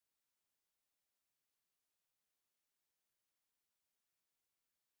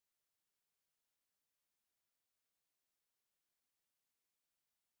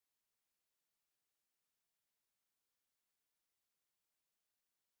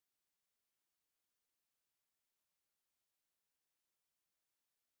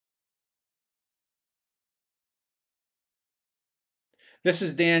This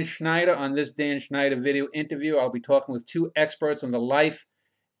is Dan Schneider. On this Dan Schneider video interview, I'll be talking with two experts on the life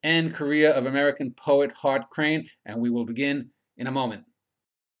and career of American poet Hart Crane, and we will begin in a moment.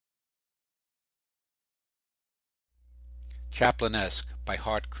 Chaplinesque by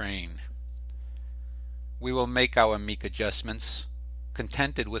Hart Crane. We will make our meek adjustments,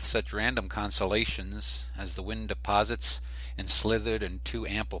 contented with such random consolations as the wind deposits and slithered in too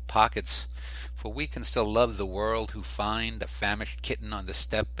ample pockets, for we can still love the world who find a famished kitten on the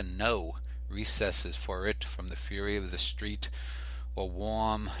step and know recesses for it from the fury of the street, or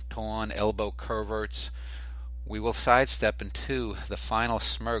warm, torn elbow coverts. We will sidestep into the final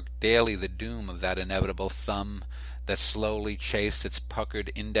smirk daily the doom of that inevitable thumb that slowly chafes its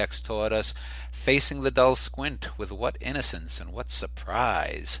puckered index toward us, facing the dull squint with what innocence and what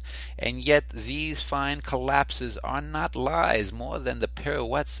surprise. And yet these fine collapses are not lies more than the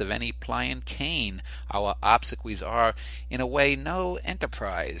pirouettes of any pliant cane. Our obsequies are, in a way, no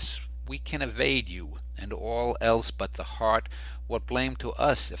enterprise. We can evade you, and all else but the heart. What blame to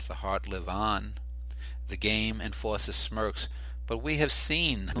us if the heart live on? The game enforces smirks, but we have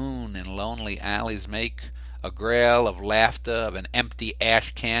seen moon in lonely alleys make a grail of laughter of an empty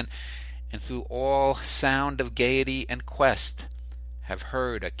ash can, and through all sound of gaiety and quest have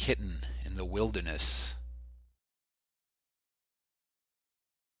heard a kitten in the wilderness.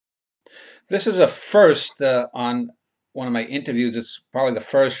 This is a first on one of my interviews. It's probably the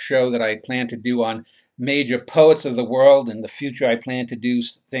first show that I plan to do on major poets of the world. In the future, I plan to do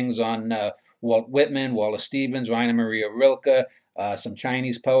things on Walt Whitman, Wallace Stevens, Rainer Maria Rilke, some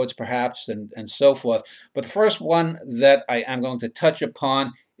Chinese poets perhaps, and so forth. But the first one that I am going to touch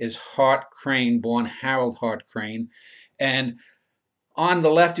upon is Hart Crane, born Harold Hart Crane. And on the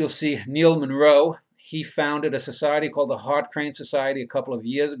left, you'll see Neil Monroe. He founded a society called the Hart Crane Society a couple of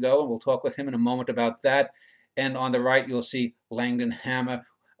years ago, and we'll talk with him in a moment about that. And on the right, you'll see Langdon Hammer,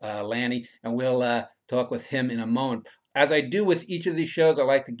 Lanny, and we'll talk with him in a moment. As I do with each of these shows, I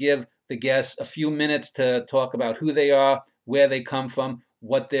like to give the guests a few minutes to talk about who they are, where they come from,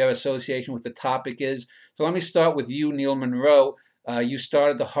 what their association with the topic is. So let me start with you, Neil Monroe. You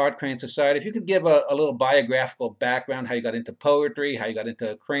started the Hart Crane Society. If you could give a little biographical background, how you got into poetry, how you got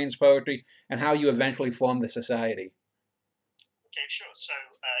into Crane's poetry, and how you eventually formed the society. Okay, sure. So,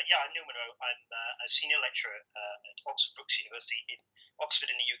 I'm Neil Monroe. I'm a senior lecturer at Oxford Brookes University in Oxford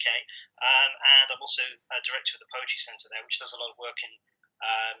in the UK, and I'm also a director of the Poetry Centre there, which does a lot of work in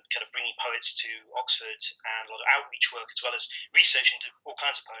kind of bringing poets to Oxford and a lot of outreach work as well as research into all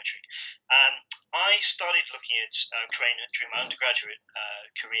kinds of poetry. I started looking at Crane during my undergraduate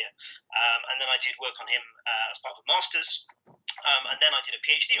career, and then I did work on him as part of a master's, and then I did a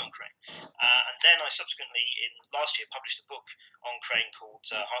PhD on Crane. And then I subsequently, in last year, published a book on Crane called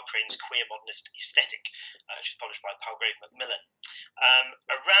Hart Crane's Queer Modernist Aesthetic, which was published by Palgrave Macmillan.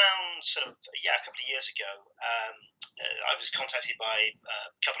 Around a couple of years ago, I was contacted by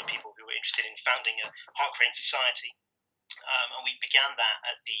a couple of people who were interested in founding a Hart Crane Society. And we began that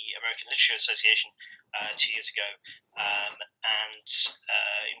at the American Literature Association 2 years ago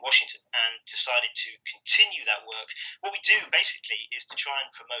in Washington, and decided to continue that work. What we do basically is to try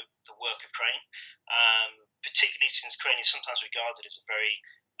and promote the work of Crane, particularly since Crane is sometimes regarded as a very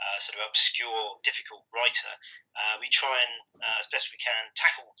sort of obscure, difficult writer. We try and, as best we can,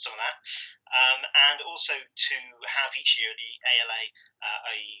 tackle some of that, and also to have each year at the ALA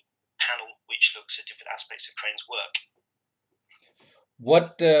a panel which looks at different aspects of Crane's work.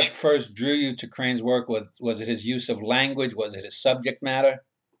 What first drew you to Crane's work? Was it his use of language? Was it his subject matter?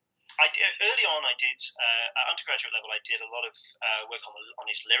 Early on, I did at undergraduate level. I did a lot of work on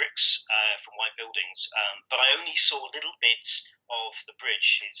his lyrics from White Buildings, but I only saw little bits of The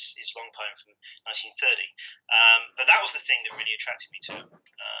Bridge, his long poem from 1930. But that was the thing that really attracted me to him.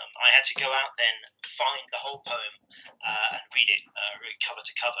 I had to go out then, find the whole poem, and read it really cover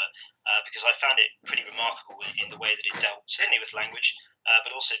to cover, because I found it pretty remarkable in the way that it dealt, certainly with language,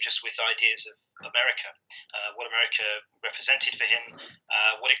 but also just with ideas of America, what America represented for him,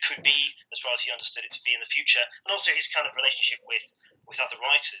 what it could be as far as he understood it to be in the future, and also his kind of relationship with other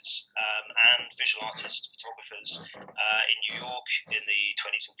writers and visual artists, photographers in New York in the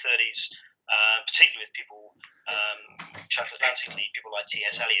 20s and 30s, particularly with people transatlantically, people like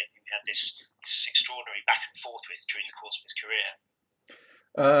T.S. Eliot, who had this extraordinary back and forth with during the course of his career.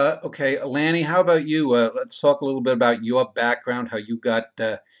 Okay, Lanny, how about you? Let's talk a little bit about your background, how you got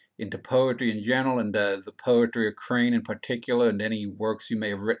into poetry in general, and the poetry of Crane in particular, and any works you may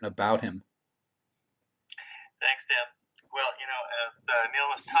have written about him. Thanks, Dan. Well, as Neil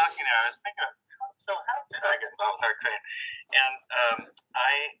was talking there, I was thinking, so how did I get involved with Hart Crane? And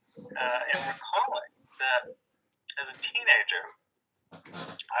I am recalling that as a teenager,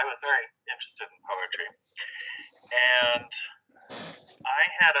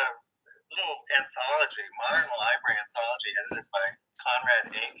 had a little anthology, modern library anthology, edited by Conrad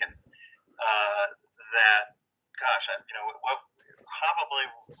Aiken. That, gosh, what probably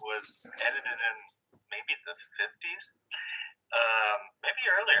was edited in maybe the 50s, maybe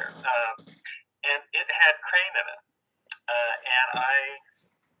earlier, and it had Crane in it, and I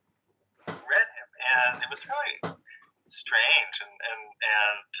read him, and it was really strange and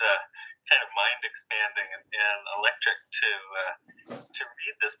kind of mind expanding and electric to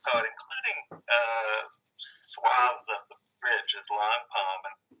read this poet, including swaths of the bridge, his long poem.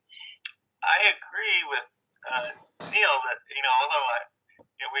 And I agree with Neil that although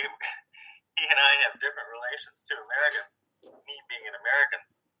he and I have different relations to America, me being an American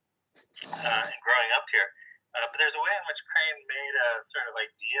and growing up here, but there's a way in which Crane made a sort of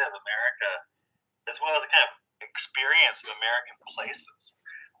idea of America, as well as a kind of experience of American places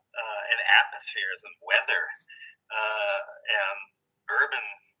and atmospheres and weather and urban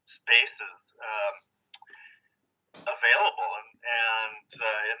spaces available, and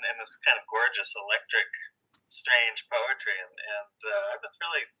this kind of gorgeous, electric, strange poetry, and I was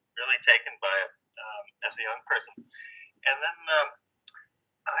really, really taken by it as a young person. And then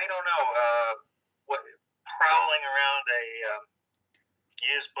I don't know prowling around a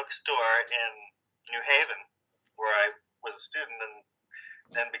used bookstore in New Haven, where I was a student and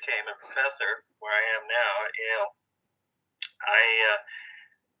then became a professor, where I am now at Yale.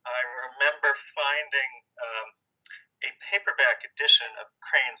 I remember finding a paperback edition of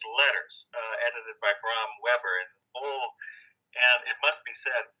Crane's Letters, edited by Bram Weber, an old, and it must be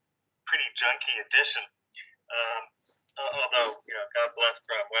said, pretty junky edition. Although, God bless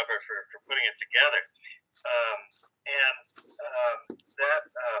Bram Weber for putting it together.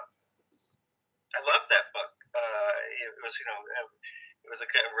 I loved that book. It was, it was a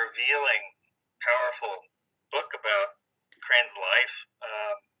kind of revealing, powerful book about Crane's life.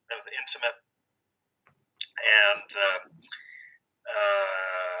 That was intimate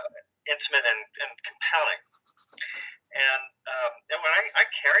and compelling. And when I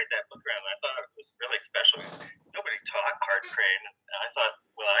carried that book around, I thought it was really special. Nobody taught Hart Crane, and I thought,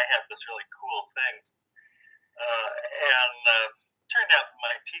 well, I have this really cool thing. And turned out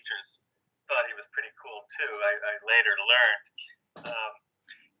my teachers thought he was pretty cool too. I later learned.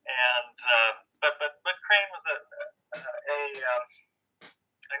 But Crane was a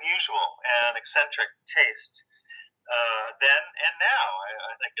unusual and eccentric taste then and now.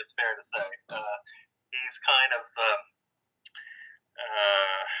 I think it's fair to say he's kind of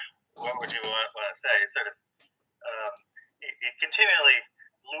what would you want to say? Sort of he continually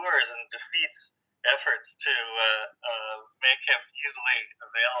lures and defeats efforts to make him easily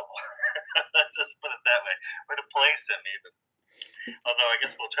available. Just put it that way, or to place him even. Although I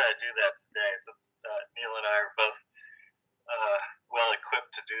guess we'll try to do that today, since Neil and I are both well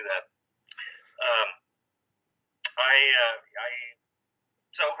equipped to do that.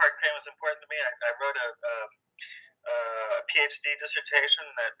 So Hart Crane was important to me. I wrote a PhD dissertation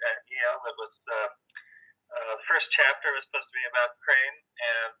at Yale that was the first chapter was supposed to be about Crane,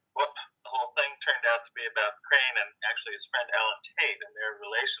 and the whole thing turned out to be about Crane and actually his friend Alan Tate and their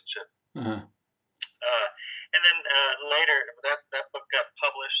relationship. Uh-huh. And then later, that book got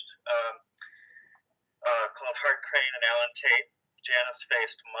published, called Hart Crane and Alan Tate,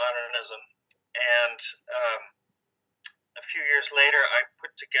 Janus-Faced Modernism. And a few years later, I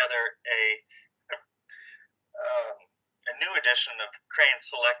put together a new edition of Crane's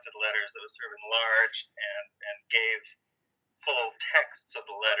selected letters that was sort of enlarged and gave full texts of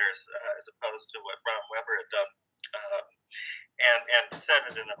the letters, as opposed to what Bram Weber had done, and set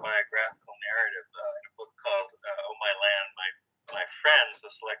it in a biographical narrative in a book called "Oh My Land, My Friends: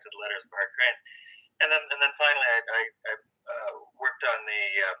 The Selected Letters of Hart Crane." And then finally, I worked on the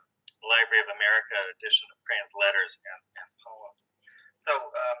Library of America edition of Crane's letters and poems. So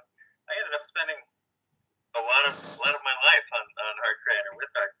I ended up spending a lot of my life on Hart Crane, or with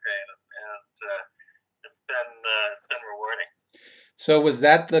Hart Crane, and it's been rewarding. So was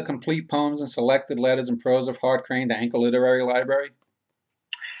that the complete poems and selected letters and prose of Hart Crane to Anchor Literary Library?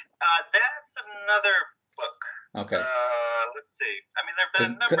 That's another book. Okay. Let's see. I mean, there have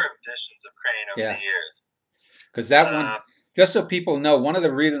been a number of editions of Crane over the years. Because that one, just so people know, one of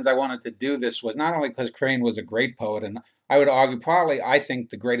the reasons I wanted to do this was not only because Crane was a great poet, and I would argue probably, I think,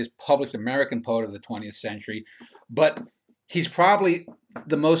 the greatest published American poet of the 20th century, but he's probably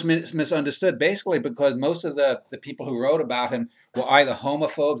the most misunderstood, basically because most of the people who wrote about him were either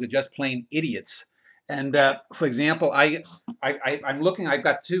homophobes or just plain idiots. And for example, I'm looking. I've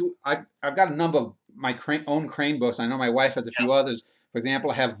got a number of my own Crane books. I know my wife has a few others. For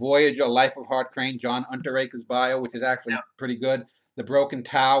example, I have Voyageur, Life of Hart Crane, John Unterrecher's bio, which is actually pretty good. The Broken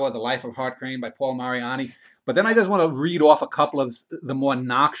Tower, The Life of Hart Crane by Paul Mariani. But then I just want to read off a couple of the more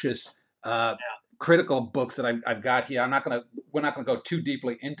noxious critical books that I've got here. We're not gonna go too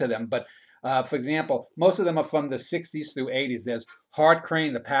deeply into them, but for example, most of them are from the 60s through 80s. There's Hart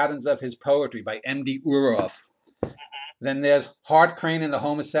Crane, The Patterns of His Poetry by M.D. Uroff. Then there's Hart Crane and the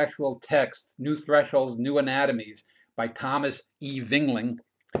Homosexual Text, New Thresholds, New Anatomies by Thomas E. Vingling.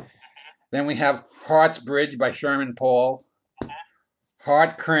 Then we have Hart's Bridge by Sherman Paul.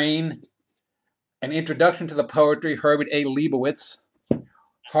 Hart Crane, An Introduction to the Poetry, Herbert A. Leibowitz.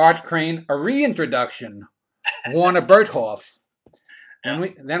 Hart Crane, A Reintroduction, Warner Berthoff.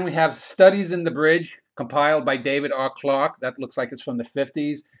 Then we have Studies in the Bridge, compiled by David R. Clark. That looks like it's from the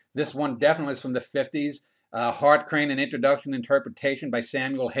 50s. This one definitely is from the 50s. Hart Crane, An Introduction Interpretation by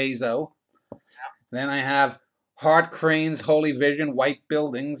Samuel Hazo. Then I have Hart Crane's Holy Vision, White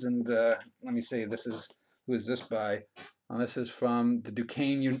Buildings. And let me see, who is this by? This is from the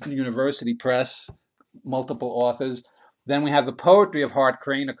Duquesne University Press, multiple authors. Then we have The Poetry of Hart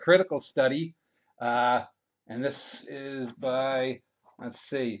Crane, A Critical Study. And this is by, let's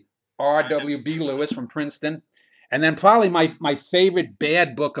see, R.W.B. Lewis from Princeton. And then probably my favorite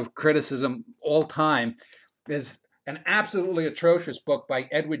bad book of criticism all time is an absolutely atrocious book by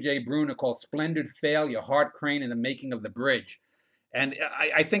Edward J. Bruner called Splendid Failure, Hart Crane and the Making of the Bridge. And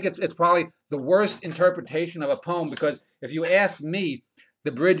I think it's probably the worst interpretation of a poem, because if you ask me,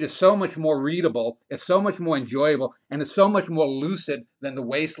 the bridge is so much more readable, it's so much more enjoyable, and it's so much more lucid than The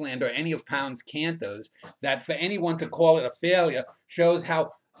Wasteland or any of Pound's cantos, that for anyone to call it a failure shows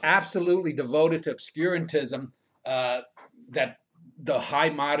how absolutely devoted to obscurantism that the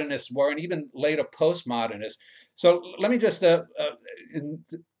high modernists were, and even later postmodernists. So let me just, to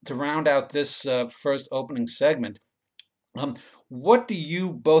round out this first opening segment, what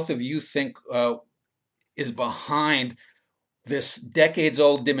do both of you think is behind this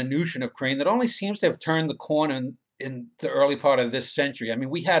decades-old diminution of Crane that only seems to have turned the corner in the early part of this century? I mean,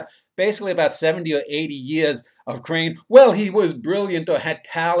 we had basically about 70 or 80 years of Crane. Well, he was brilliant or had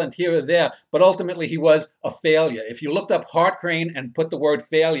talent here or there, but ultimately he was a failure. If you looked up Hart Crane and put the word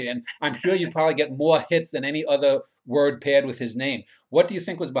failure in, I'm sure you'd probably get more hits than any other word paired with his name. What do you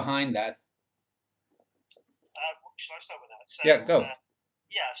think was behind that? Shall I start with that? So, yeah, go.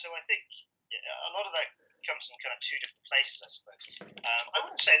 So I think a lot of that comes from kind of two different places, I suppose. I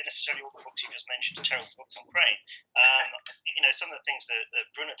wouldn't say that necessarily all the books you just mentioned are terrible books on Crane. Some of the things that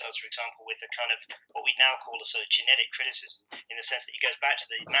Brunner does, for example, with the kind of what we now call a sort of genetic criticism, in the sense that he goes back to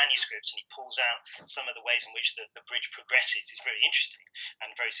the manuscripts and he pulls out some of the ways in which the bridge progresses, is very interesting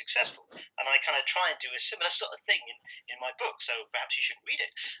and very successful. And I kind of try and do a similar sort of thing in my book, so perhaps you should read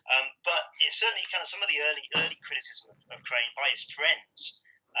it. But it's certainly kind of some of the early criticism of Crane by his friends,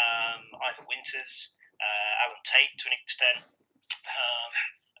 Ivor Winters, Alan Tate to an extent,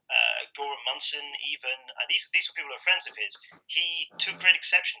 Gorham Munson even, these were people who were friends of his, he took great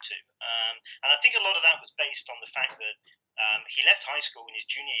exception to. And I think a lot of that was based on the fact that he left high school in his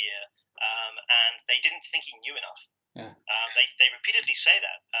junior year and they didn't think he knew enough. Yeah. They repeatedly say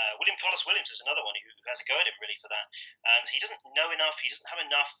that. William Collis Williams is another one who has a go at him really for that. He doesn't know enough, he doesn't have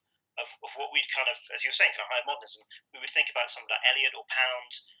enough of what we'd kind of, as you were saying, kind of higher modernism, we would think about somebody like Eliot or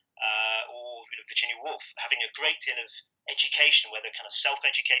Pound, or Virginia Woolf, having a great deal of education, whether kind of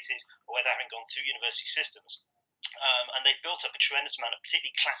self-educated or whether having gone through university systems. And they've built up a tremendous amount of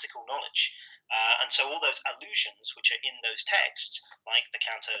particularly classical knowledge. And so all those allusions which are in those texts, like the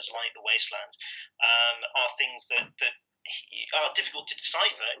cantos, like the Wasteland, are things that are difficult to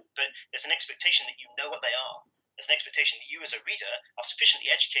decipher, but there's an expectation that you know what they are. There's an expectation that you as a reader are sufficiently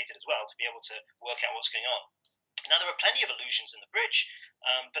educated as well to be able to work out what's going on. Now, there are plenty of allusions in the bridge,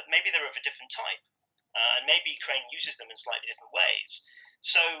 but maybe they're of a different type. And maybe Crane uses them in slightly different ways.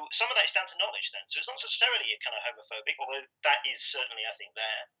 So some of that is down to knowledge then. So it's not necessarily a kind of homophobic, although that is certainly, I think,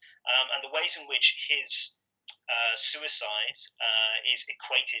 there. And the ways in which his suicide is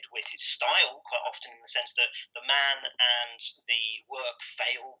equated with his style quite often, in the sense that the man and the work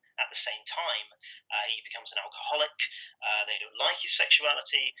fail at the same time. He becomes an alcoholic. They don't like his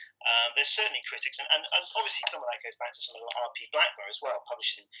sexuality. There's certainly critics, and obviously some of that goes back to some of the R.P. Blackmore as well,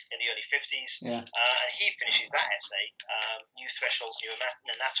 published in the early 50s. Yeah. And he finishes that essay, New Thresholds, New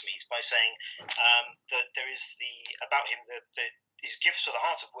Anatomies, by saying that there is about him his gifts for the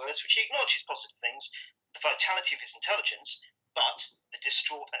heart of words, which he acknowledges positive things, the vitality of his intelligence, but the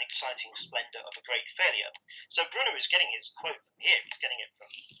distraught and exciting splendour of a great failure. So Brunner is getting his quote from here. He's getting it from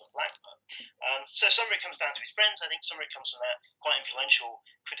Blackmore. So some of it comes down to his friends. I think some of it comes from that quite influential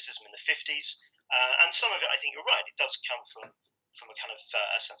criticism in the 50s. And some of it, I think you're right, it does come from a kind of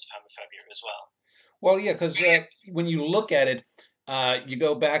a sense of homophobia as well. Well, yeah, because when you look at it, You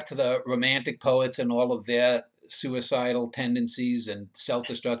go back to the Romantic poets and all of their suicidal tendencies and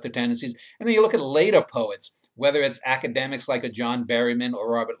self-destructive tendencies, and then you look at later poets, whether it's academics like a John Berryman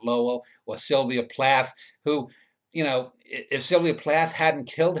or Robert Lowell or Sylvia Plath, who, if Sylvia Plath hadn't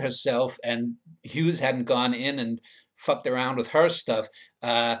killed herself and Hughes hadn't gone in and fucked around with her stuff,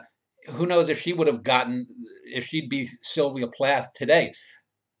 who knows if if she'd be Sylvia Plath today.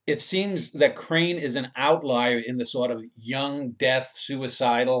 It seems that Crane is an outlier in the sort of young, death,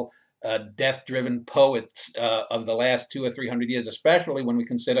 suicidal, death-driven poets of the last 200 or 300 years, especially when we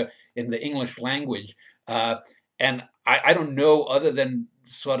consider in the English language. And I don't know, other than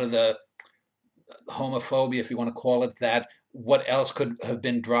sort of the homophobia, if you want to call it that, what else could have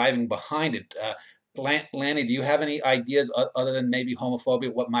been driving behind it. Lanny, do you have any ideas other than maybe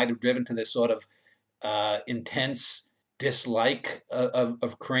homophobia, what might have driven to this sort of intense dislike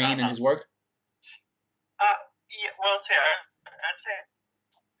of Crane and his work? Yeah, well, I'd say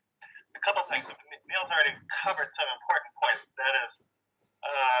a couple things. Neil's already covered some important points. That is,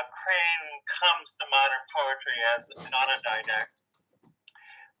 Crane comes to modern poetry as an autodidact.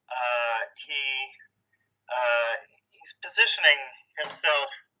 He's positioning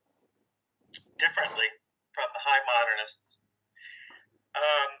himself differently from the high modernists.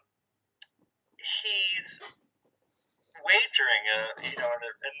 He's wagering an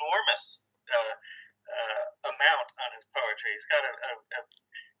enormous amount on his poetry. He's got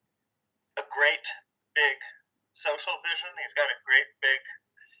a great big social vision. He's got a great big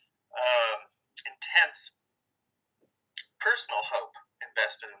intense personal hope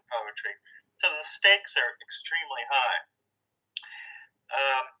invested in poetry. So the stakes are extremely high.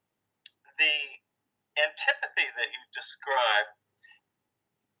 The antipathy that you describe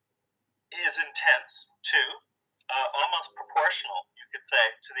is intense too, almost proportional, you could say,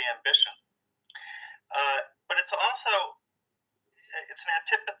 to the ambition. But it's an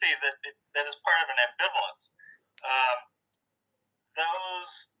antipathy that is part of an ambivalence.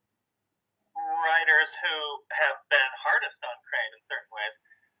 Those writers who have been hardest on Crane in certain ways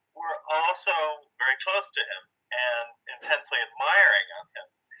were also very close to him and intensely admiring of him.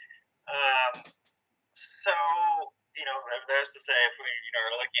 So, there's to say, if we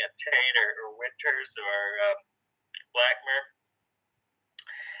are looking at Tate or Winters or Blackmer.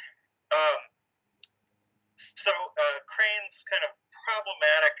 Crane's kind of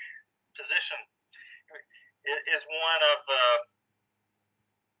problematic position is one of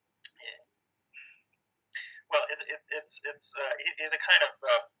he's a kind of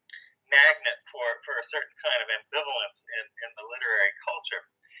magnet for a certain kind of ambivalence in the literary culture.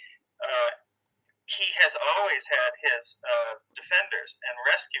 He has always had his defenders and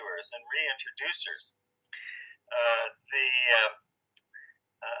rescuers and reintroducers.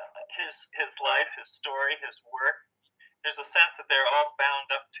 His life, his story, his work, there's a sense that they're all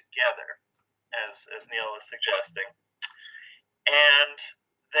bound up together, as Neil is suggesting. And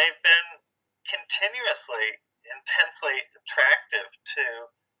they've been continuously, intensely attractive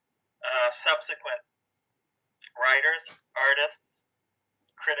to subsequent writers, artists,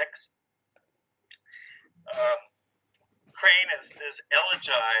 critics. Crane is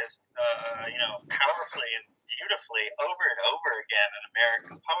elegized, powerfully and beautifully over and over again in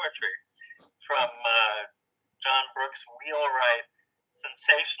American poetry, from John Brooks' wheelwright,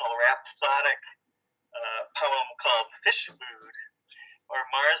 sensational, rhapsodic poem called Fish Food, or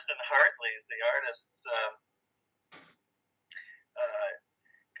Marsden Hartley's, the artist's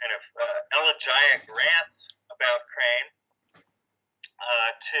elegiac rants about Crane,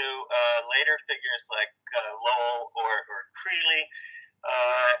 to later figures like Lowell or Creeley,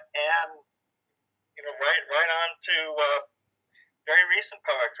 and right on to very recent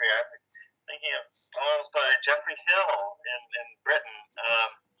poetry. I'm thinking of poems by Geoffrey Hill in Britain,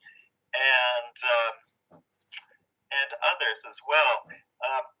 and others as well.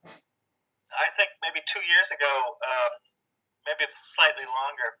 I think maybe 2 years ago, maybe it's slightly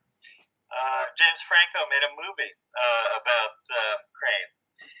longer, James Franco made a movie about Crane.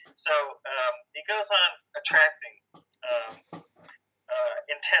 So he goes on attracting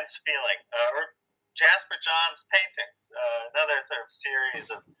intense feeling. Or Jasper John's paintings, another sort of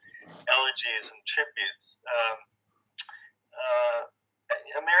series of elegies and tributes.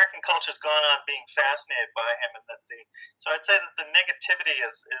 American culture's gone on being fascinated by him, and so I'd say that the negativity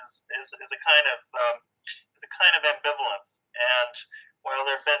is a kind of ambivalence. And while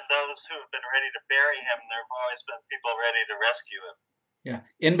there have been those who have been ready to bury him, there have always been people ready to rescue him. Yeah.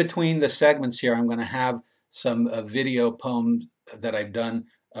 In between the segments here, I'm going to have some video poems that I've done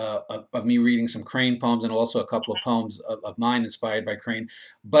of me reading some Crane poems, and also a couple of poems of mine inspired by Crane.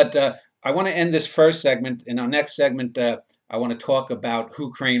 But I want to end this first segment. In our next segment, I want to talk about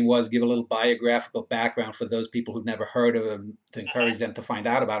who Crane was, give a little biographical background for those people who've never heard of him, to encourage them to find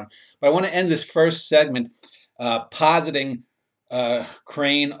out about him. But I want to end this first segment positing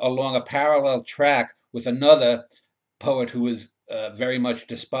Crane along a parallel track with another poet who is very much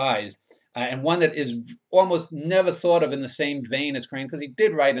despised, and one that is almost never thought of in the same vein as Crane, because he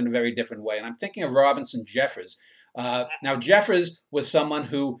did write in a very different way. And I'm thinking of Robinson Jeffers. Now, Jeffers was someone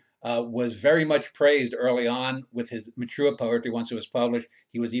who was very much praised early on with his mature poetry once it was published.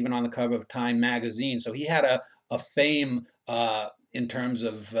 He was even on the cover of Time magazine. So he had a fame in terms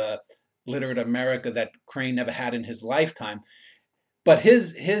of literate America that Crane never had in his lifetime. But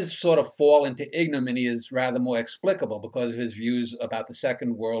his sort of fall into ignominy is rather more explicable because of his views about the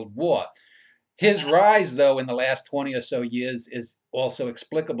Second World War. His rise, though, in the last 20 or so years is also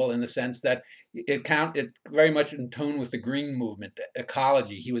explicable in the sense that it very much in tune with the Green Movement,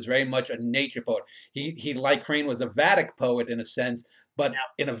 ecology. He was very much a nature poet. He like Crane, was a Vedic poet in a sense, but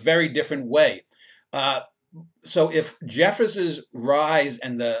in a very different way. So if Jeffers's rise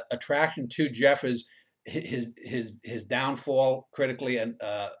and the attraction to Jeffers, his downfall critically, and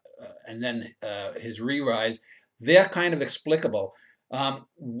then his re-rise, they're kind of explicable.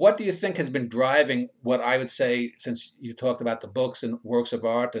 What do you think has been driving what I would say, since you talked about the books and works of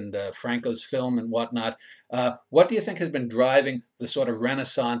art and Franco's film and whatnot, what do you think has been driving the sort of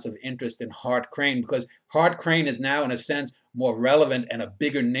renaissance of interest in Hart Crane? Because Hart Crane is now, in a sense, more relevant and a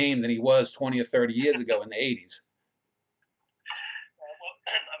bigger name than he was 20 or 30 years ago in the 80s. Well,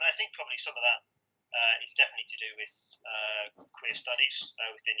 I mean, I think probably some of that is definitely to do with queer studies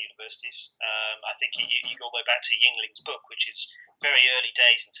within universities. I think you go all the way back to Yingling's book, which is very early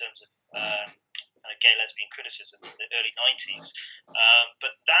days in terms of gay lesbian criticism in the early 90s.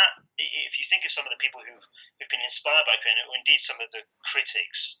 But that, if you think of some of the people who've been inspired by Crane, or indeed some of the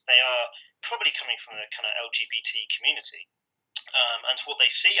critics, they are probably coming from the kind of LGBT community. And what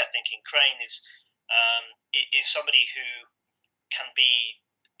they see, I think, in Crane is somebody who can be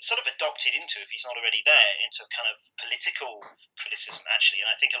sort of adopted into, if he's not already there, into kind of political criticism, actually. And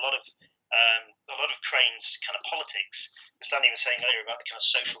I think a lot of Crane's kind of politics, as Danny was saying earlier about the kind of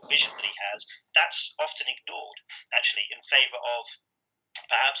social vision that he has, that's often ignored, actually, in favour of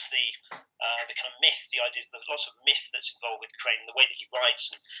perhaps the kind of myth, the ideas, there's lots of myth that's involved with Crane, the way that he writes,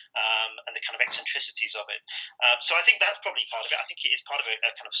 and the kind of eccentricities of it. So I think that's probably part of it. I think it is part of a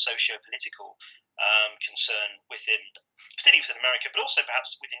kind of socio-political concern within, particularly within America, but also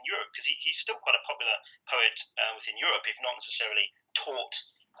perhaps within Europe, because he's still quite a popular poet within Europe, if not necessarily taught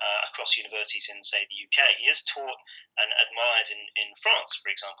across universities in, say, the UK. He is taught and admired in France,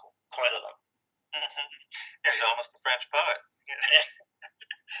 for example, quite a lot. Mm-hmm. Yeah, he's almost a French poet.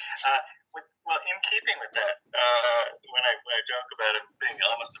 Well, in keeping with that, when I joke about him being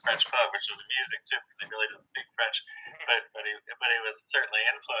almost a French poet, which is amusing too, because he really didn't speak French, but he was certainly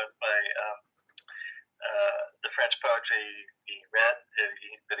influenced by the French poetry he read, that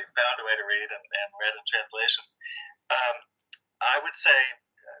he found a way to read and read in translation. I would say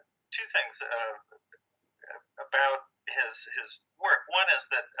two things about his work. One is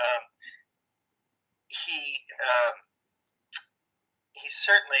that he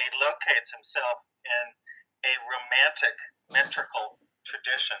certainly locates himself in a romantic metrical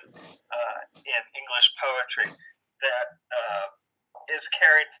tradition in English poetry that is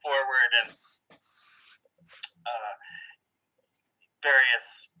carried forward in various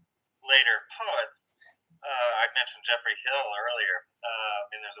later poets. I mentioned Geoffrey Hill earlier.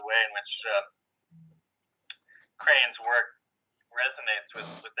 There's a way in which Crane's work resonates with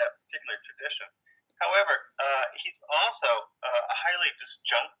that particular tradition. However, he's also a highly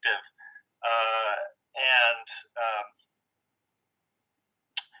disjunctive and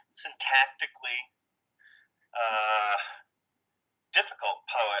syntactically difficult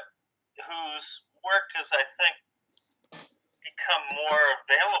poet whose work has, I think, become more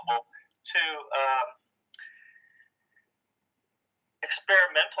available to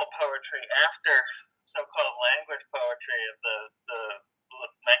experimental poetry after so-called language poetry of the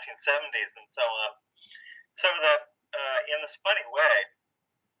 1970s and so on. So that in this funny way,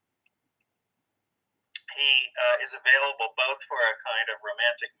 he is available both for a kind of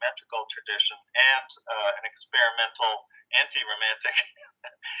romantic metrical tradition and an experimental anti-romantic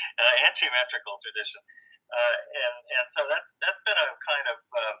anti-metrical tradition, and so that's been a kind of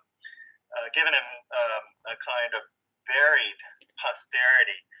given him a kind of varied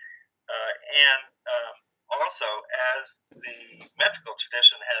posterity, and also as the metrical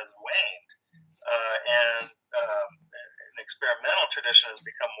tradition has waned and an experimental tradition has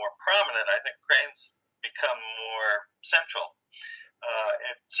become more prominent, I think Crane's become more central.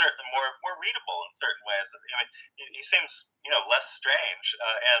 It's certainly more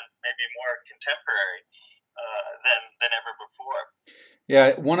and maybe more contemporary than ever before.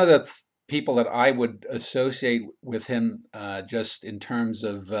 Yeah, one of the people that I would associate with him, just in terms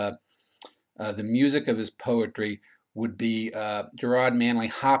of the music of his poetry, would be Gerard Manley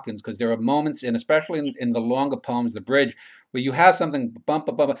Hopkins, because there are moments, and especially in the longer poems, the bridge, where you have something bump,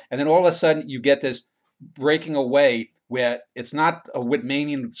 bump, bump, and then all of a sudden you get this breaking away where it's not a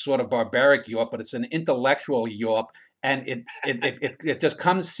Whitmanian sort of barbaric yawp, but it's an intellectual yawp, and it just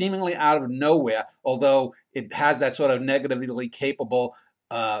comes seemingly out of nowhere, although it has that sort of negatively capable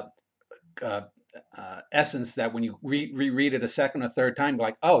uh, uh, essence that when you reread it a second or third time, you're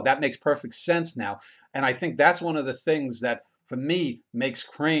like, oh, that makes perfect sense now. And I think that's one of the things that, for me, makes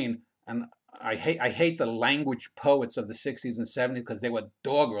Crane, and I hate the language poets of the 60s and 70s because they were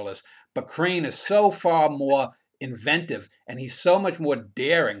doggereless, but Crane is so far more inventive, and he's so much more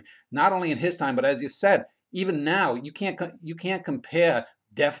daring, not only in his time, but as you said, even now, you can't compare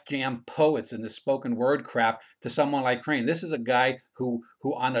Def Jam poets and the spoken word crap to someone like Crane. This is a guy who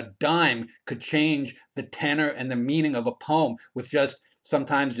on a dime could change the tenor and the meaning of a poem with just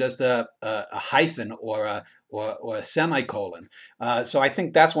sometimes just a hyphen or a semicolon. So I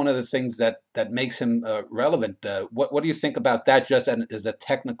think that's one of the things that makes him relevant. What do you think about that? Just as a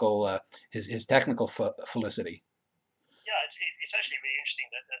technical his technical felicity. Yeah, it's actually really interesting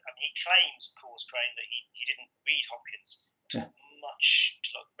that I mean, he claims, of course, Crane, that he didn't read Hopkins Yeah. much,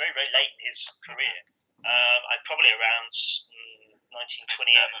 very, very late in his career. Probably around 1928,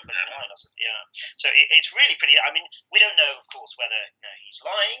 29 or something. Yeah. So it's really pretty. I mean, we don't know, of course, whether he's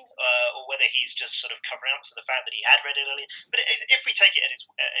lying or whether he's just sort of covering up for the fact that he had read it earlier. But if we take it at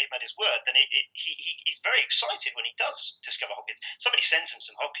his word, then he's very excited when he does discover Hopkins. Somebody sends him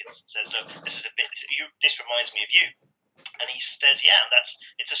some Hopkins and says, "Look, this is a bit. This reminds me of you." And he says, "Yeah,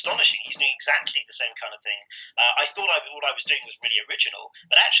 it's astonishing. He's doing exactly the same kind of thing. I thought what I was doing was really original,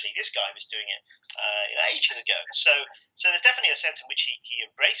 but actually, this guy was doing it ages ago." So there's definitely a sense in which he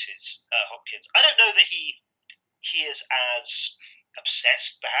embraces Hopkins. I don't know that he is as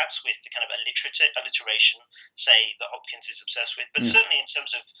obsessed, perhaps, with the kind of alliteration, say, that Hopkins is obsessed with, but certainly in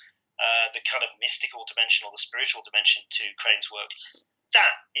terms of the kind of mystical dimension or the spiritual dimension to Crane's work,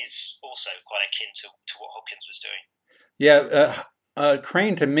 that is also quite akin to what Hopkins was doing. Yeah,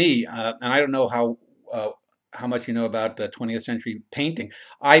 Crane to me, and I don't know how much you know about 20th century painting.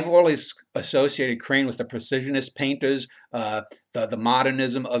 I've always associated Crane with the precisionist painters, the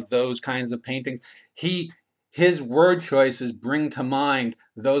modernism of those kinds of paintings. His word choices bring to mind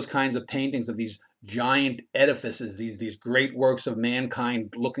those kinds of paintings of these giant edifices, these great works of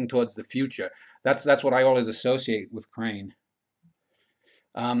mankind looking towards the future. That's what I always associate with Crane.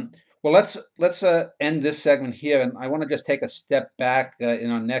 Well, let's end this segment here, and I want to just take a step back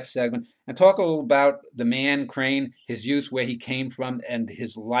in our next segment and talk a little about the man Crane, his youth, where he came from, and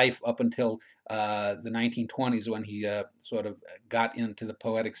his life up until the 1920s when he sort of got into the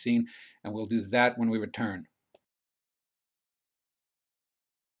poetic scene. And we'll do that when we return.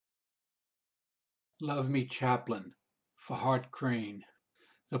 Love Me Chaplin, for Hart Crane.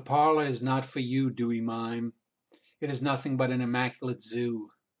 The parlor is not for you, dewy mime. It is nothing but an immaculate zoo.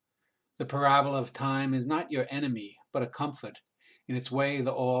 The parabola of time is not your enemy, but a comfort, in its way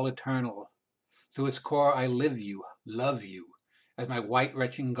the all-eternal. Through its core I live you, love you, as my white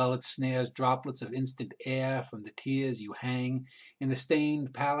retching gullet snares droplets of instant air from the tears you hang in the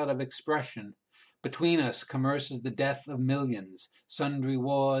stained palette of expression. Between us commerces the death of millions, sundry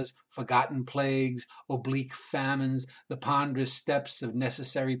wars, forgotten plagues, oblique famines, the ponderous steps of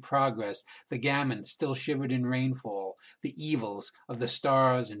necessary progress, the gammon still shivered in rainfall, the evils of the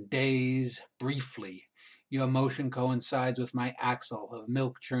stars and days, briefly. Your motion coincides with my axle of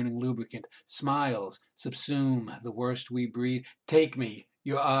milk-churning lubricant. Smiles subsume the worst we breed. Take me,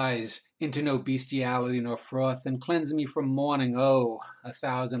 your eyes, into no bestiality nor froth, and cleanse me from mourning. Oh,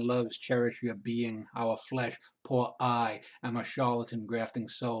 1,000 loves cherish your being, our flesh. Poor I am a charlatan grafting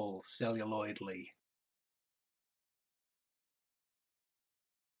soul celluloidly.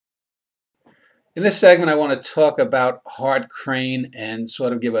 In this segment, I want to talk about Hart Crane and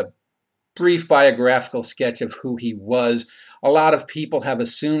sort of give a brief biographical sketch of who he was. A lot of people have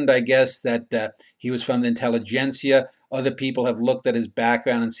assumed, I guess, that he was from the intelligentsia. Other people have looked at his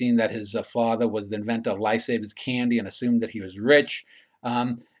background and seen that his father was the inventor of Lifesavers candy and assumed that he was rich.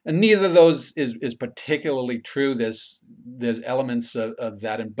 And neither of those is particularly true. There's elements of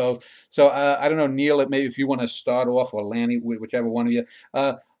that in both. So I don't know, Neil, maybe if you want to start off, or Lanny, whichever one of you.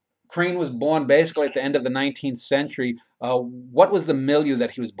 Crane was born basically at the end of the 19th century. What was the milieu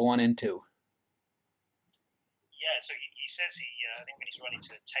that he was born into? Yeah, so he says I think when he's running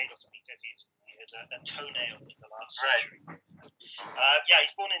to Taylor, he says he had as a toenail in the last century. Yeah,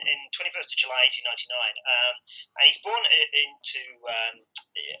 he's born in 21st of July 1899, and he's born into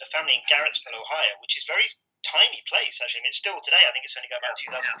a family in Garrettsville, Ohio, which is a very tiny place, actually. I mean, it's still today, I think it's only got about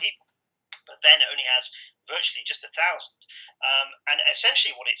 2,000 people, but then it only has virtually just 1,000. And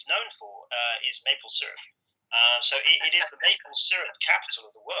essentially what it's known for is maple syrup. So it is the maple syrup capital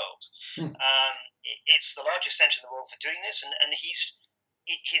of the world. It's the largest centre in the world for doing this, and his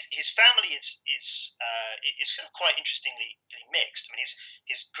family is sort of quite interestingly mixed. I mean,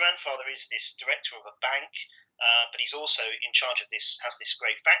 his grandfather is this director of a bank, but he's also in charge of has this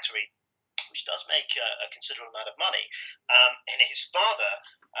great factory, which does make a considerable amount of money. And his father,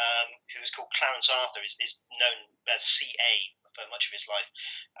 who is called Clarence Arthur, is known as C.A. for much of his life,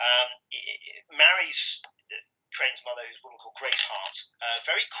 marries Crane's mother, who's a woman called Grace Hart,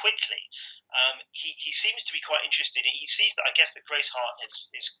 very quickly. He seems to be quite interested. He sees that, I guess, that Grace Hart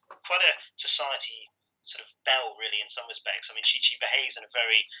is quite a society sort of belle, really, in some respects. I mean, she behaves in a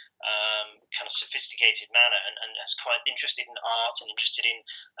very kind of sophisticated manner, and is quite interested in art and interested in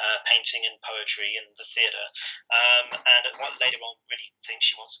painting and poetry and the theatre. And later on, really thinks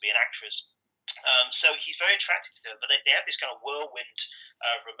she wants to be an actress. So he's very attracted to her, but they have this kind of whirlwind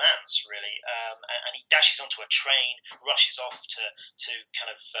romance, really, and he dashes onto a train, rushes off to kind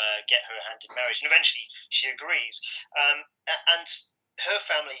of get her hand in marriage, and eventually she agrees. And her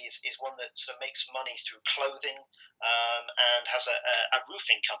family is one that sort of makes money through clothing, and has a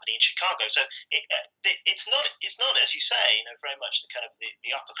roofing company in Chicago. So it's not, as you say, very much the kind of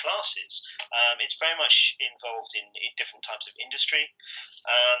the upper classes. It's very much involved in different types of industry.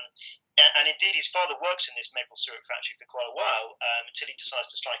 And indeed, his father works in this maple syrup factory for quite a while, until he decides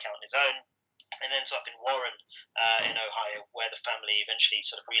to strike out on his own, and ends up in Warren, in Ohio, where the family eventually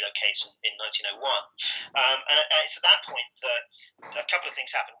sort of relocates in 1901. And it's at that point that a couple of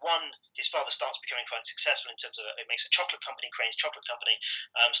things happen. One, his father starts becoming quite successful in terms of, it makes a chocolate company, Crane's Chocolate Company,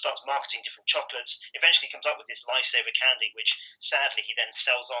 starts marketing different chocolates, eventually comes up with this lifesaver candy, which sadly he then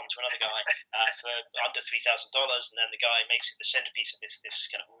sells on to another guy for under $3,000, and then the guy makes it the centerpiece of this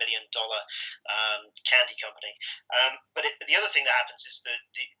kind of $1 million candy company. But the other thing that happens is that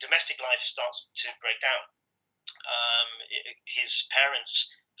the domestic life starts to break down. His parents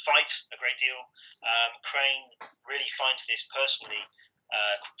fight a great deal. Crane really finds this personally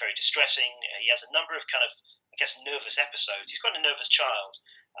very distressing. He has a number of kind of, I guess, nervous episodes. He's quite a nervous child,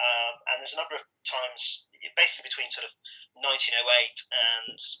 and there's a number of times, basically between sort of 1908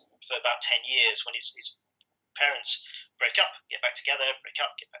 and for about 10 years, when his parents break up, get back together, break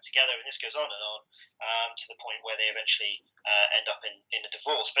up, get back together, and this goes on and on, to the point where they eventually end up in a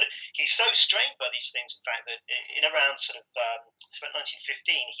divorce. But he's so strained by these things, in fact, that in around sort of about 1915,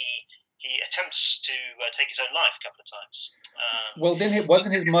 he attempts to take his own life a couple of times. Well,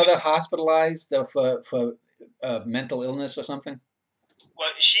 wasn't his mother hospitalized for mental illness or something?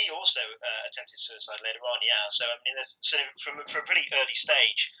 Well, she also attempted suicide later on, yeah. So, I mean, from a pretty early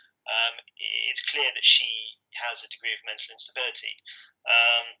stage, it's clear that she has a degree of mental instability,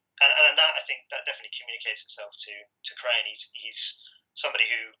 and that, I think, that definitely communicates itself to Crane. He's somebody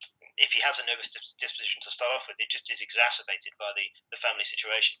who, if he has a nervous disposition to start off with, it just is exacerbated by the family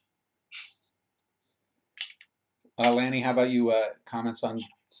situation. Lanny, how about you? Comments on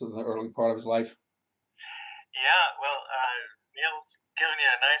sort of the early part of his life? Yeah, well, Neil's given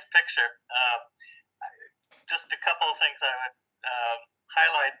you a nice picture. Just a couple of things I would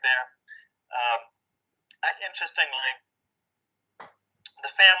highlight there. Interestingly,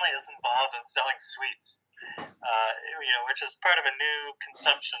 the family is involved in selling sweets, which is part of a new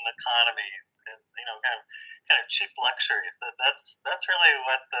consumption economy, and kind of cheap luxuries. That's really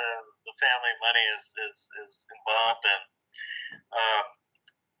what the family money is involved in.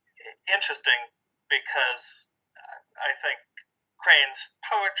 Interesting, because I think Crane's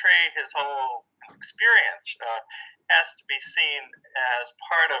poetry, his whole experience, has to be seen as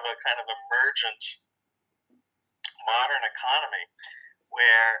part of a kind of emergent modern economy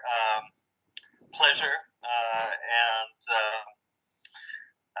where pleasure and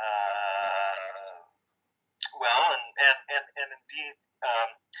indeed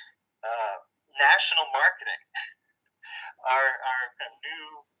national marketing are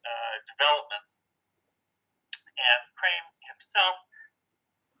new developments. And Crane himself,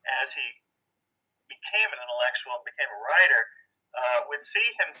 as he became an intellectual and became a writer, would see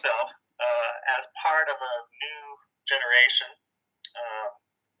himself as part of a new generation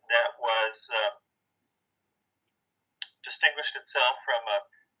that was distinguished itself from a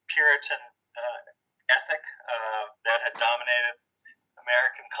Puritan ethic that had dominated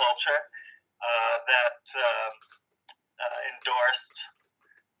American culture, that endorsed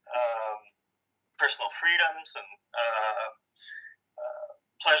personal freedoms and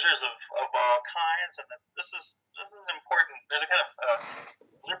pleasures of all kinds, and this is important. There's a kind of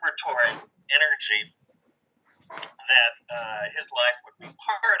liberatory energy that his life would be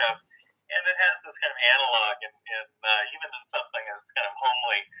part of, and it has this kind of analog in even in something as kind of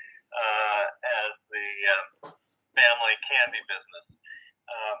homely as the family candy business.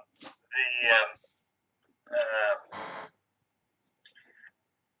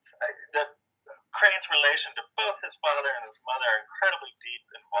 The Crane's relation to both his father and his mother are incredibly deep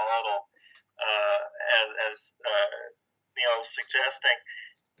and volatile, as Neil is suggesting,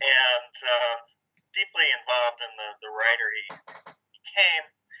 and deeply involved in the writer he became.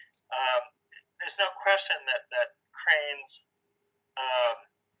 There's no question that Crane's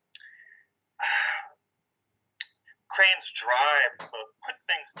drive to put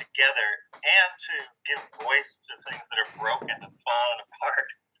things together and to give voice to things that are broken and fallen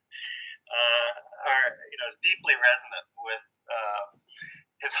apart is deeply resonant with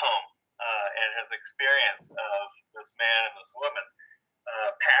his home and his experience of this man and this woman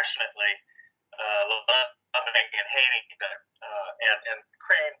passionately loving and hating each other. And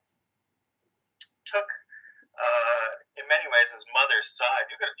Crane took, in many ways, his mother's side.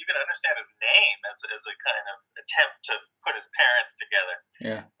 You could understand his name as a kind of attempt to put his parents together.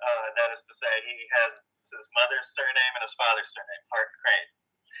 Yeah. That is to say, he has his mother's surname and his father's surname, Hart Crane,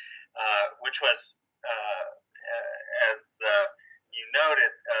 which was, as you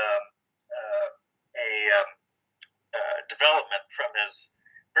noted, a development from his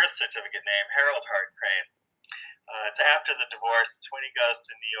birth certificate name, Harold Hart Crane. It's after the divorce. It's when he goes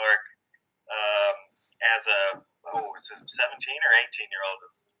to New York as a 17 or 18-year-old,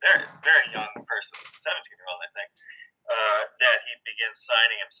 very, very young person, 17-year-old, I think, that he begins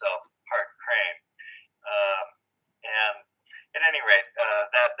signing himself Hart Crane. And at any rate,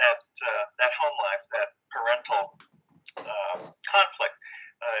 that home life, that parental conflict,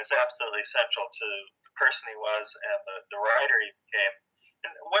 is absolutely central to the person he was and the writer he became.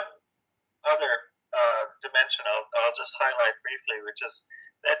 And one other dimension I'll just highlight briefly, which is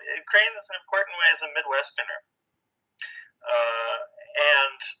that Crane is in important ways a Midwesterner.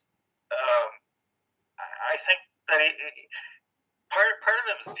 And I think that part of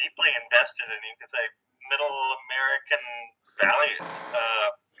him is deeply invested in, you could say, Middle American values.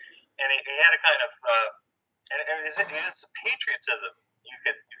 And he had a kind of, and his patriotism, you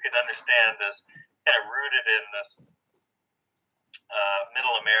could understand, as kind of rooted in this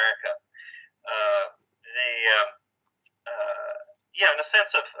Middle America. In a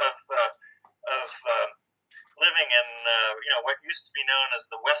sense of living in what used to be known as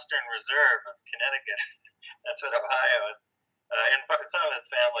the Western Reserve of Connecticut. That's what Ohio is, and some of his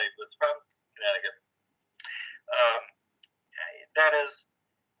family was from Connecticut. That is,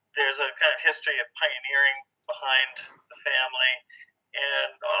 there's a kind of history of pioneering behind the family,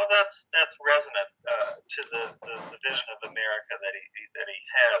 and all that's resonant to the vision of America that he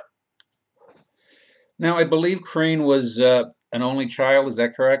had. Now, I believe Crane was an only child. Is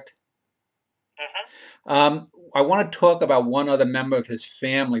that correct? Mm-hmm. I want to talk about one other member of his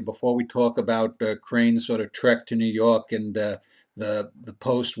family before we talk about Crane's sort of trek to New York and the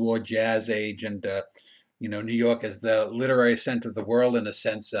post-war jazz age and New York as the literary center of the world in a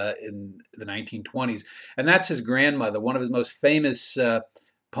sense in the 1920s. And that's his grandmother. One of his most famous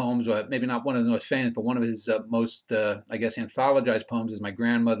poems, or maybe not one of his most famous, but one of his most, anthologized poems is My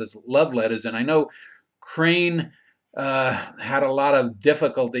Grandmother's Love Letters. And I know Crane had a lot of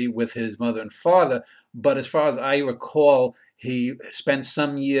difficulty with his mother and father, but as far as I recall, he spent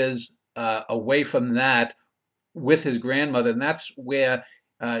some years away from that with his grandmother, and that's where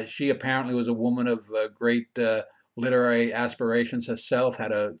she apparently was a woman of great literary aspirations herself,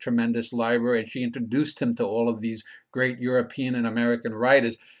 had a tremendous library, and she introduced him to all of these great European and American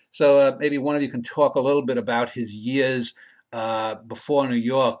writers. So maybe one of you can talk a little bit about his years before New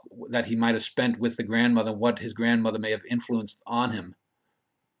York that he might have spent with the grandmother, what his grandmother may have influenced on him.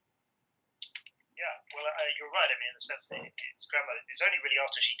 Yeah, well, you're right. I mean, in the sense that his grandmother, it's only really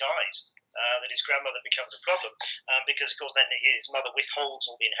after she dies that his grandmother becomes a problem, because, of course, then his mother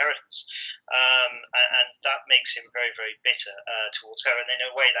withholds all the inheritance, and that makes him very, very bitter towards her. And in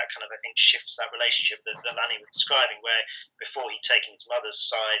a way, that kind of, I think, shifts that relationship that Lanny was describing, where before he'd taken his mother's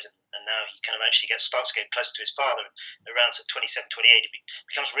side, and now he kind of actually starts getting closer to his father. Around 27, 28, he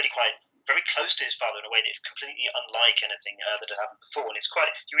becomes really quite very close to his father in a way that is completely unlike anything that had happened before. And it's quite,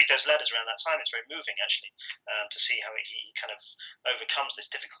 you read those letters around that time, it's very moving actually, to see how he kind of overcomes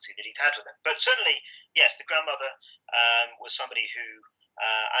this difficulty that he'd had with him. But certainly, yes, the grandmother was somebody who,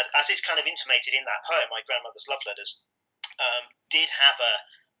 as is kind of intimated in that poem, My Grandmother's Love Letters, did have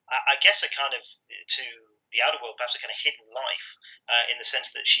I guess, a kind of, to the outer world, perhaps a kind of hidden life, in the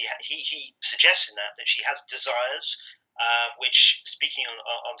sense that he suggests in that she has desires, which, speaking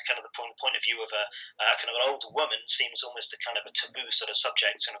on kind of the point of view of a kind of an older woman, seems almost a kind of a taboo sort of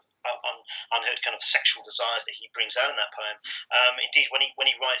subject, sort of unheard kind of sexual desires that he brings out in that poem. Indeed, when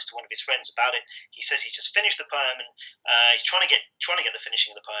he writes to one of his friends about it, he says he's just finished the poem, and he's trying to get the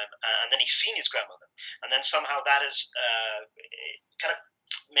finishing of the poem, and then he's seen his grandmother, and then somehow that has kind of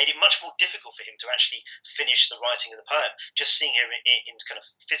made it much more difficult for him to actually finish the writing of the poem, just seeing her in kind of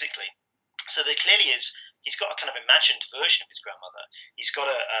physically. So there clearly is, he's got a kind of imagined version of his grandmother. He's got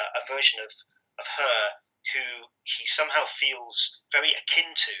a version of her who he somehow feels very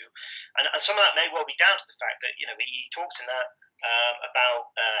akin to. And some of that may well be down to the fact that, he talks in that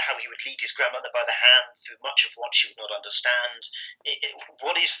about how he would lead his grandmother by the hand through much of what she would not understand.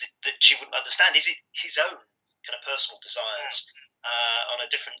 What is that she wouldn't understand? Is it his own kind of personal desires? On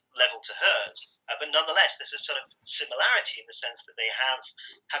a different level to hers, but nonetheless, there's a sort of similarity in the sense that they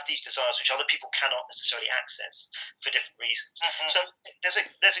have these desires which other people cannot necessarily access for different reasons. So there's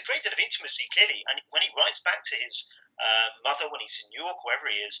a great deal of intimacy, clearly, and when he writes back to his mother when he's in New York, wherever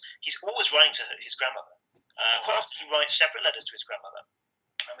he is, he's always writing to his grandmother. Quite often he writes separate letters to his grandmother.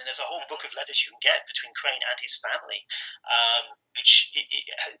 I mean, there's a whole book of letters you can get between Crane and his family, which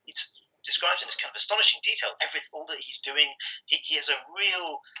it's describes in this kind of astonishing detail all that he's doing. He has a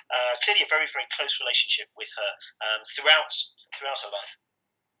real, clearly a very, very close relationship with her throughout her life.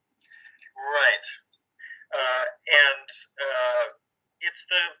 Right, and it's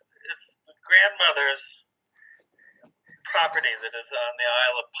the grandmother's property that is on the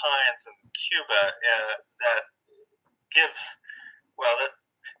Isle of Pines in Cuba that gives, well,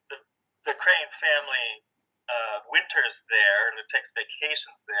 the Crane family winters there, and it takes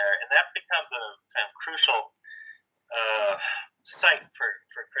vacations there, and that becomes a kind of crucial site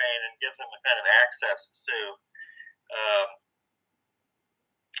for Crane, and gives him a kind of access to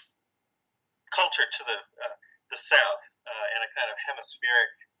culture to the South in a kind of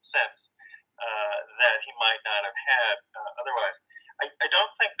hemispheric sense that he might not have had otherwise. I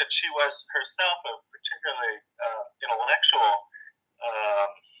don't think that she was herself a particularly intellectual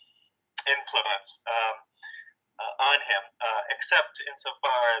influence on him, except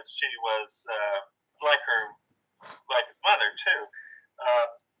insofar as she was like his mother too,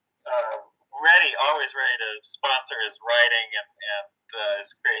 always ready to sponsor his writing and his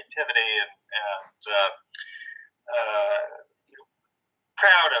creativity, and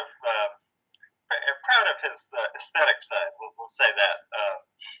proud of his aesthetic side. We'll say that.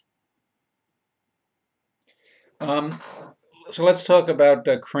 So let's talk about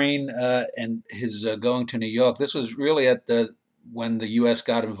Crane and his going to New York. This was really when the U.S.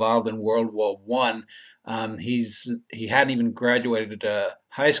 got involved in World War I. He hadn't even graduated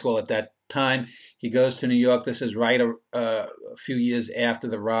high school at that time. He goes to New York. This is right a few years after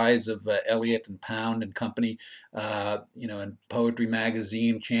the rise of Eliot and Pound and Company, and Poetry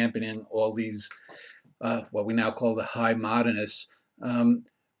Magazine championing all these what we now call the high modernists.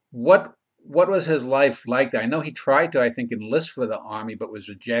 What was his life like there? I know he tried to, I think, enlist for the Army, but was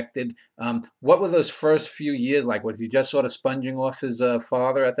rejected. What were those first few years like? Was he just sort of sponging off his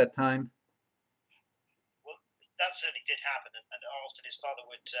father at that time? Well, that certainly did happen, and often his father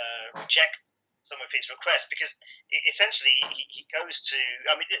would reject some of his requests, because essentially he goes to,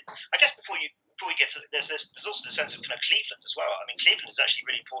 I mean, I guess before we get to, there's also the sense of kind of Cleveland as well. I mean, Cleveland is actually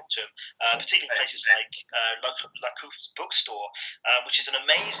really important to him, particularly places like Lacouf's bookstore, which is an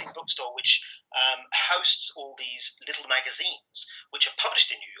amazing bookstore which hosts all these little magazines which are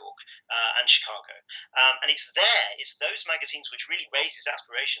published in New York and Chicago, and it's those magazines which really raise his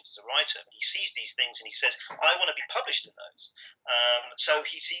aspirations as a writer. And he sees these things and he says, I want to be published in those. So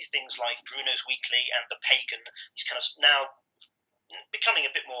he sees things like Bruno's Weekly and The Pagan. He's kind of now becoming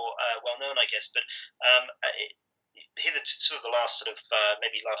a bit more well-known, I guess, but hitherto sort of the last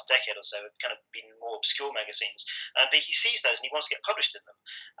maybe last decade or so have kind of been more obscure magazines. But he sees those and he wants to get published in them.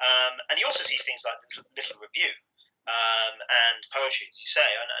 And he also sees things like Little Review, and poetry, as you say,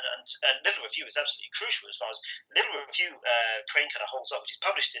 and Little Review is absolutely crucial. As far as Little Review, Crane kind of holds up, which is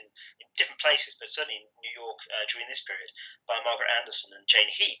published in different places, but certainly in New York during this period by Margaret Anderson and Jane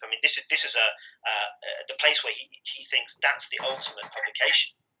Heap. I mean, this is the place where he thinks that's the ultimate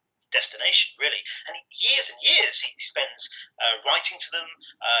publication. destination, really. And years and years he spends writing to them,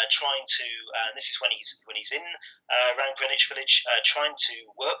 trying to. And this is when he's in around Greenwich Village, trying to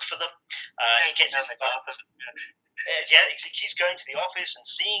work for them. He gets his office. Yeah, he keeps going to the office and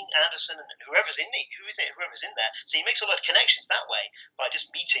seeing Anderson and whoever's in there. So he makes a lot of connections that way by just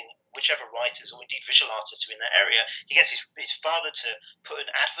meeting whichever writers or indeed visual artists who are in that area. He gets his father to put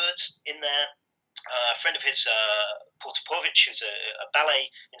an advert in there. A friend of his, Portapovich, who's a ballet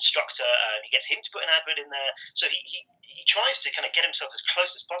instructor, he gets him to put an advert in there. So he tries to kind of get himself as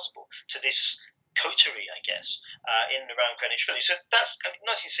close as possible to this coterie, I guess, in and around Greenwich Village. So that's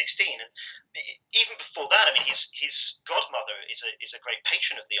 1916, and even before that, I mean, his godmother is a great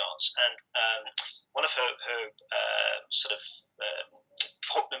patron of the arts, and one of her sort of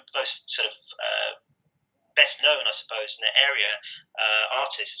most sort of best known, I suppose, in the area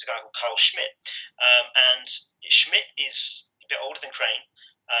artist is a guy called Carl Schmidt, and Schmidt is a bit older than Crane.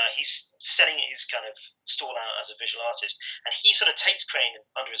 He's setting his kind of stall out as a visual artist, and he sort of takes Crane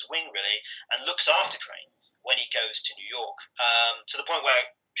under his wing, really, and looks after Crane when he goes to New York, to the point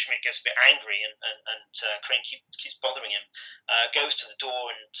where Schmidt gets a bit angry, and Crane keeps bothering him, goes to the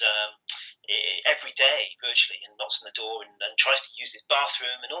door and every day, virtually, and knocks on the door and tries to use his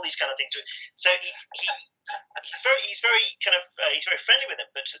bathroom and all these kind of things. So he's very friendly with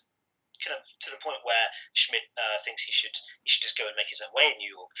him, but kind of to the point where Schmidt thinks he should just go and make his own way in New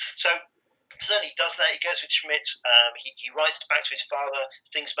York. So certainly he does that. He goes with Schmidt. He writes back to his father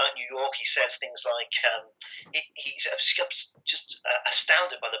things about New York. He says things like he's just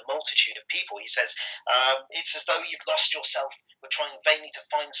astounded by the multitude of people. He says it's as though you've lost yourself. We're trying vainly to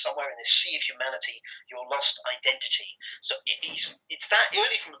find somewhere in this sea of humanity your lost identity. So it's that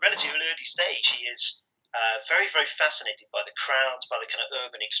early, from a relatively early stage, he is very, very fascinated by the crowds, by the kind of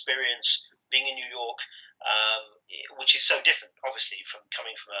urban experience, being in New York, which is so different, obviously, from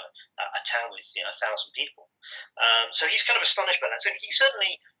coming from a town with 1,000 people. So he's kind of astonished by that. So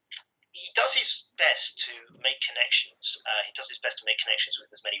he does his best to make connections. He does his best to make connections with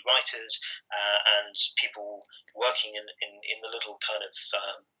as many writers and people working in the little kind of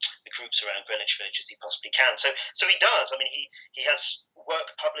the groups around Greenwich Village as he possibly can. So he does. I mean, he has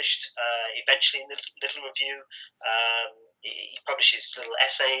work published eventually in the Little Review. He publishes little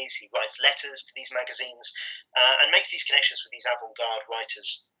essays. He writes letters to these magazines and makes these connections with these avant-garde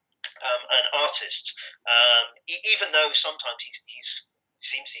writers and artists. Even though sometimes he's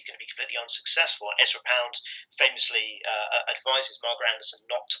seems he's going to be completely unsuccessful. Ezra Pound famously advises Margaret Anderson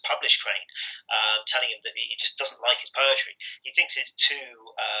not to publish Crane, telling him that he just doesn't like his poetry. He thinks it's too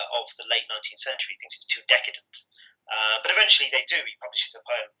of the late 19th century. He thinks it's too decadent. But eventually they do. He publishes a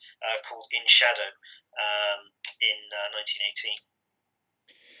poem called In Shadow in 1918.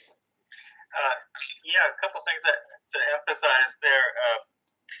 A couple things to emphasize there.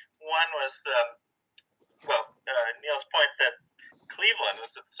 One was, Neil's point that Cleveland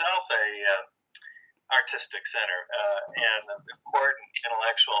was itself a artistic center and an important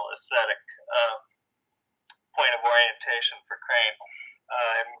intellectual aesthetic point of orientation for Crane,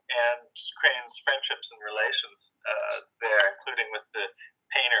 and Crane's friendships and relations there, including with the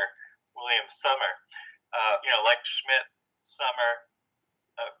painter William Summer. Like Schmidt, Summer,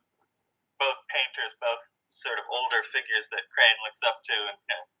 both painters, both sort of older figures that Crane looks up to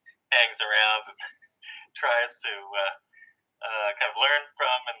and hangs around and tries to kind of learn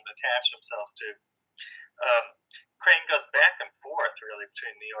from and attach himself to. Crane goes back and forth really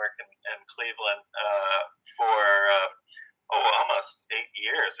between New York and Cleveland for almost 8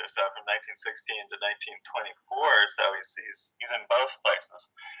 years or so, from 1916 to 1924. So he's in both places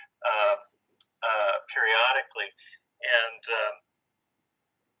periodically, and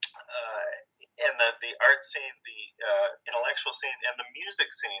the art scene, the intellectual scene, and the music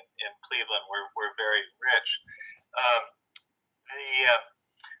scene in Cleveland were very rich. The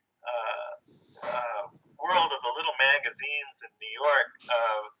world of the little magazines in New York,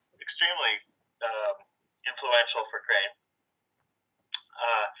 extremely influential for Crane.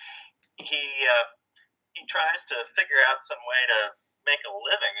 He tries to figure out some way to make a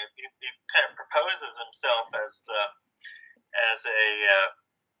living. He kind of proposes himself as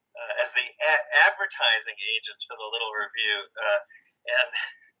the advertising agent for the Little Review, and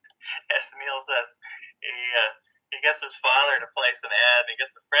as Neil says, he gets his father to place an ad. He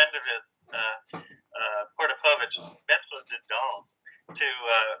gets a friend of his, Portapovich, Maître de Danse, to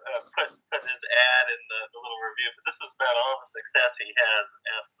put his ad in the Little Review. But this is about all the success he has,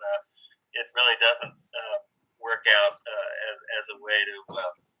 and it really doesn't work out as a way to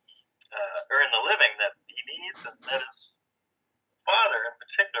earn the living that he needs, and that his father in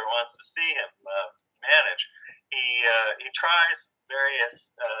particular wants to see him manage. He tries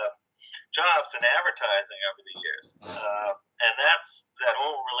various jobs in advertising over the years. And that's that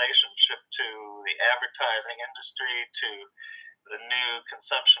whole relationship to the advertising industry, to the new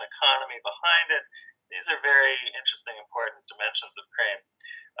consumption economy behind it. These are very interesting, important dimensions of Crane.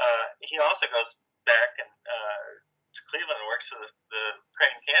 He also goes back to Cleveland and works for the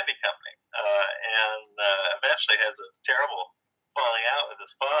Crane Candy Company, and eventually has a terrible falling out with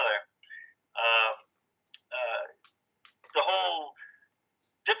his father. The whole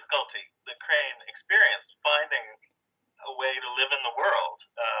difficulty that Crane experienced finding a way to live in the world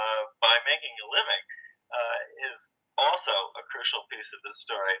by making a living is also a crucial piece of this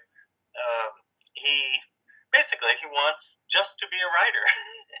story. He wants just to be a writer,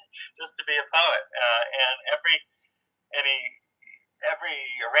 just to be a poet, and every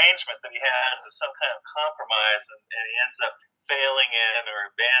arrangement that he has is some kind of compromise, and he ends up failing in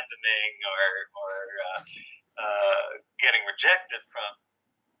or abandoning or getting rejected from,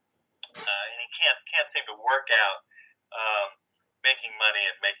 and he can't seem to work out making money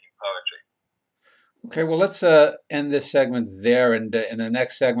and making poetry. Okay, well, let's end this segment there, and in the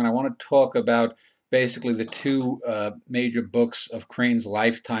next segment, I want to talk about basically the two major books of Crane's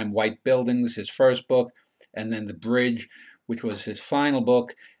lifetime: White Buildings, his first book, and then The Bridge, which was his final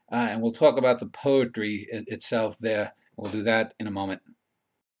book, and we'll talk about the poetry itself there. We'll do that in a moment.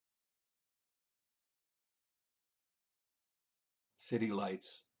 City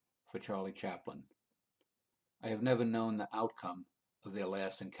Lights for Charlie Chaplin. I have never known the outcome of their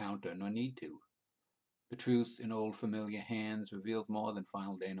last encounter, nor need to. The truth in old familiar hands reveals more than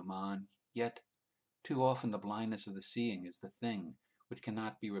final denouement, yet too often the blindness of the seeing is the thing which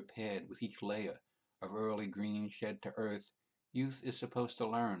cannot be repaired with each layer of early green shed to earth. Youth is supposed to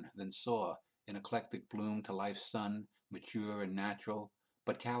learn, then soar in eclectic bloom to life's sun, mature and natural,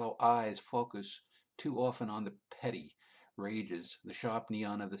 but callow eyes focus too often on the petty rages. The sharp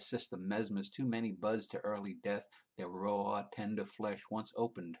neon of the system mesmers too many buds to early death. Their raw, tender flesh, once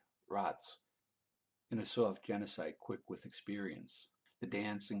opened, rots in a soft genocide quick with experience. The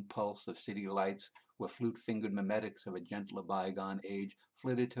dancing pulse of city lights were flute-fingered mimetics of a gentler bygone age,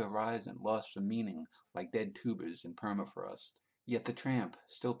 flitted to horizon, lost from meaning like dead tubers in permafrost. Yet the tramp,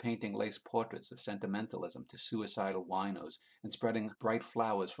 still painting lace portraits of sentimentalism to suicidal winos, and spreading bright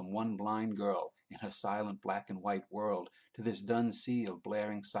flowers from one blind girl in her silent black and white world to this dun sea of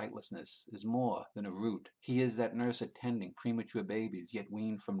blaring sightlessness, is more than a root. He is that nurse attending premature babies yet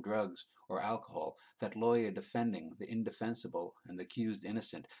weaned from drugs or alcohol, that lawyer defending the indefensible and the accused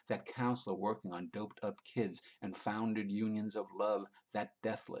innocent, that counselor working on doped-up kids and founded unions of love, that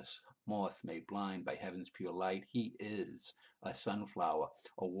deathless moth made blind by heaven's pure light. He is a sunflower,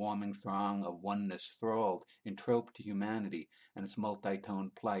 a warming throng of oneness, thralled, entroped to humanity and its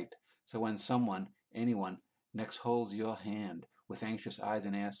multi-toned plight. So when someone, anyone, next holds your hand with anxious eyes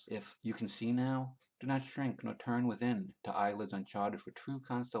and asks if you can see now, do not shrink nor turn within to eyelids uncharted, for true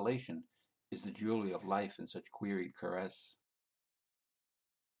constellation is the jewelry of life in such queried caress.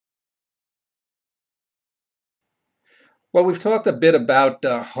 Well, we've talked a bit about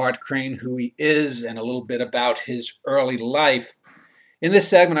Hart Crane, who he is, and a little bit about his early life. In this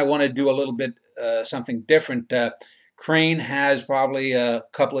segment, I want to do a little bit something different. Crane has probably a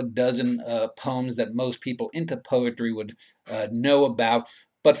couple of dozen poems that most people into poetry would know about.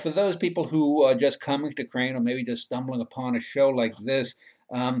 But for those people who are just coming to Crane, or maybe just stumbling upon a show like this,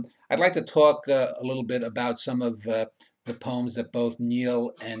 I'd like to talk a little bit about some of the poems that both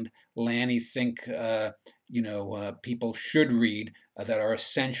Neil and Lanny think people should read, that are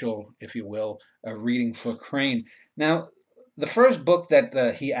essential, if you will, reading for Crane. Now, the first book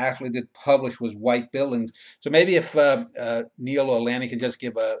that he actually did publish was White Buildings. So maybe if Neil or Lanny can just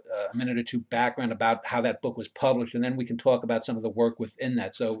give a minute or two background about how that book was published, and then we can talk about some of the work within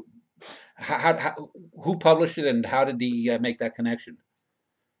that. So who published it, and how did he make that connection?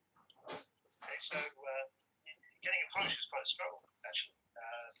 Okay, so getting it published was quite a struggle, actually.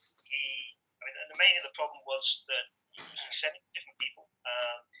 The main of the problem was that he sent it to different people.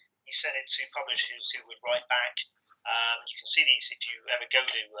 He sent it to publishers who would write back. You can see these if you ever go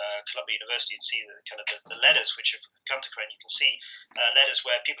to Columbia University and see the letters which have come to Crane. You can see letters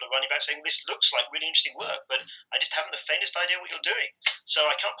where people are writing back saying, "This looks like really interesting work, but I just haven't the faintest idea what you're doing,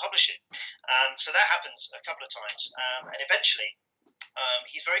 so I can't publish it." So that happens a couple of times, and eventually.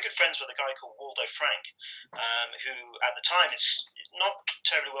 He's very good friends with a guy called Waldo Frank, who at the time is not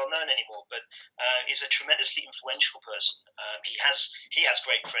terribly well known anymore, but is a tremendously influential person. He has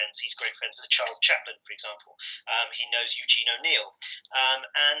great friends. He's great friends with Charles Chaplin, for example. He knows Eugene O'Neill,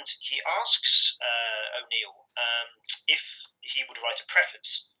 and he asks O'Neill if he would write a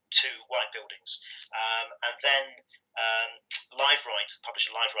preface to white buildings, and then Liveright,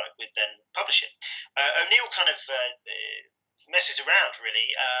 publisher Liveright, would then publish it. O'Neill kind of messes around, really.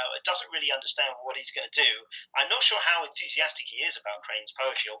 Doesn't really understand what he's going to do. I'm not sure how enthusiastic he is about Crane's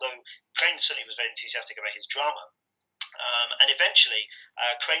poetry, although Crane certainly was very enthusiastic about his drama. And eventually,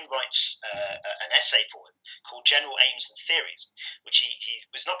 Crane writes an essay for him called General Aims and Theories, which he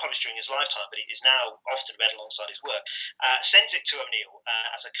was not published during his lifetime, but it is now often read alongside his work. Sends it to O'Neill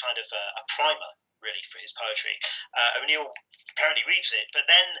as a kind of a primer, really, for his poetry. O'Neill apparently reads it, but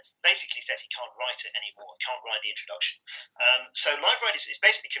then basically says he can't write it anymore, can't write the introduction. So Liveright is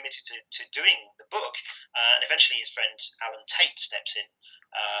basically committed to doing the book, and eventually his friend Alan Tate steps in,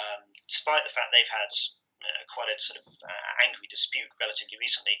 despite the fact they've had quite a sort of angry dispute relatively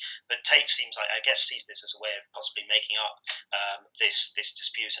recently. But Tate seems like, I guess, sees this as a way of possibly making up this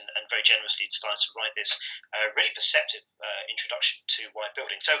dispute, and very generously decides to write this really perceptive introduction to white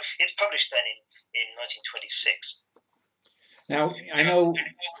building. So it's published then in 1926. Now, I know...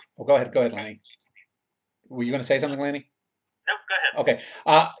 Oh, go ahead, Lanny. Were you going to say something, Lanny? No, go ahead. Okay.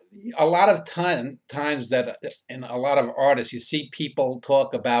 A lot of times that in a lot of artists, you see people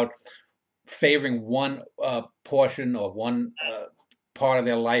talk about favoring one portion or one part of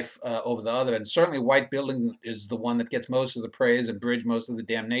their life over the other, and certainly white building is the one that gets most of the praise and Bridge most of the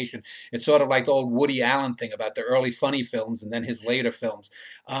damnation. It's sort of like the old Woody Allen thing about the early funny films and then his later films.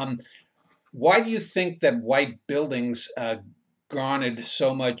 Why do you think that white buildings garnered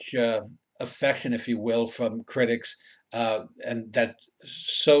so much affection, if you will, from critics, and that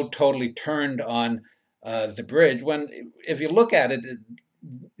so totally turned on the Bridge, when, if you look at it,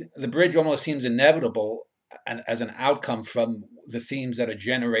 the Bridge almost seems inevitable as an outcome from the themes that are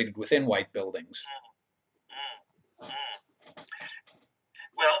generated within white buildings?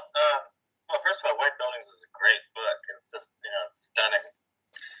 Well, first of all, White Buildings is a great book. It's just, it's stunning.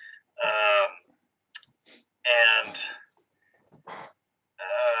 And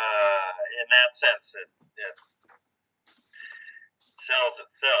in that sense, it sells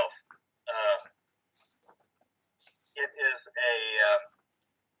itself.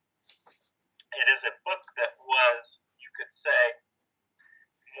 It is a book that was, you could say,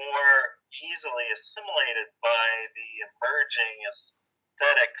 more easily assimilated by the emerging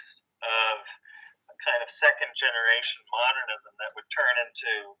aesthetics of a kind of second generation modernism that would turn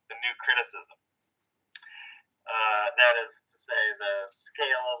into the new criticism. That is to say, the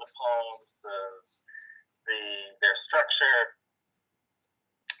scale of the poems, their structure,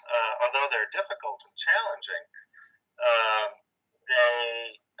 although they're difficult and challenging,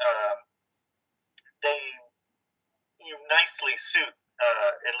 they nicely suit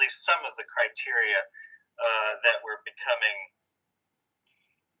at least some of the criteria that were becoming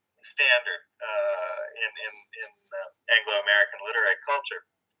standard in Anglo-American literary culture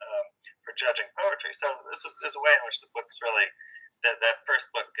for judging poetry. So there's a way in which the book's really, that first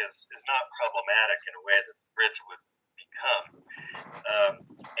book is not problematic in a way that the Bridge would become.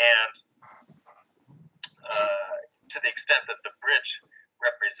 And to the extent that the Bridge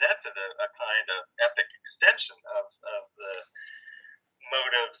represented a kind of epic extension of the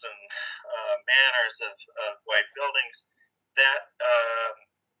motives and manners of white buildings, that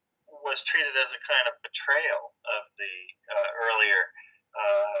was treated as a kind of betrayal of the earlier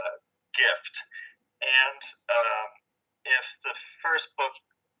gift. And if the first book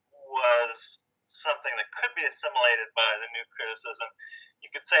was something that could be assimilated by the new criticism, you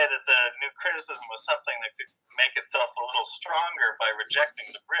could say that the new criticism was something that could make itself a little stronger by rejecting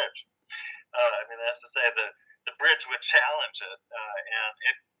the Bridge. That's to say, the Bridge would challenge it, and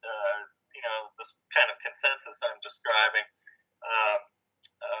it, this kind of consensus I'm describing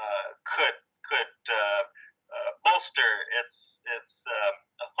could bolster its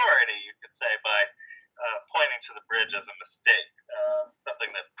authority, you could say, by pointing to the Bridge as a mistake,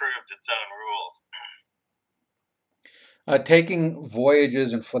 something that proved its own rules. Taking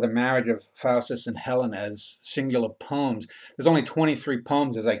Voyages and For the Marriage of Faustus and Helen as singular poems, there's only 23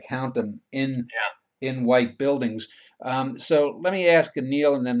 poems as I count them in White Buildings. So let me ask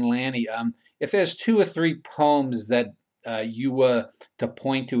Neil and then Lanny, if there's 2 or 3 poems that you were to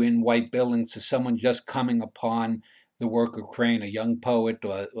point to in White Buildings to someone just coming upon the work of Crane, a young poet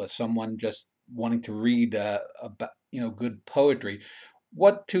or someone just wanting to read about, good poetry,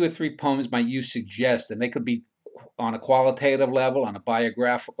 what 2 or 3 poems might you suggest? And they could be on a qualitative level, on a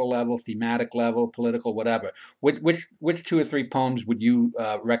biographical level, thematic level, political, whatever. Which 2 or 3 poems would you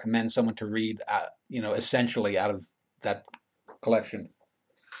recommend someone to read, essentially out of that collection?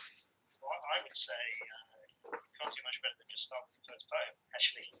 Well, I would say can't do much better than just start with the first poem,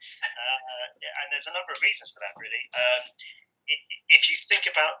 actually. And there's a number of reasons for that, really. if you think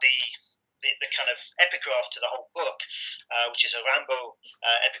about the kind of epigraph to the whole book, which is a Rambo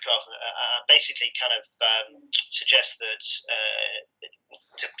epigraph, basically kind of suggests that,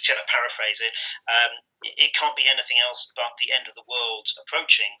 to kind of paraphrase it, it can't be anything else but the end of the world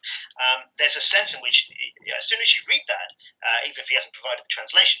approaching. There's a sense in which, as soon as you read that, even if he hasn't provided the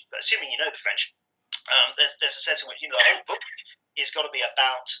translation, but assuming you know the French, there's a sense in which the whole book is got to be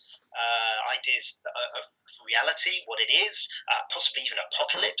about ideas of reality, what it is, possibly even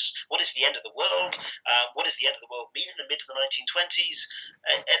apocalypse. What is the end of the world? What does the end of the world mean in the mid of the 1920s?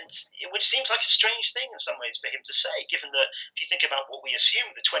 And which seems like a strange thing in some ways for him to say, given that if you think about what we assume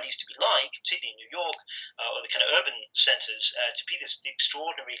the 20s to be like, particularly in New York or the kind of urban centres, to be this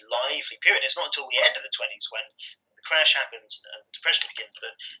extraordinary, lively period. It's not until the end of the 20s when the crash happens and depression begins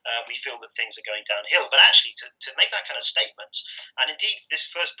that we feel that things are going downhill. But actually, to make that kind of statement, and indeed this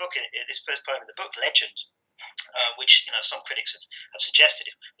first poem in the book, Legend, which some critics have suggested,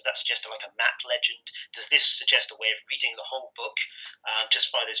 does that suggest like a map legend? Does this suggest a way of reading the whole book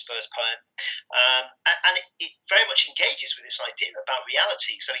just by this first poem? And it very much engages with this idea about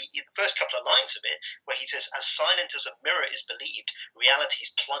reality. So the first couple of lines of it, where he says, "As silent as a mirror is believed,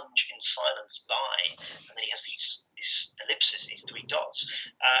 realities plunge in silence by," and then he has these ellipses, these three dots.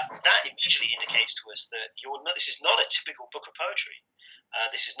 That immediately indicates to us that this is not a typical book of poetry.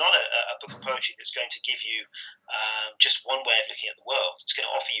 This is not a book of poetry that's going to give you just one way of looking at the world. It's going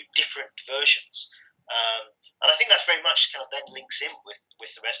to offer you different versions. And I think that's very much kind of then links in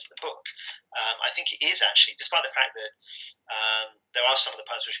with the rest of the book. I think it is actually, despite the fact that there are some of the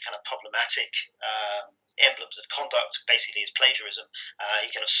poems which are kind of problematic, emblems of conduct, basically is plagiarism.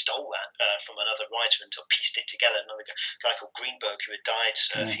 He kind of stole that from another writer and pieced it together. Another guy called Greenberg, who had died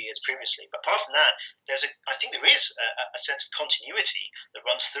a few years previously. But apart from that, I think there is a sense of continuity that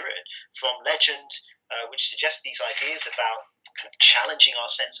runs through it, from Legend, which suggests these ideas about kind of challenging our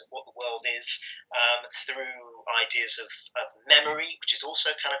sense of what the world is, through ideas of memory, which is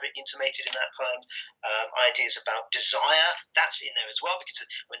also kind of intimated in that poem, ideas about desire, that's in there as well, because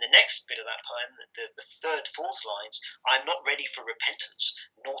when the next bit of that poem, the third, fourth lines, "I'm not ready for repentance,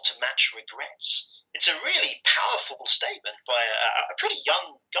 nor to match regrets." It's a really powerful statement by a pretty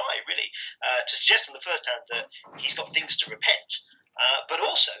young guy, really, to suggest on the first hand that he's got things to repent, but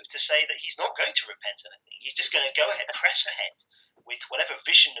also to say that he's not going to repent anything. He's just going to go ahead, press ahead with whatever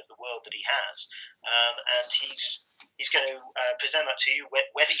vision of the world that he has, and he's going to present that to you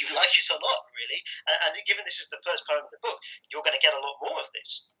whether you like it or not, really. And given this is the first poem of the book, you're going to get a lot more of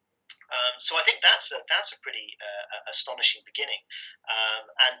this. So I think that's a pretty astonishing beginning,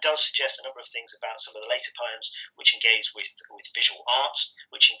 and does suggest a number of things about some of the later poems, which engage with visual art,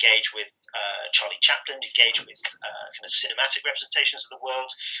 which engage with Charlie Chaplin, engage with kind of cinematic representations of the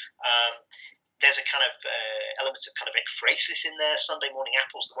world. There's a kind of elements of kind of ekphrasis in there. Sunday Morning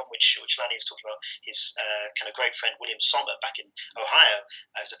Apples, the one which Lanny was talking about, his kind of great friend William Sommer back in Ohio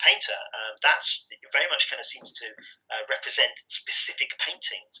as a painter. That's very much kind of seems to represent specific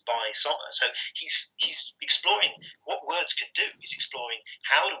paintings by Sommer. So he's exploring what words can do. He's exploring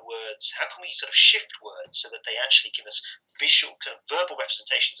how can we sort of shift words so that they actually give us visual, kind of verbal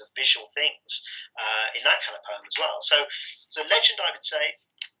representations of visual things in that kind of poem as well. So Legend, I would say.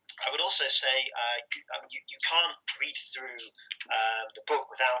 I would also say you can't read through the book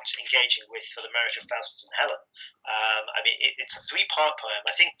without engaging with For the Marriage of Faustus and Helen. It's a three-part poem.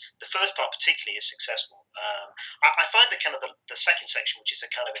 I think the first part particularly is successful. I find that kind of the second section, which is a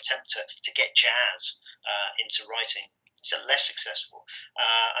kind of attempt to get jazz into writing, is less successful.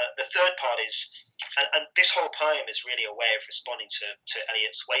 The third part is, and this whole poem is really a way of responding to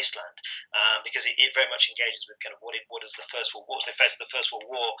Eliot's Wasteland, because it very much engages with kind of what is the First World War, what's the effects of the First World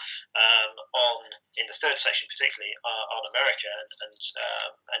War in the third section particularly on America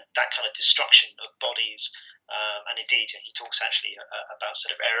and that kind of destruction of bodies. And indeed, he talks actually about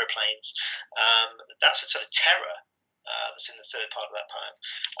sort of aeroplanes. That's a sort of terror that's in the third part of that poem.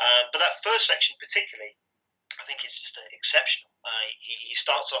 But that first section particularly, I think it's just exceptional. He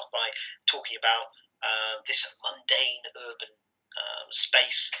starts off by talking about this mundane urban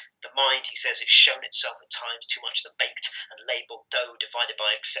space. The mind, he says, has shown itself at times too much the baked and labelled dough divided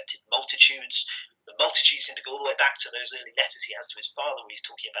by accepted multitudes. The multitudes seem to go all the way back to those early letters he has to his father, where he's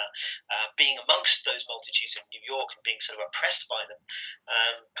talking about being amongst those multitudes in New York and being sort of oppressed by them.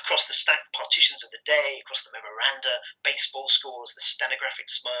 Across the stacked partitions of the day, across the memoranda, baseball scores, the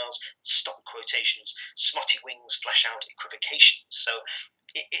stenographic smiles, stop quotations, smutty wings flash out equivocations. So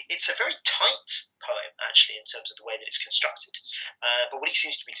it's a very tight poem, actually, in terms of the way that it's constructed. But what he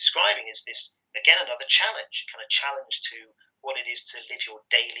seems to be describing is this, again, another challenge, kind of challenge to what it is to live your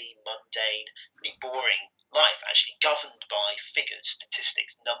daily, mundane, pretty boring life, actually governed by figures,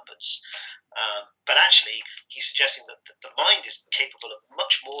 statistics, numbers. But actually, he's suggesting that the mind is capable of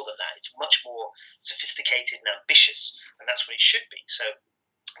much more than that. It's much more sophisticated and ambitious, and that's what it should be. So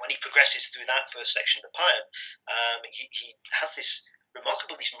when he progresses through that first section of the poem, he has these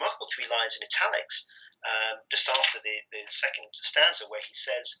remarkable three lines in italics just after the second stanza, where he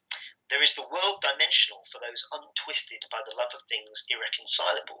says, "There is the world dimensional for those untwisted by the love of things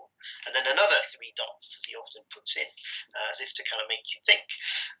irreconcilable," and then another three dots, as he often puts in, as if to kind of make you think,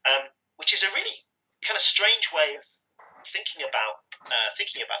 which is a really kind of strange way of thinking about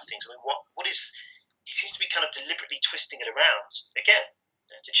things. I mean, what is, he seems to be kind of deliberately twisting it around again,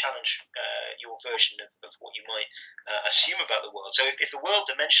 to challenge your version of what you might assume about the world. So if the world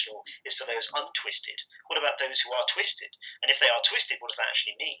dimensional is for those untwisted, what about those who are twisted? And if they are twisted, what does that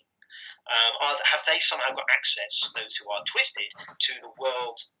actually mean? Have they somehow got access, those who are twisted, to the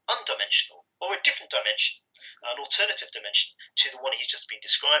world undimensional, or a different dimension, an alternative dimension to the one he's just been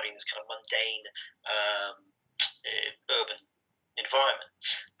describing, this kind of mundane urban environment?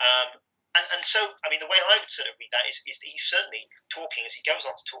 And so, I mean, the way I would sort of read that is that he's certainly talking, as he goes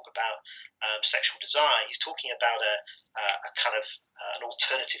on to talk about sexual desire, he's talking about a kind of an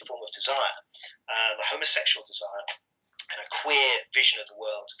alternative form of desire, a homosexual desire, and a queer vision of the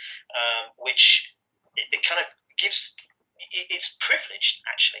world, which it kind of gives, it's privileged,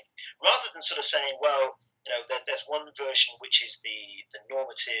 actually, rather than sort of saying, well, you know, there's one version which is the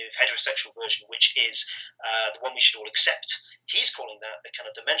normative heterosexual version, which is the one we should all accept. He's calling that the kind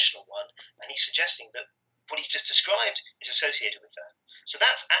of dimensional one, and he's suggesting that what he's just described is associated with that. So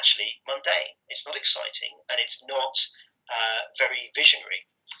that's actually mundane. It's not exciting, and it's not very visionary.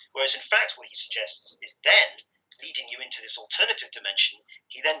 Whereas, in fact, what he suggests is then leading you into this alternative dimension.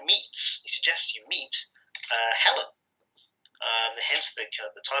 He suggests you meet Helen. Hence the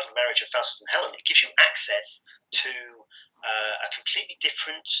title Marriage of Faustus and Helen. It gives you access to a completely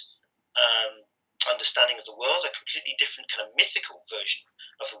different understanding of the world, a completely different kind of mythical version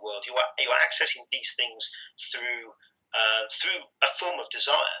of the world. You are accessing these things through a form of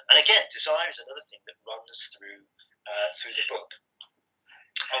desire. And again, desire is another thing that runs through the book.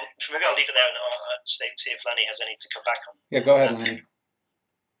 Maybe I'll leave it there and I'll see if Lanny has anything to come back on. Yeah, go ahead, Lanny.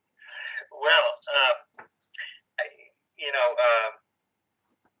 Well,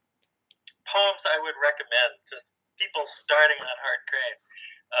 poems I would recommend to people starting on Hart Crane.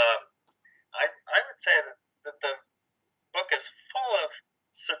 I would say that the book is full of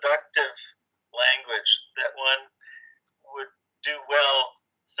seductive language that one would do well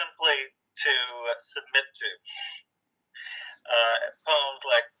simply to submit to. Poems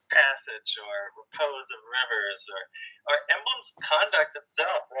like Passage or Repose of Rivers or Emblems of Conduct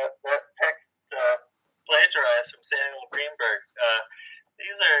itself, that text plagiarized from Samuel Greenberg.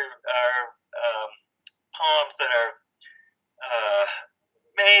 These are poems that are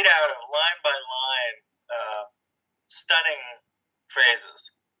made out of line by line stunning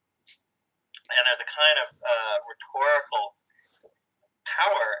phrases. And there's a kind of rhetorical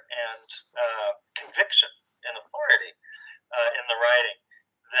power and conviction and authority in the writing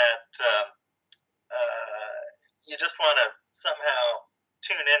that you just want to somehow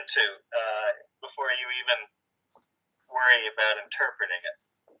tune into before you even worry about interpreting it.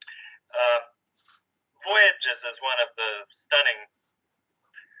 Voyages is one of the stunning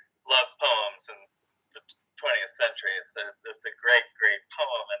love poems in the 20th century. It's a great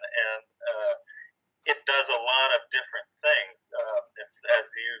poem, and it does a lot of different things. It's, as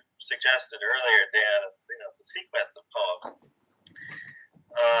you suggested earlier, Dan, it's a sequence of poems,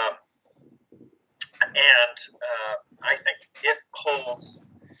 and I think it holds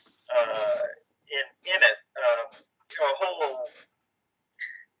in it a whole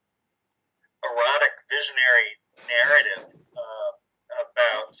erotic visionary narrative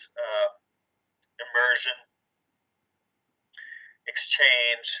about immersion,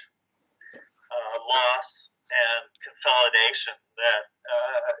 exchange, loss, and consolidation that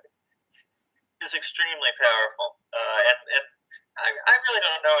is extremely powerful. And I really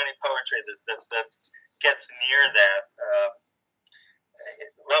don't know any poetry that gets near that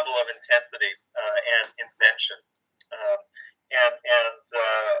level of intensity and invention. And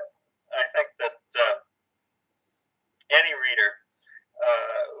I think that any reader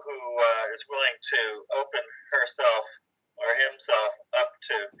who is willing to open herself or himself up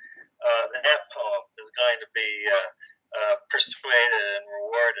to that poem is going to be persuaded and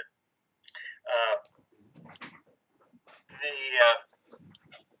rewarded.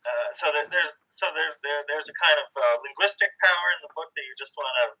 There's a kind of linguistic power in the book that you just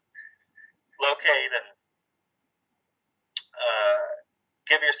want to locate and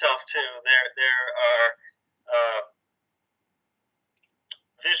give yourself to. There are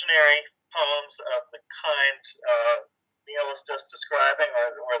visionary poems of the kind Neil was just describing,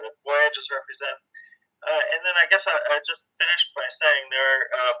 or the voyages represent. And then I guess I just finished by saying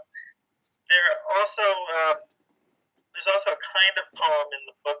there's also a kind of poem in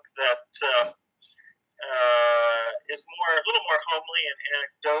the book that is a little more homely and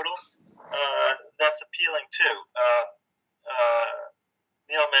anecdotal. That's appealing too.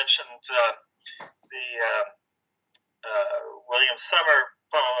 Neil mentioned the William Summer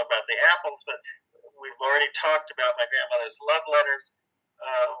poem about the apples, but we've already talked about my grandmother's love letters.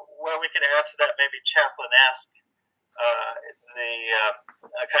 Well, we could add to that maybe Chaplinesque, the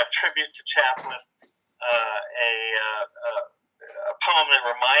kind of tribute to Chaplin, a poem that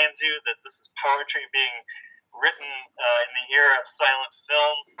reminds you that this is poetry being written in the era of silent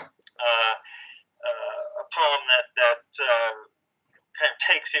film, a poem that kind of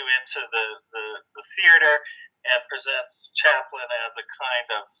takes you into the theater and presents Chaplin as a kind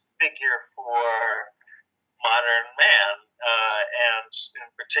of figure for modern man, and in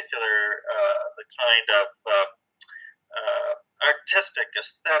particular the kind of artistic,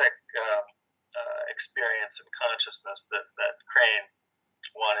 aesthetic experience and consciousness that Crane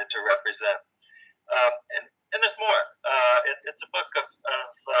wanted to represent. And there's more. It's a book of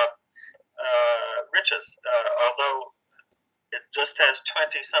riches, although it just has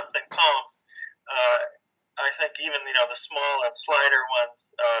 20-something poems. I think even the small and slighter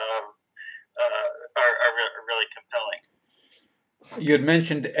ones are really compelling. You had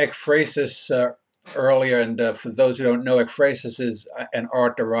mentioned ekphrasis earlier, and for those who don't know, ekphrasis is an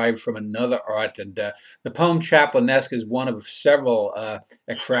art derived from another art, and the poem Chaplinesque is one of several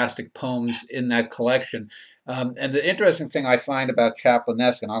ekphrastic poems in that collection. And the interesting thing I find about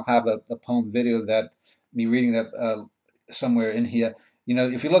Chaplinesque, and I'll have a poem video of that, me reading that somewhere in here.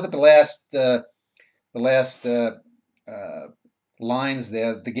 If you look at the last lines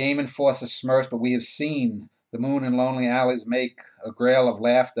there, the game enforces smirks, but we have seen the moon in lonely alleys make a grail of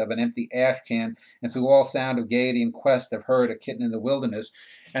laughter of an empty ash can, and through all sound of gaiety and quest have heard a kitten in the wilderness.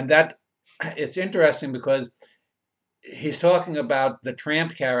 And that, it's interesting because he's talking about the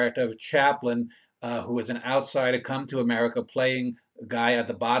tramp character of Chaplin, who was an outsider come to America, playing a guy at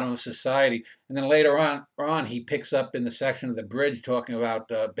the bottom of society. And then later on he picks up in the section of the bridge talking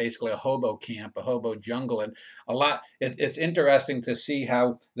about basically a hobo camp, a hobo jungle, and a lot. It's interesting to see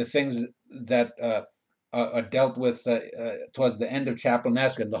how the things that are dealt with towards the end of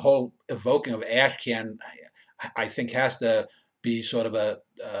Chaplinesque, and the whole evoking of ash can, I think, has to be sort of a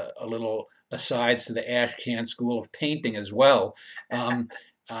little asides to the ash can school of painting as well,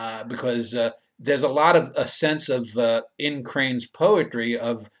 because there's a lot of a sense of in Crane's poetry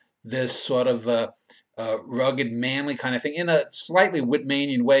of this sort of rugged, manly kind of thing in a slightly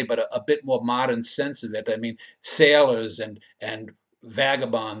Whitmanian way, but a bit more modern sense of it. I mean, sailors and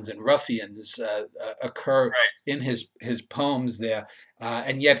vagabonds and ruffians occur in his poems there,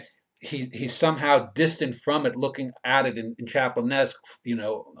 and yet he's somehow distant from it, looking at it in Chaplinesque,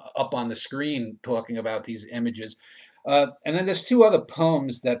 up on the screen, talking about these images. And then there's two other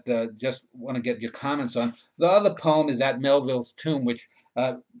poems that just want to get your comments on. The other poem is At Melville's Tomb, which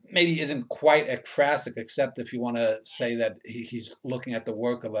maybe isn't quite ekphrastic, except if you want to say that he's looking at the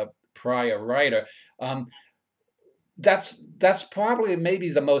work of a prior writer. That's probably maybe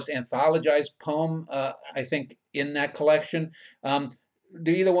the most anthologized poem, I think, in that collection.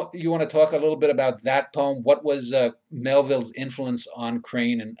 Do you want to talk a little bit about that poem? What was Melville's influence on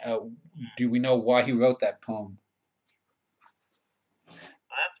Crane, and do we know why he wrote that poem?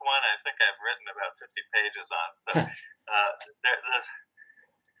 That's one I think I've written about 50 pages on. So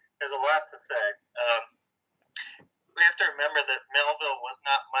there's a lot to say. We have to remember that Melville was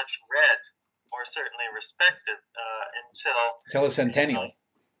not much read, or certainly respected, until a centennial,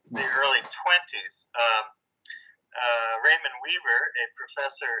 the early 20s. Raymond Weaver, a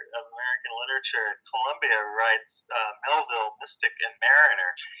professor of American literature at Columbia, writes Melville, Mystic and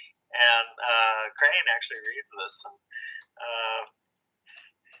Mariner, and Crane actually reads this. And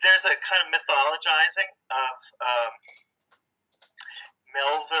there's a kind of mythologizing of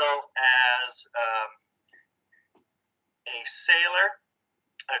Melville as a sailor,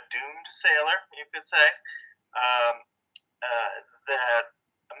 a doomed sailor, you could say, that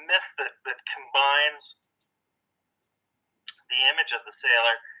a myth that combines the image of the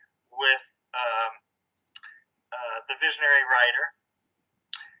sailor with the visionary writer,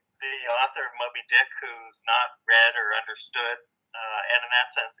 the author of Moby Dick, who's not read or understood, and in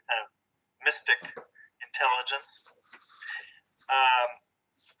that sense, the kind of mystic intelligence.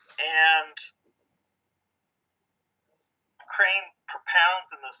 And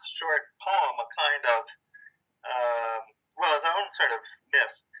this short poem a kind of, his own sort of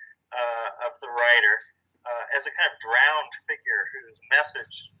myth of the writer as a kind of drowned figure whose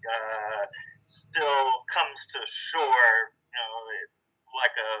message still comes to shore,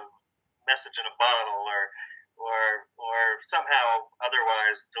 like a message in a bottle, or somehow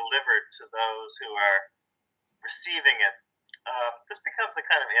otherwise delivered to those who are receiving it. This becomes a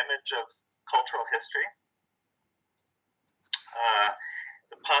kind of image of cultural history.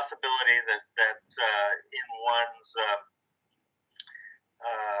 The possibility that in one's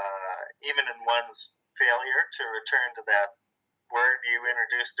even in one's failure to return to that word you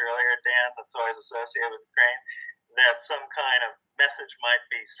introduced earlier, Dan, that's always associated with Crane, that some kind of message might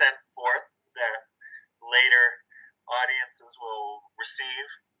be sent forth that later audiences will receive.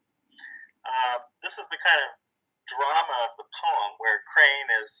 This is the kind of drama of the poem where Crane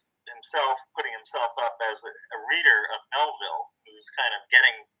is himself putting himself up as a reader of Melville, who's kind of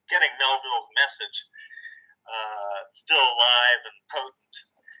getting Melville's message still alive and potent,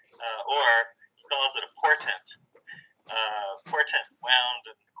 or he calls it a portent wound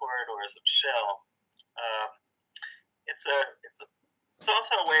in the corridors of Shell. It's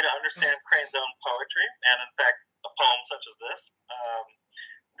also a way to understand Crane's own poetry, and in fact, a poem such as this.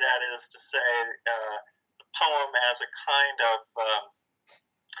 That is to say, the poem as a kind of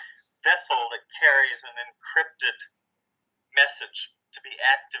vessel that carries an encrypted message to be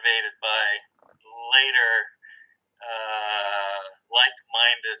activated by later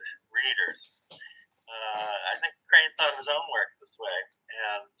like-minded readers. I think Crane thought of his own work this way,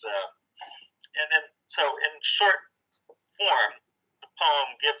 so in short form, the poem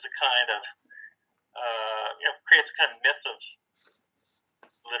gives a kind of creates a kind of myth of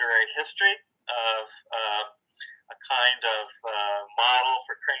literary history, of a kind of model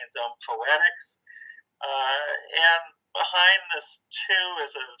for Crane's own poetics, and behind this too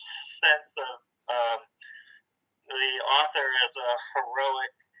is a sense of the author as a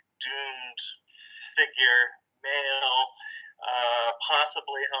heroic, doomed figure, male,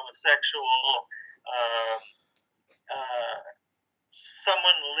 possibly homosexual,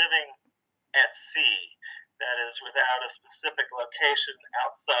 someone living at sea, that is, without a specific location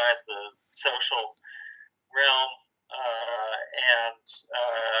outside the social realm, and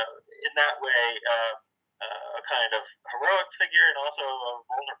in that way, a kind of heroic figure and also a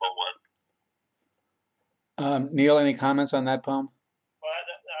vulnerable one. Neil, any comments on that poem?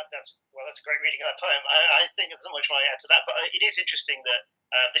 That's a great reading of that poem. I think there's not much more to add to that, but it is interesting that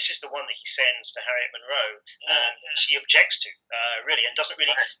this is the one that he sends to Harriet Monroe, and she objects to, really, and doesn't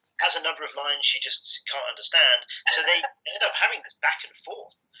really, has a number of lines she just can't understand. So they end up having this back and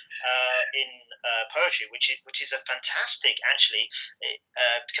forth in poetry, which is a fantastic, actually,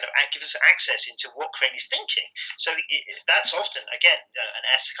 kind of gives us access into what Crane is thinking. So that's often, again,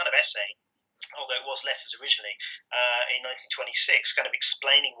 kind of essay, although it was letters originally, in 1926, kind of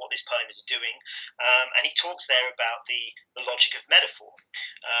explaining what this poem is doing. And he talks there about the logic of metaphor,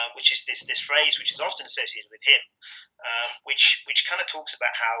 which is this phrase which is often associated with him, which kind of talks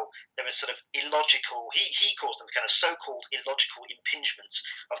about how there is sort of illogical, he calls them kind of so-called illogical impingements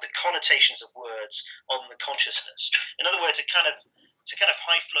of the connotations of words on the consciousness. In other words, it's a kind of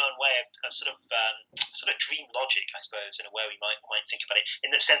high-flown way of sort of dream logic, I suppose, in a way we might think about it,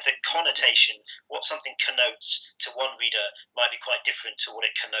 in the sense that connotation, what something connotes to one reader might be quite different to what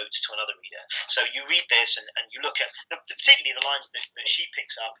it connotes to another reader. So you read this and you look at, particularly the lines that she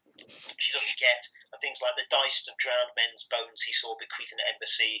picks up, she doesn't get things like the diced and drowned men's bones he saw bequeathed in an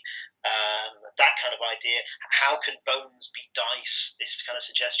embassy, that kind of idea. How can bones be dice? This kind of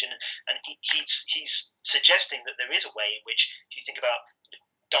suggestion. And he's suggesting that there is a way in which, if you think about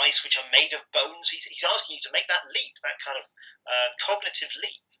dice which are made of bones, he's asking you to make that leap, that kind of cognitive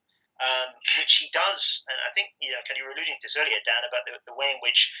leap, which he does. And I think, you were alluding to this earlier, Dan, about the way in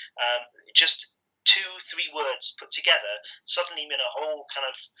which just 2-3 words put together suddenly mean a whole kind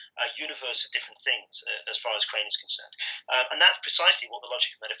of universe of different things as far as Crane is concerned. And that's precisely what the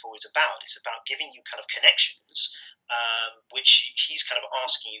logic of metaphor is about. It's about giving you kind of connections, which he's kind of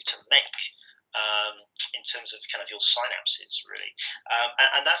asking you to make. In terms of kind of your synapses, really.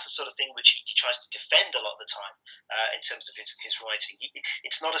 And that's the sort of thing which he tries to defend a lot of the time in terms of his writing.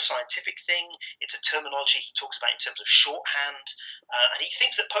 It's not a scientific thing, it's a terminology he talks about in terms of shorthand, and he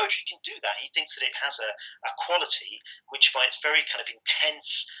thinks that poetry can do that. He thinks that it has a quality which, by its very kind of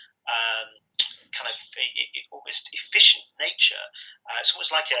intense, almost efficient nature, it's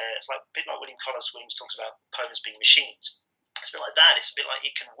almost like a bit like William Williams talks about poems being machines. It's a bit like that. It's a bit like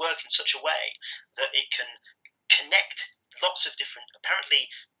it can work in such a way that it can connect lots of different, apparently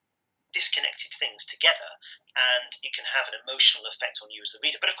disconnected things together, and it can have an emotional effect on you as the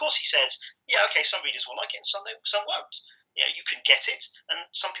reader. But of course, he says, yeah, okay, some readers will like it and some won't. You can get it, and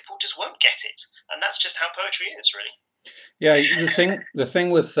some people just won't get it, and that's just how poetry is, really. Yeah, the thing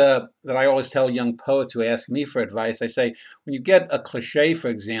with that I always tell young poets who ask me for advice, I say, when you get a cliche, for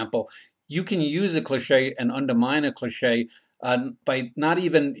example, you can use a cliche and undermine a cliche by not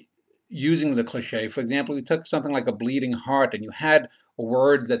even using the cliche. For example, you took something like a bleeding heart, and you had a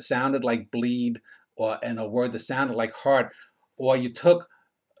word that sounded like bleed, and a word that sounded like heart, or you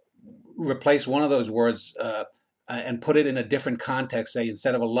replace one of those words and put it in a different context. Say,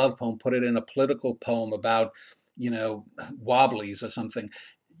 instead of a love poem, put it in a political poem about, wobblies or something.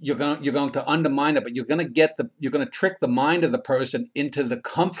 You're going to undermine it, but you're going to trick the mind of the person into the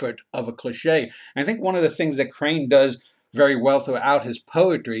comfort of a cliche. And I think one of the things that Crane does very well throughout his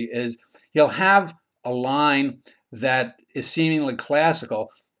poetry is he'll have a line that is seemingly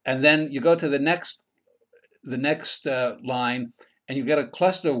classical, and then you go to the next line, and you get a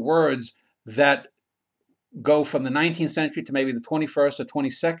cluster of words that go from the 19th century to maybe the 21st or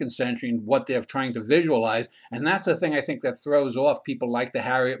 22nd century and what they're trying to visualize. And that's the thing I think that throws off people like the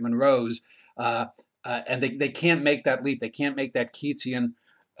Harriet Monroes. And they can't make that leap. They can't make that Keatsian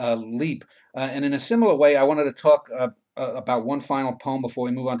leap. And in a similar way, I wanted to talk about one final poem before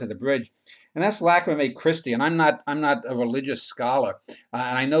we move on to the bridge. And that's Lacrimae Christi. And I'm not a religious scholar.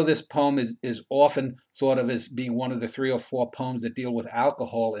 And I know this poem is often thought of as being one of the 3 or 4 poems that deal with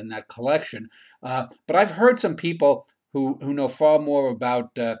alcohol in that collection. But I've heard some people who know far more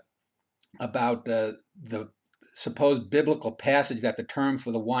about the supposed biblical passage that the term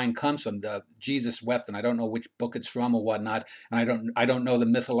for the wine comes from. The Jesus wept, and I don't know which book it's from or whatnot, and I don't know the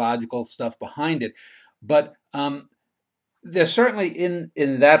mythological stuff behind it. But there's certainly in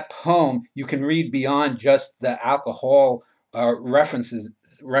that poem you can read beyond just the alcohol references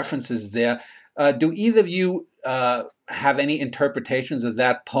there. Do either of you have any interpretations of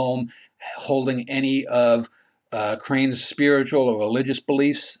that poem holding any of Crane's spiritual or religious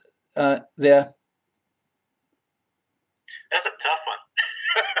beliefs there? That's a tough one.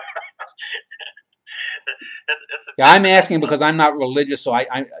 Yeah, I'm asking because I'm not religious, so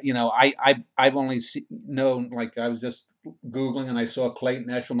I've only known, like, I was just Googling and I saw Clayton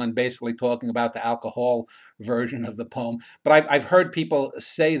Eshelman basically talking about the alcohol version of the poem. But I've heard people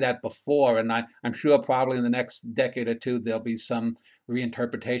say that before, and I'm sure probably in the next decade or two there'll be some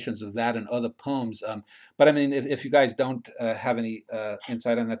reinterpretations of that in other poems. But I mean, if you guys don't have any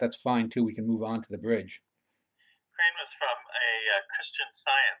insight on that, that's fine too. We can move on to the bridge. Crane was from a Christian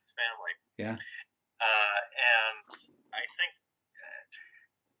Science family. Yeah. And I think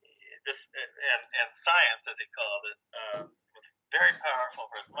this and science, as he called it, was very powerful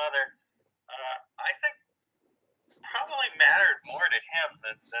for his mother. I think probably mattered more to him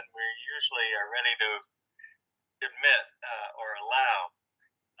than we usually are ready to admit or allow.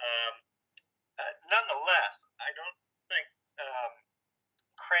 Nonetheless, I don't think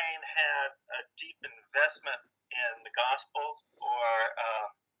Crane had a deep investment in the Gospels or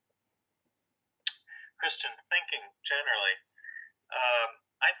Christian thinking generally.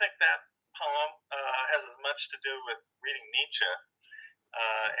 I think that poem has as much to do with reading Nietzsche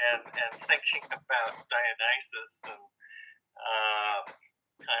and thinking about Dionysus and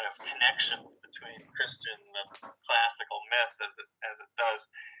kind of connections between Christian and classical myth as it does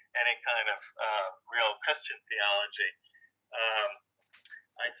any kind of real Christian theology.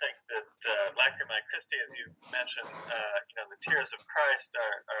 I think that Lacrimae Christi, as you mentioned, the tears of Christ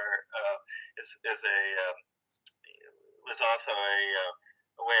was also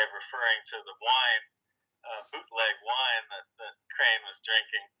a way of referring to the wine, bootleg wine that Crane was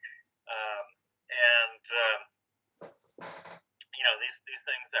drinking, these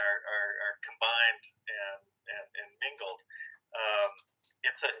things are combined and mingled.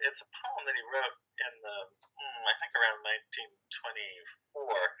 It's a poem that he wrote in I think around 1924,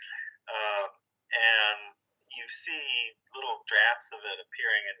 and you see little drafts of it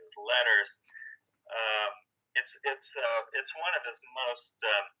appearing in his letters. It's one of his most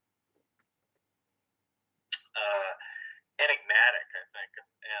enigmatic, I think,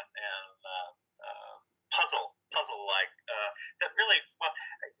 and puzzle like that really well.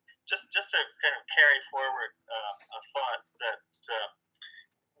 Just to kind of carry forward a thought that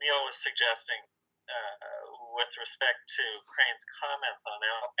Neil was suggesting with respect to Crane's comments on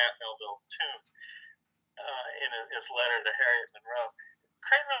at Melville's tomb in his letter to Harriet Monroe.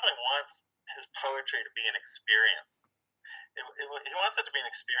 Crane really wants his poetry to be an experience. He wants it to be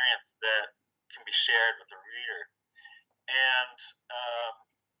an experience that can be shared with the reader. And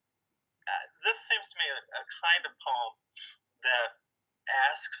this seems to me a kind of poem that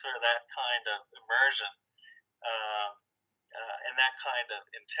ask for that kind of immersion and that kind of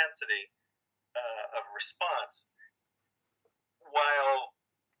intensity of response while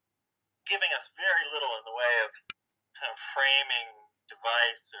giving us very little in the way of kind of framing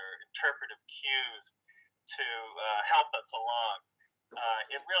device or interpretive cues to help us along.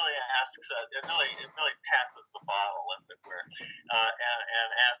 It really asks, it really passes the bottle, as it were, and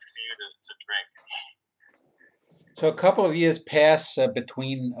asks you to drink. So a couple of years pass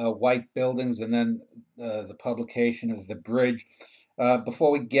between White Buildings and then the publication of The Bridge.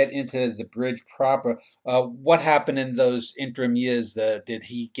 Before we get into The Bridge proper, what happened in those interim years? Did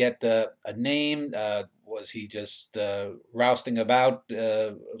he get a name? Was he just rousting about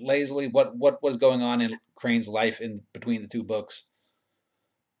lazily? What was going on in Crane's life in between the two books?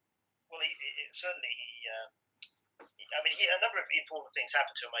 Well, certainly I mean, a number of important things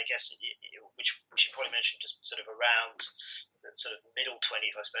happened to him, I guess, which you probably mentioned just sort of around the sort of middle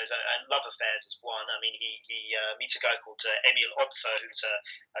 20s, I suppose. And love affairs is one. I mean, he meets a guy called Emil Opfer, who's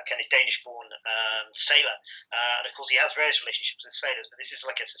a kind of Danish-born sailor. And of course, he has various relationships with sailors, but this is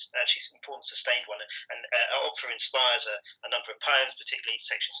like actually an important sustained one. And Opfer inspires a number of poems, particularly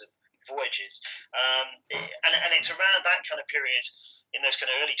sections of voyages. And it's around that kind of period in those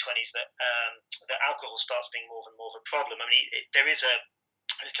kind of early 20s that alcohol starts being more and more of a problem. I mean, there is a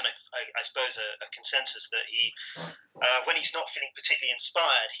kind of, I suppose, a consensus that he, when he's not feeling particularly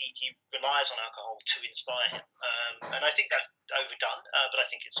inspired, he relies on alcohol to inspire him. And I think that's overdone, but I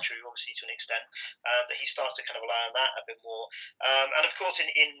think it's true, obviously, to an extent, that he starts to kind of rely on that a bit more. And of course,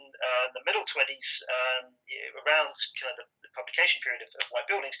 in the middle 20s, around kind of the publication period of White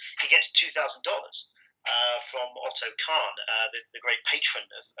Buildings, he gets $2,000. From Otto Kahn, the great patron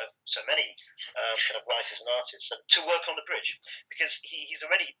of so many kind of writers and artists, to work on the bridge, because he's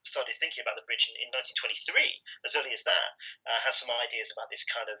already started thinking about the bridge in 1923, as early as that, has some ideas about this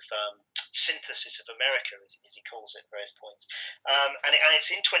kind of synthesis of America, as he calls it at various points. And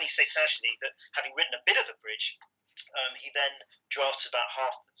it's in 26, actually, that having written a bit of the bridge, he then drafts about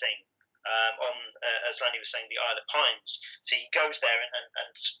half the thing. On, as Randy was saying, the Isle of Pines. So he goes there and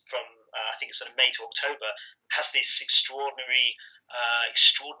from, I think it's sort of May to October, has this extraordinarily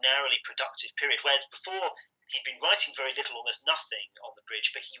productive period. Whereas before, he'd been writing very little, almost nothing on the bridge,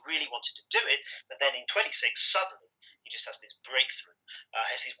 but he really wanted to do it. But then in 26, suddenly, he just has this breakthrough.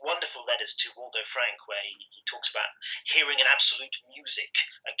 Has these wonderful letters to Waldo Frank where he talks about hearing an absolute music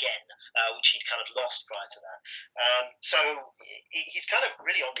again, which he'd kind of lost prior to that. So he's kind of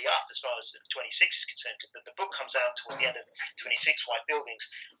really on the up as far as 26 is concerned, because the book comes out towards the end of 26, White Buildings.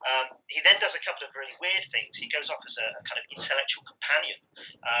 He then does a couple of really weird things. He goes off as a kind of intellectual companion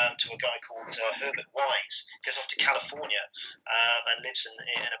to a guy called Herbert Wise, goes off to California and lives in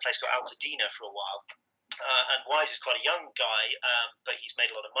a place called Altadena for a while. And Wise is quite a young guy, but he's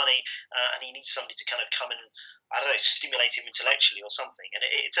made a lot of money, and he needs somebody to kind of come and, I don't know, stimulate him intellectually or something. And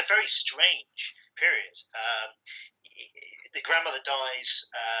it's a very strange period. The grandmother dies.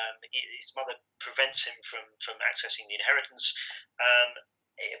 His mother prevents him from accessing the inheritance.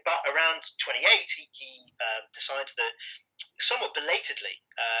 But around 28, he decides that, somewhat belatedly,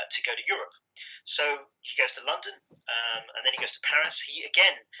 to go to Europe. So he goes to London, and then he goes to Paris. He,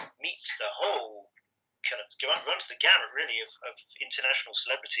 again, meets the whole kind of runs the gamut, really, of international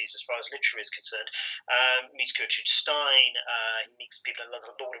celebrities as far as literature is concerned. Meets Gertrude Stein. He meets people in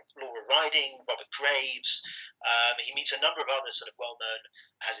London, Laura Riding, Robert Graves. He meets a number of other sort of well-known,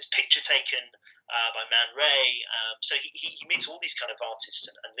 has his picture taken by Man Ray. So he meets all these kind of artists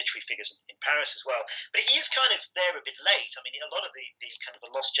and literary figures in Paris as well. But he is kind of there a bit late. I mean, a lot of the kind of the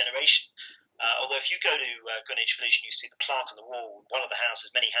lost generation. Although if you go to Greenwich Village and you see the plaque on the wall, one of the houses,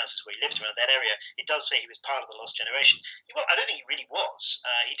 many houses where he lived around that area, it does say he was part of the lost generation. Well, I don't think he really was.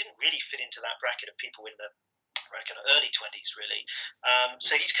 He didn't really fit into that bracket of people in the kind of early 20s, really.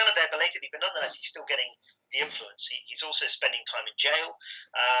 So he's kind of there belatedly, but nonetheless, he's still getting the influence. He's also spending time in jail.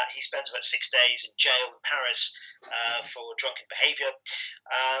 He spends about 6 days in jail in Paris for drunken behavior.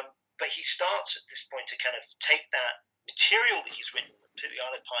 But he starts at this point to kind of take that material that he's written, particularly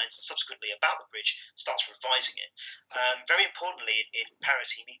Isle of Pines, and subsequently about the bridge, starts revising it. Very importantly, in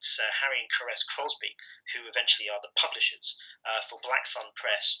Paris, he meets Harry and Caress Crosby, who eventually are the publishers for Black Sun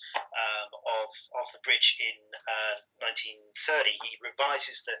Press of the bridge in 1930. He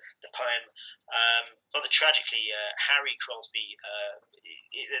revises the poem. Rather tragically, Harry Crosby,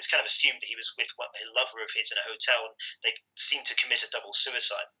 it's kind of assumed that he was with a lover of his in a hotel, and they seem to commit a double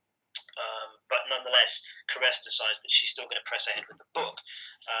suicide. But nonetheless, Caress decides that she's still going to press ahead with the book.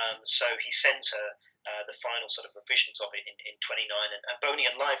 So he sends her the final sort of revisions of it in 29, and Boney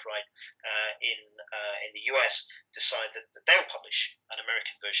and Liveright in the US decide that they'll publish an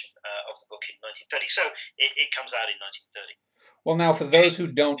American version of the book in 1930. So it comes out in 1930. Well, now, for those who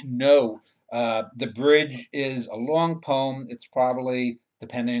don't know, The Bridge is a long poem. It's probably,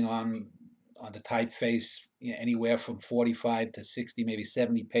 depending on the typeface, anywhere from 45 to 60, maybe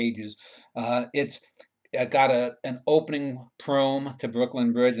 70 pages. It's got an opening proem to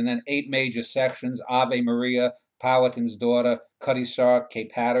Brooklyn Bridge, and then 8 major sections: Ave Maria, Powhatan's Daughter, Cutty Sark,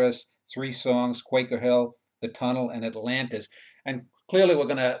 Cape Hatteras, 3 songs, Quaker Hill, The Tunnel, and Atlantis. And clearly we're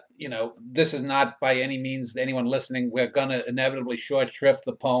going to, this is not by any means, anyone listening, we're going to inevitably short shrift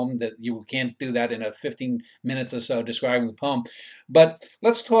the poem, that you can't do that in a 15 minutes or so describing the poem. But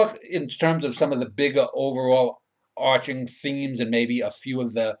let's talk in terms of some of the bigger overall arching themes, and maybe a few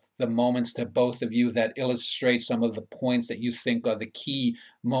of the moments to both of you that illustrate some of the points that you think are the key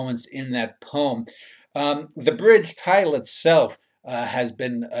moments in that poem. The Bridge title itself has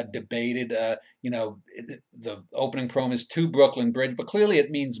been debated. The opening poem is To Brooklyn Bridge, but clearly it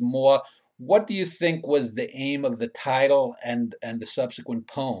means more. What do you think was the aim of the title and the subsequent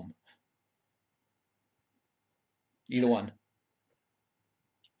poem? Either one.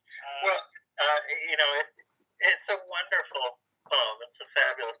 Well, it's a wonderful poem. It's a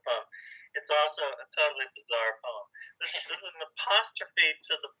fabulous poem. It's also a totally bizarre poem. This is an apostrophe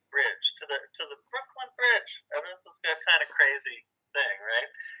to the bridge, to the Brooklyn Bridge. I mean, this is a kind of crazy thing, right?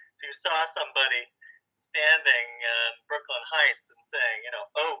 If you saw somebody standing on Brooklyn Heights and saying,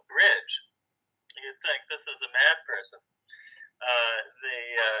 "Oh, bridge," you'd think this is a mad person.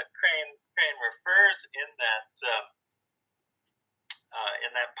 Crane refers in that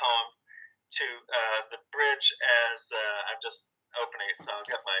poem to the bridge as I'm just opening it, so I'll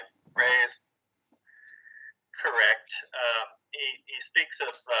get my phrase correct. He speaks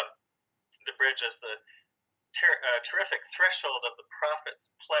of the bridge as the terrific threshold of the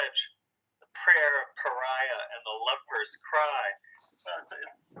prophet's pledge, the prayer of pariah, and the lover's cry. Well,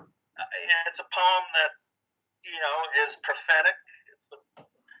 it's a poem that is prophetic. It's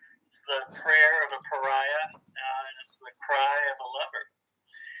the prayer of a pariah, and it's the cry of a lover.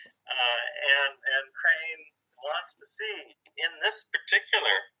 And Crane wants to see in this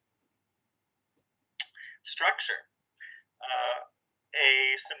particular structure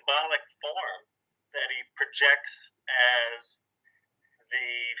a symbolic form that he projects as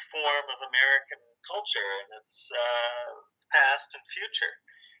the form of American culture and its past and future.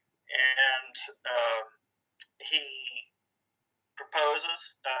 And he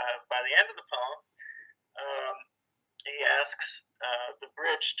proposes, by the end of the poem, he asks the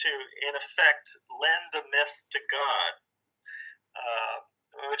bridge to, in effect, lend a myth to God,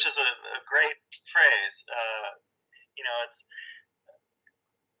 which is a great phrase. It's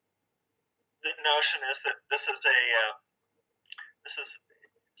the notion is that this is a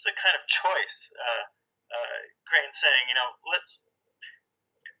kind of choice. Crane saying, let's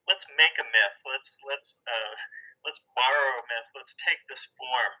make a myth. Let's borrow a myth. Let's take this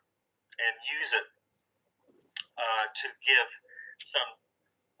form and use it to give some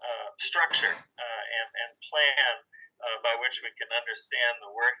structure and plan by which we can understand the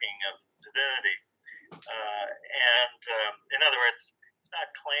working of divinity. In other words, it's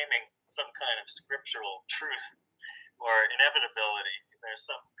not claiming some kind of scriptural truth or inevitability. There's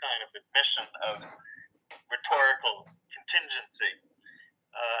some kind of admission of rhetorical contingency.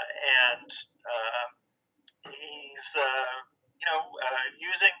 He's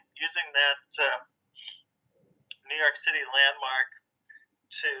using that New York City landmark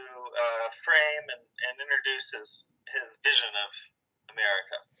to frame and introduce his vision of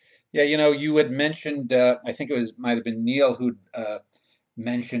America. Yeah, you had mentioned, I think it might have been Neil who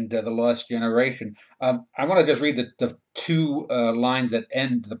mentioned The Lost Generation. I want to just read the 2 lines that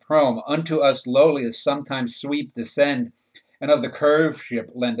end the poem. Unto us lowly as sometimes sweep descend, and of the curved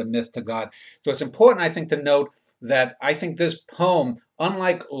ship lend a myth to God. So it's important, I think, to note that I think this poem,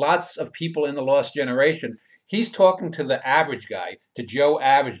 unlike lots of people in The Lost Generation, he's talking to the average guy, to Joe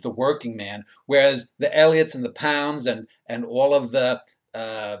Average, the working man, whereas the Elliots and the Pounds and all of the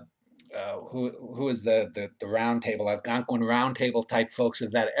who is the round table, Algonquin round table type folks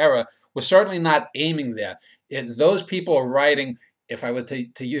of that era, were certainly not aiming there. Those people are writing, if I were to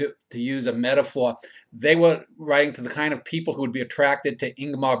use a metaphor, they were writing to the kind of people who would be attracted to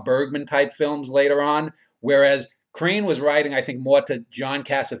Ingmar Bergman type films later on, whereas Crane was writing, I think, more to John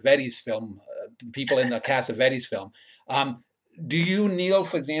Cassavetes' film, people in the Cassavetes film. Do you, Neil,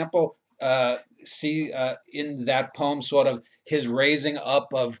 for example, see in that poem sort of his raising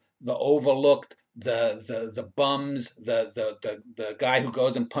up of the overlooked, the bums, the guy who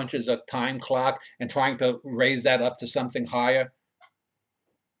goes and punches a time clock and trying to raise that up to something higher?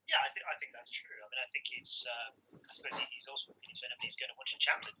 Yeah, I think that's true. I mean, I think it's. I suppose he's also appealing to anyone who's going to watch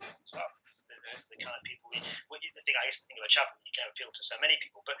Chaplin as well. Those are the kind of people. The thing I used to think about Chaplin, you can appeal to so many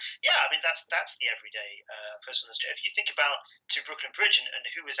people. But yeah, I mean, that's the everyday person. If you think about To Brooklyn Bridge and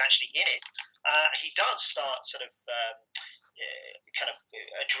who is actually in it, he does start sort of kind of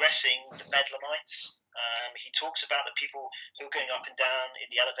addressing the Bedlamites. He talks about the people who are going up and down in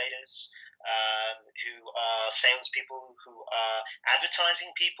the elevators, who are salespeople, who are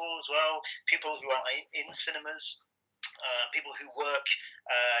advertising people as well, people who are in cinemas, people who work.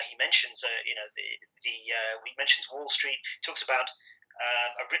 He mentions, we mentions Wall Street. He talks about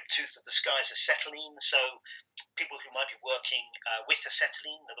a ripped tooth of the sky is acetylene. So people who might be working with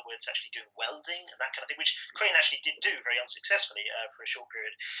acetylene, in other words, actually doing welding and that kind of thing, which Crane actually did do very unsuccessfully for a short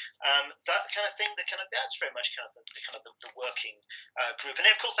period. That kind of thing, that's very much the working group, and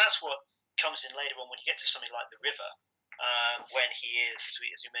of course that's what comes in later on when you get to something like The River. When he is,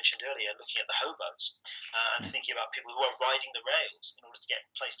 as you mentioned earlier, looking at the hobos and thinking about people who are riding the rails in order to get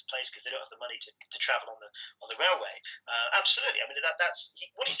from place to place because they don't have the money to travel on the railway. Absolutely, I mean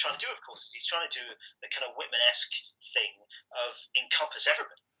what he's trying to do, of course, is he's trying to do the kind of Whitman-esque thing of encompass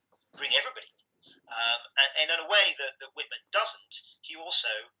everybody, bring everybody. And in a way that Whitman doesn't, he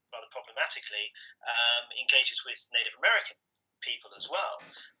also, rather problematically, engages with Native American people as well.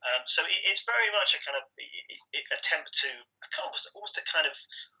 So it's very much a kind of attempt to almost a kind of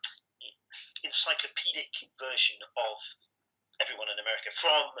encyclopedic version of everyone in America,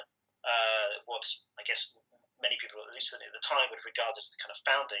 from what I guess many people, at least at the time, would have regarded as the kind of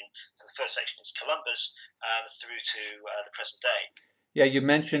founding. So the first section is Columbus through to the present day. Yeah, you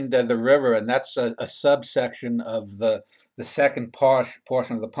mentioned the river, and that's a subsection of the second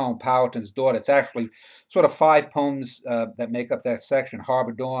portion of the poem, Powhatan's Daughter. It's actually sort of 5 poems that make up that section: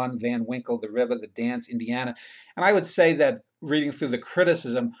 Harbor Dawn, Van Winkle, The River, The Dance, Indiana. And I would say that reading through the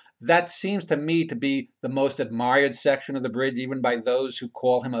criticism, that seems to me to be the most admired section of the bridge, even by those who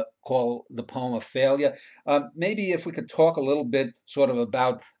call the poem a failure. Maybe if we could talk a little bit sort of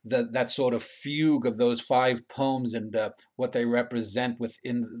about that sort of fugue of those 5 poems and what they represent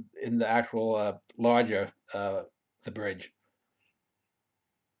within the actual larger the bridge.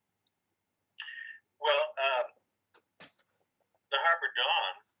 Well, the Harbor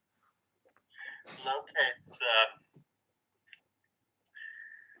Dawn locates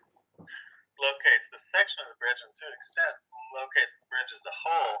the section of the bridge, and to an extent locates the bridge as a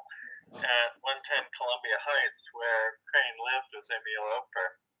whole at 110 Columbia Heights, where Crane lived with Emile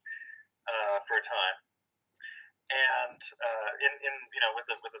Oper for a time, and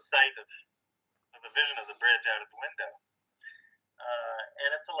with the sight of the vision of the bridge out of the window, and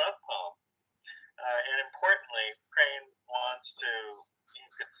it's a love poem. And importantly, Crane wants to, you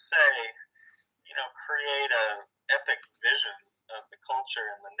could say, create an epic vision of the culture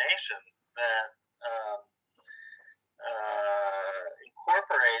and the nation that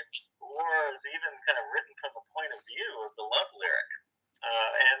incorporates, or is even kind of written from the point of view of the love lyric,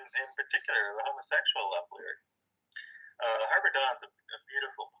 and in particular the homosexual love lyric. Harbor Dawn's a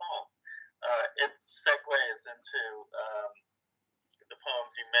beautiful poem. It segues into the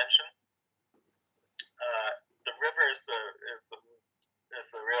poems you mentioned. The river is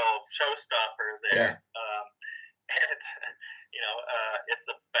the real showstopper there. Yeah. And it's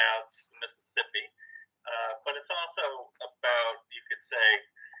about Mississippi, but it's also about, you could say,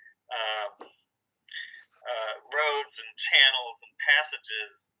 roads and channels and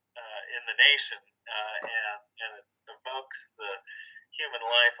passages in the nation, and it evokes the human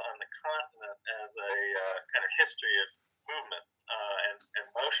life on the continent as a kind of history of movement and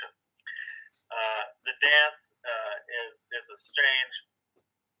motion. The dance is a strange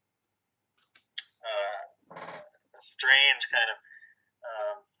kind of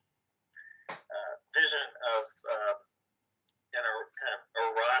vision of kind of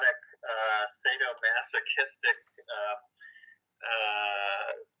erotic, sadomasochistic,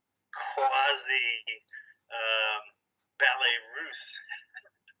 quasi ballet russe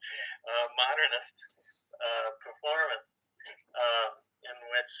modernist performance, in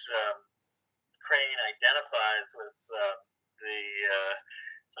which Crane identifies with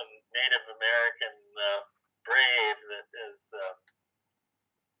some Native American brave that is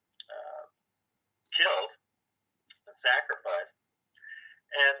killed and sacrificed.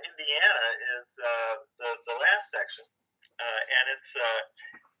 And Indiana is the last section, and it's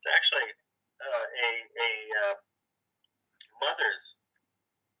actually a mother's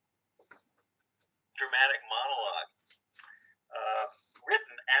dramatic monologue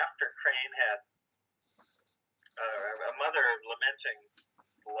written after lamenting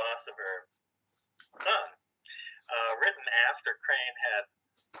the loss of her son, written after Crane had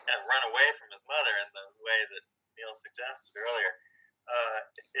run away from his mother in the way that Neil suggested earlier.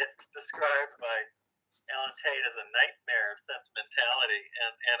 It's described by Alan Tate as a nightmare of sentimentality,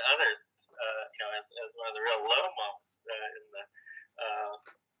 and others, as one of the real low moments in the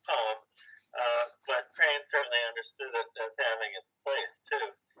poem. But Crane certainly understood it as having its place too,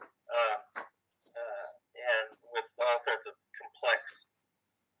 and with all sorts of complex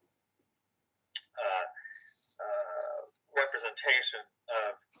representation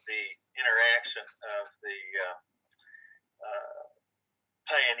of the interaction of the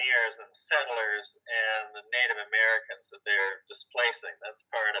pioneers and settlers and the Native Americans that they're displacing. That's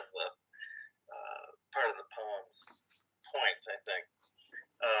part of the poem's point, I think.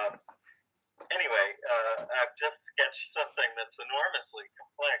 Anyway, I've just sketched something that's enormously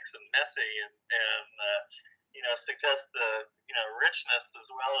complex and messy, and suggests the richness as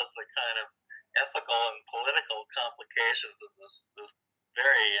well as the kind of ethical and political complications of this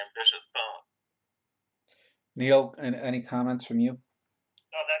very ambitious poem. Neil, any comments from you?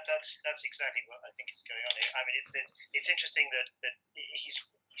 No, that's exactly what I think is going on here. I mean, it's interesting that he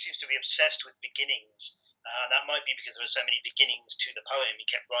seems to be obsessed with beginnings. That might be because there were so many beginnings to the poem. He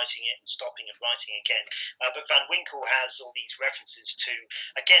kept writing it and stopping and writing again. But Van Winkle has all these references to,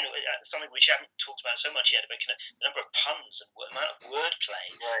 again, something which I haven't talked about so much yet, but kind of the number of puns and the amount of wordplay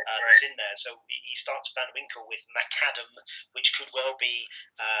that's in there. So he starts Van Winkle with macadam, which could well be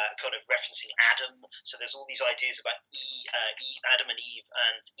kind of referencing Adam. So there's all these ideas about Adam and Eve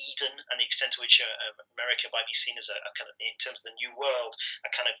and Eden, and the extent to which America might be seen as a kind of, in terms of the New World, a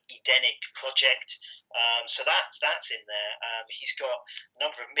kind of Edenic project. So that's in there. He's got a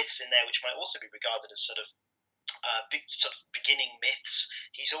number of myths in there which might also be regarded as sort of beginning myths.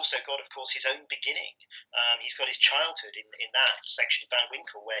 He's also got, of course, his own beginning. He's got his childhood in that section of Van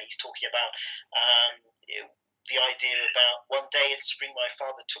Winkle, where he's talking about the idea about one day in spring my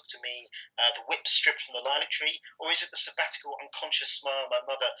father took to me the whip stripped from the lilac tree, or is it the sabbatical unconscious smile my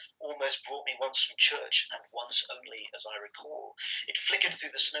mother almost brought me once from church, and once only as I recall. It flickered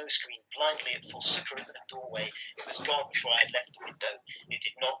through the snow screen blindly at forsook her in the doorway. It was gone before I had left the window. It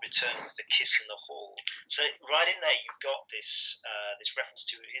did not return with the kiss in the hall. So right in there you've got this reference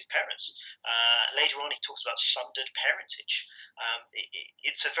to his parents. Later on he talks about sundered parentage.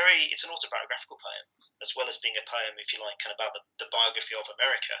 It's an autobiographical poem, as well as being a poem, if you like, kind of about the biography of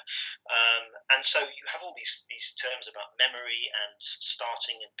America. And so you have all these terms about memory and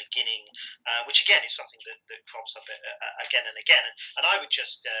starting and beginning, which again is something that crops up again and again. And I would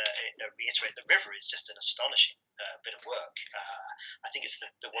just reiterate, The River is just an astonishing bit of work. I think it's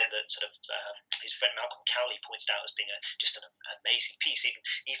the one that sort of his friend Malcolm Cowley pointed out as being just an amazing piece,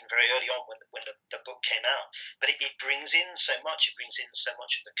 even very early on when the book came out. But it brings in so much. It brings in so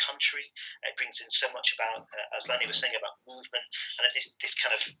much of the country. It brings in so much about, as Lanny was saying, about movement, and this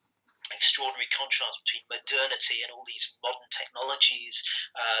kind of extraordinary contrast between modernity and all these modern technologies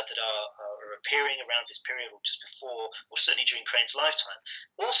that are appearing around this period, or just before, or certainly during Crane's lifetime.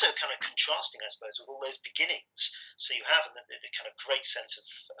 Also kind of contrasting, I suppose, with all those beginnings. So you have the kind of great sense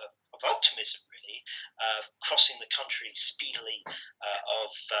of optimism, really, crossing the country speedily,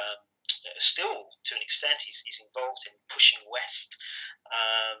 still, to an extent, he's involved in pushing west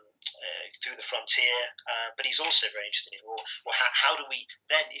through the frontier, but he's also very interested in, how do we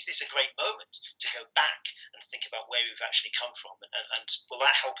then, is this a great moment to go back and think about where we've actually come from, and will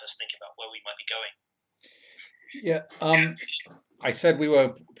that help us think about where we might be going? Yeah, I said we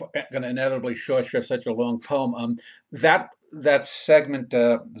were going to inevitably short shrift such a long poem. That segment,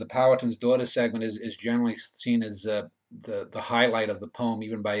 the Powhatan's Daughter segment, is generally seen as the highlight of the poem,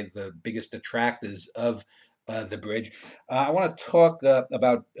 even by the biggest detractors of the bridge. I want to talk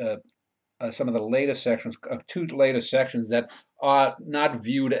about some of the later sections, two later sections that are not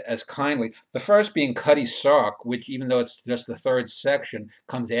viewed as kindly. The first being Cutty Sark, which, even though it's just the third section,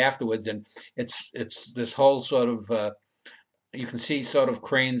 comes afterwards, and it's this whole sort of you can see sort of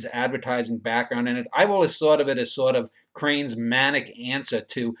Crane's advertising background in it. I've always thought of it as sort of Crane's manic answer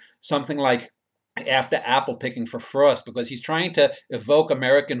to something like After Apple Picking for Frost, because he's trying to evoke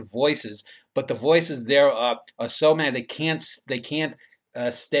American voices, but the voices there are so many they can't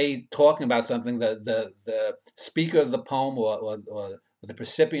stay talking about something. The speaker of the poem or the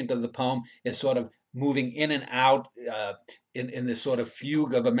recipient of the poem is sort of moving in and out in this sort of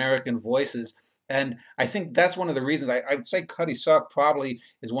fugue of American voices. And I think that's one of the reasons I would say Cutty Sark probably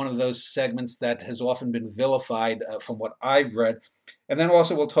is one of those segments that has often been vilified from what I've read. And then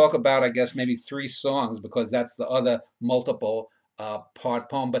also we'll talk about, I guess, maybe three songs, because that's the other multiple part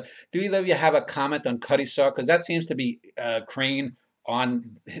poem. But do either of you have a comment on Cutty Sark? Because that seems to be Crane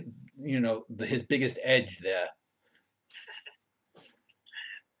on, his biggest edge there.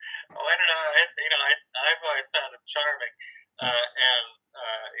 Oh, I don't know. I've always found it charming, and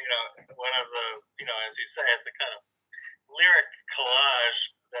one of the, as you say, it's a kind of lyric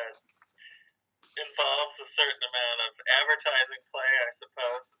collage that involves a certain amount of advertising play, I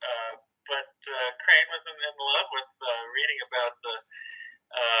suppose. But Crane was in love with reading about the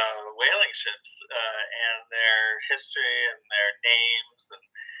whaling ships and their history and their names,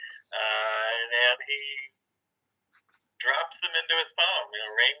 and he drops them into his poem.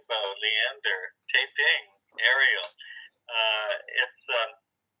 Rainbow, Leander, Taeping, Ariel.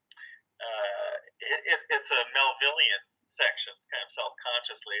 It's a Melvillian section, kind of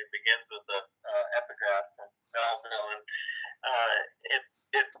self-consciously. It begins with the epigraph from Melville, and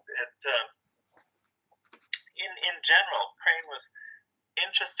in general, Crane was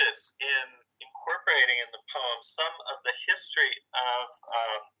interested in incorporating in the poem some of the history of,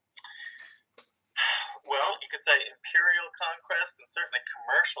 you could say imperial conquest and certainly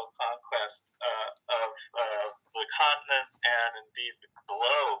commercial conquest of the continent and indeed the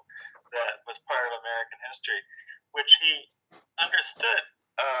globe that was part of American history, which he understood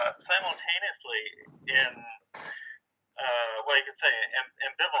simultaneously in, you could say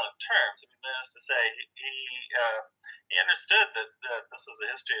ambivalent terms. I mean, that is to say, he understood that this was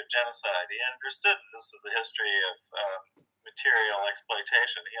a history of genocide. He understood that this was a history of material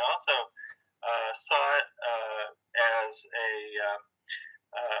exploitation. He also saw it as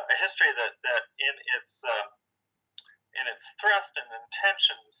a history that in its thrust and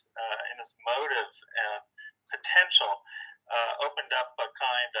intentions, in its motives and potential, opened up a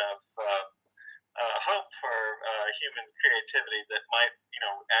kind of hope for human creativity that might,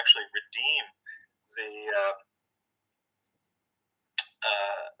 actually redeem the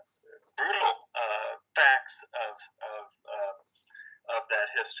brutal facts of that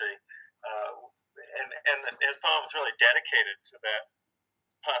history. And his poem is really dedicated to that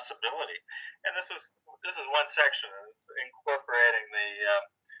possibility. And this is one section. It's incorporating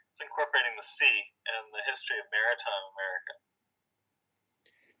the sea and the history of maritime America.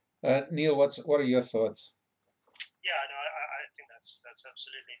 Neil, what are your thoughts? Yeah, no, I think that's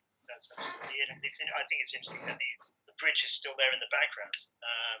absolutely it. I think it's interesting that the bridge is still there in the background.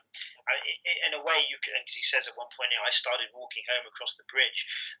 In a way, you can, as he says at one point, I started walking home across the bridge.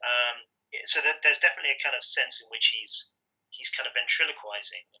 So that there's definitely a kind of sense in which he's kind of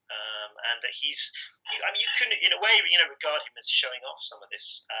ventriloquizing, and that you can, in a way, regard him as showing off some of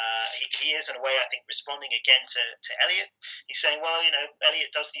this. He is, in a way, I think, responding again to Eliot. He's saying, well,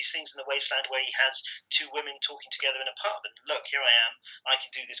 Eliot does these things in the Wasteland where he has two women talking together in a pub, and look, here I am, I can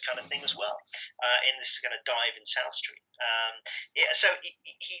do this kind of thing as well, in this kind of dive in South Street. So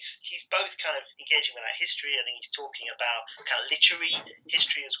he's both kind of engaging with our history. I think he's talking about kind of literary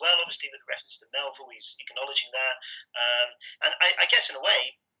history as well, obviously with reference to Melville. He's acknowledging that. And I guess in a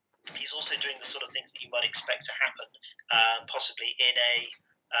way, he's also doing the sort of things that you might expect to happen, possibly in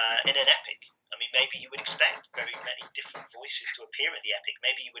an epic. I mean, maybe you would expect very many different voices to appear in the epic.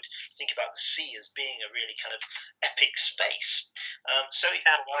 Maybe you would think about the sea as being a really kind of epic space. So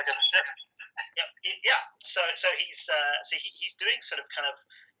he's doing sort of kind of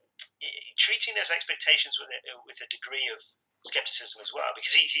treating those expectations with a degree of skepticism as well,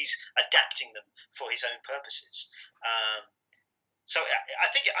 because he's adapting them for his own purposes. So I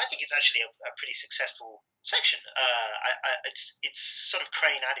think it's actually a pretty successful section. It's sort of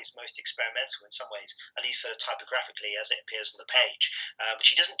Crane at his most experimental in some ways, at least sort of typographically as it appears on the page,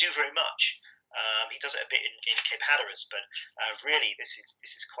 which he doesn't do very much. He does it a bit in Cape Hatteras, but really this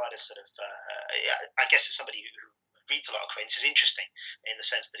is quite a sort of I guess as somebody who reads a lot of Crane, this is interesting in the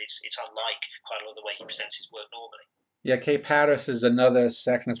sense that it's unlike quite a lot of the way he presents his work normally. Yeah, Cape Hatteras is another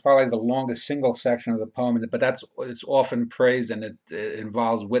section. It's probably the longest single section of the poem, but it's often praised, and it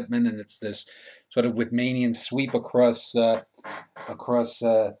involves Whitman, and it's this sort of Whitmanian sweep across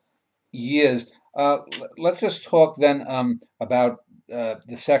years. Let's just talk then about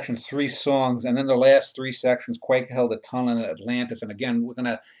the section Three Songs, and then the last three sections: Quaker, the Tunnel, and Atlantis. And again, we're going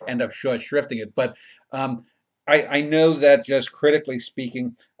to end up short shrifting it, but I know that just critically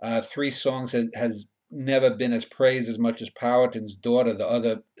speaking, Three Songs has never been as praised as much as Powhatan's Daughter, the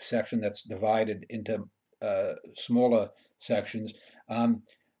other section that's divided into smaller sections.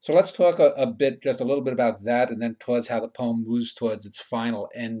 So let's talk just a little bit about that, and then towards how the poem moves towards its final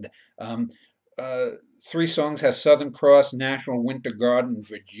end. Three Songs has Southern Cross, National Winter Garden,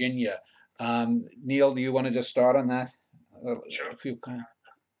 Virginia. Neil, do you want to just start on that? Sure. A few kind of...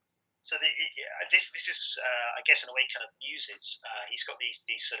 So this is I guess in a way kind of muses. He's got these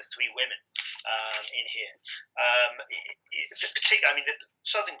sort of three women in here. I mean, the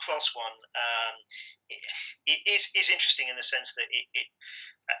Southern Cross one it is interesting in the sense that it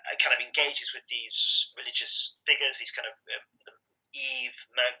kind of engages with these religious figures, these kind of Eve,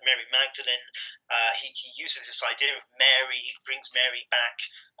 Mary Magdalene. He uses this idea of Mary, brings Mary back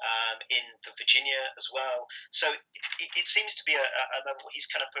in the Virginia as well. So it seems to be he's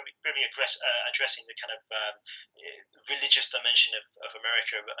kind of very addressing the kind of religious dimension of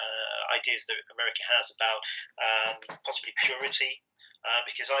America, ideas that America has about possibly purity.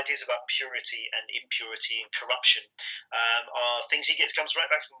 Because ideas about purity and impurity and corruption are things he comes right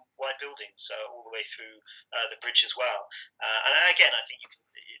back from White Buildings all the way through the bridge as well. And again, I think you can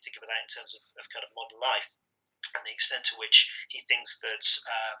think about that in terms of kind of modern life and the extent to which he thinks that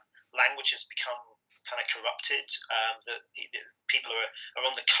language has become kind of corrupted, that people are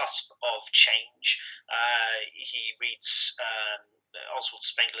on the cusp of change. He reads Oswald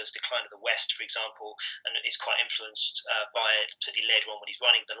Spengler's Decline of the West, for example, and is quite influenced by it, particularly later on when he's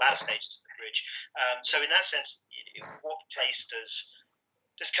running the last stages of the bridge. So in that sense, what place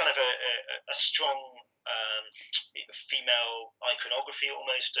does kind of a strong female iconography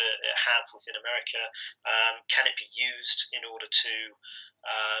almost have within America? Can it be used in order to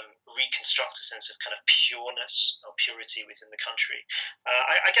reconstruct a sense of kind of pureness or purity within the country?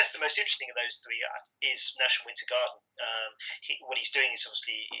 I guess the most interesting of those three is National Winter Garden. What he's doing is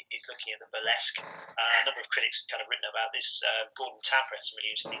obviously he's looking at the burlesque. A number of critics have kind of written about this. Gordon Tapper has some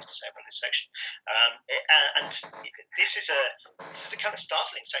really interesting things to say about this section. And this is a kind of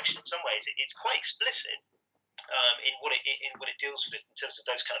startling section in some ways. It's quite explicit. In what it deals with in terms of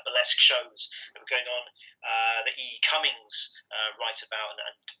those kind of burlesque shows that were going on, that E. Cummings writes about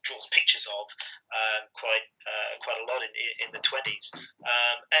and draws pictures of quite a lot in the 20s,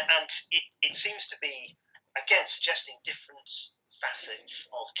 and it seems to be again suggesting different facets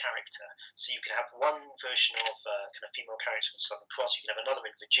of character. So you can have one version of kind of female character in Southern Cross, you can have another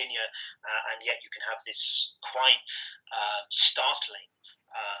in Virginia, and yet you can have this quite startling,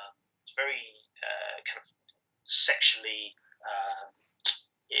 very kind of sexually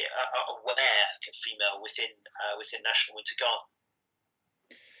aware female within National Winter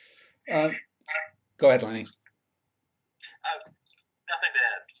Garden. Go ahead, Lenny. Nothing to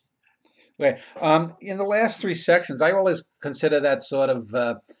add. Okay. In the last three sections, I always consider that sort of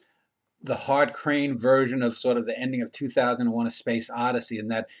the Hart Crane version of sort of the ending of 2001: A Space Odyssey, in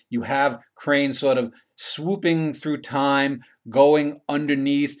that you have Crane sort of swooping through time, going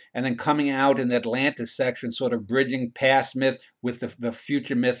underneath, and then coming out in the Atlantis section, sort of bridging past myth with the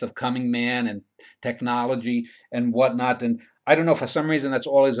future myth of coming man and technology and whatnot. And I don't know, for some reason that's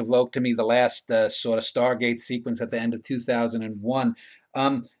always evoked to me the last sort of Stargate sequence at the end of 2001.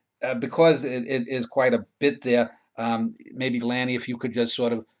 Because it is quite a bit there, maybe Lanny, if you could just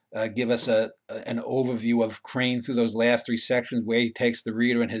sort of give us an overview of Crane through those last three sections, where he takes the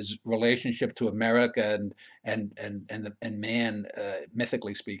reader and his relationship to America and man,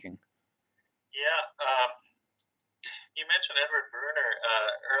 mythically speaking. Yeah, you mentioned Edward Bruner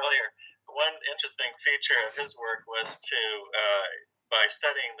earlier. One interesting feature of his work was to, by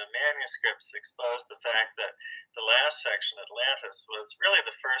studying the manuscripts, expose the fact that the last section, Atlantis, was really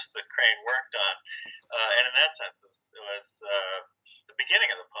the first that Crane worked on, and in that sense, it was the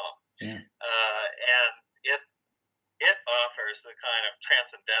beginning of the poem. Yeah. And it offers the kind of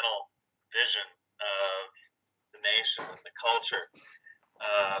transcendental vision of the nation and the culture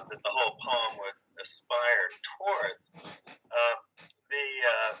that the whole poem would aspire towards. The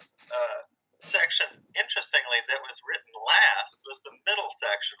section, interestingly, that was written last was the middle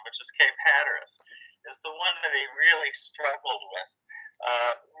section, which is Cape Hatteras, is the one that he really struggled with.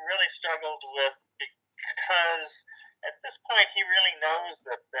 Because at this point he really knows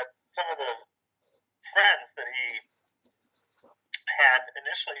that some of the friends that he had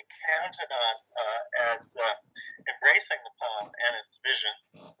initially counted on as embracing the poem and its vision,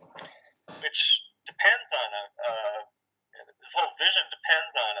 which depends on this whole vision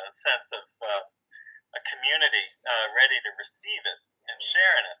depends on a sense of a community ready to receive it and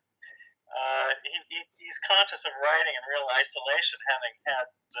share in it. He's conscious of writing in real isolation, having had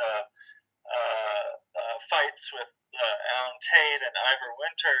fights with Alan Tate and Ivor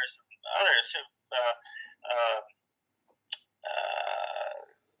Winters and others who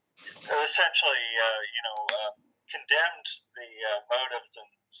essentially, condemned the motives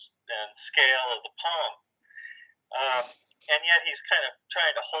and scale of the poem. And yet he's kind of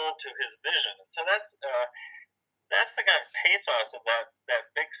trying to hold to his vision. And so that's the kind of pathos of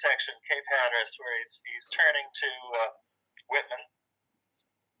that big section, Cape Hatteras, where he's turning to Whitman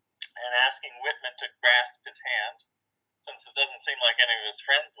and asking Whitman to grasp his hand, since it doesn't seem like any of his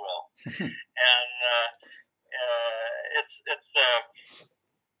friends will. And it's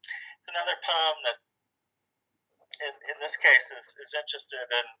another poem that, in this case, is interested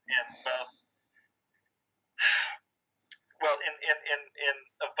in both. Well, in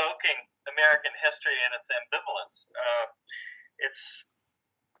evoking American history and its ambivalence. Its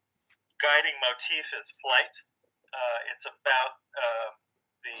guiding motif is flight. It's about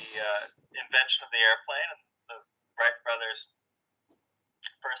the invention of the airplane and the Wright brothers'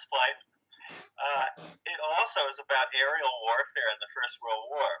 first flight. It also is about aerial warfare in the First World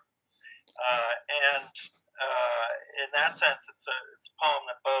War, and in that sense, it's a poem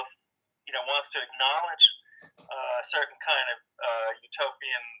that both wants to acknowledge a certain kind of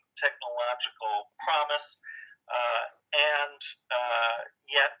utopian technological promise, and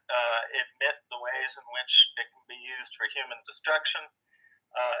yet admit the ways in which it can be used for human destruction,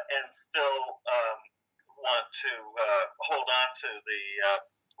 and still want to hold on to the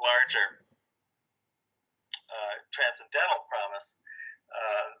larger transcendental promise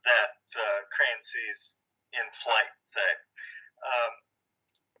that Crane sees in flight, say.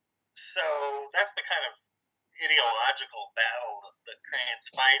 So that's the kind of ideological battle that Crane's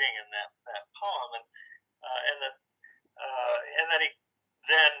fighting in that poem, and that he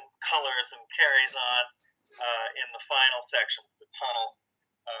then colors and carries on in the final sections, the tunnel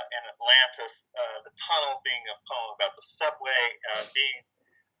and Atlantis. The tunnel being a poem about the subway, being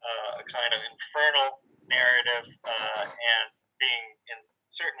a kind of infernal narrative, and being in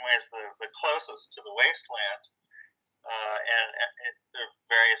certain ways the closest to the wasteland. And there are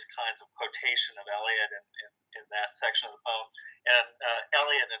various kinds of quotation of Eliot in that section of the poem. And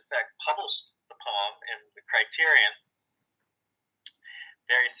Eliot, in fact, published the poem in the Criterion,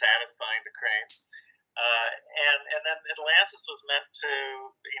 very satisfying to Crane. And then Atlantis was meant to,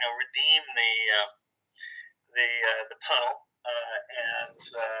 redeem the tunnel, and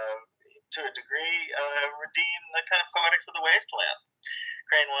to a degree, redeem the kind of poetics of the wasteland.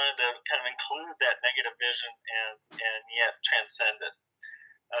 Crane wanted to kind of include that negative vision and yet transcend it.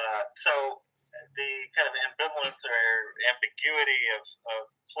 So the kind of ambivalence or ambiguity of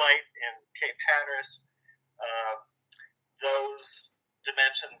flight in Cape Hatteras, those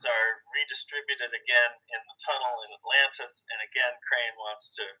dimensions are redistributed again in the tunnel in Atlantis, and again Crane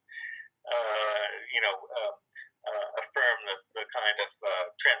wants to affirm the kind of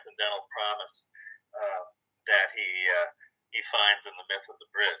transcendental promise that he finds in the myth of the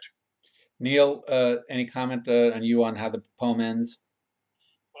bridge. Neil, any comment on how the poem ends?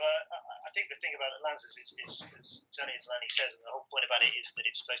 Well, I think the thing about Atlantis is certainly as Lanny says, and the whole point about it is that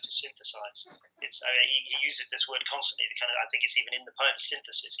it's supposed to synthesize. He uses this word constantly. I think it's even in the poem,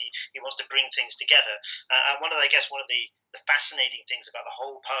 synthesis. He wants to bring things together. And one of the fascinating things about the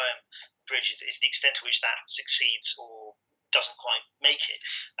whole poem, Bridge, is the extent to which that succeeds or doesn't quite make it.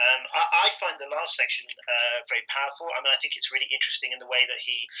 I find the last section very powerful. I mean, I think it's really interesting in the way that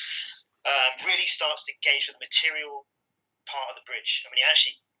he really starts to engage with the material part of the bridge. I mean, he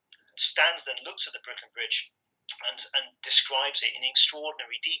actually stands and looks at the Brooklyn Bridge and describes it in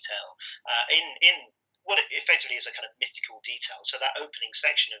extraordinary detail in what effectively is a kind of mythical detail. So that opening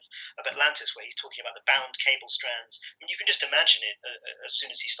section of Atlantis, where he's talking about the bound cable strands, and you can just imagine it as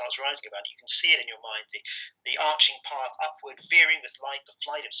soon as he starts writing about it. You can see it in your mind, the arching path upward, veering with light, the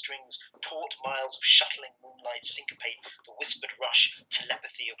flight of strings, taut miles of shuttling moonlight syncopate, the whispered rush,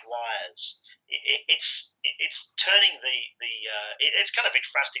 telepathy of wires. It's turning it's kind of a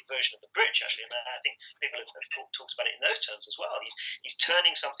ekphrastic version of the bridge, actually. And I think people have talked about it in those terms as well. He's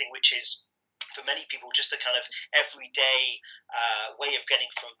turning something which is, for many people, just a kind of everyday way of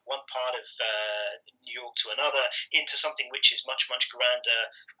getting from one part of New York to another into something which is much, much grander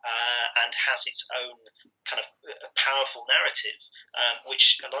and has its own kind of powerful narrative,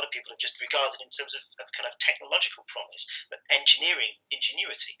 which a lot of people have just regarded in terms of kind of technological promise, but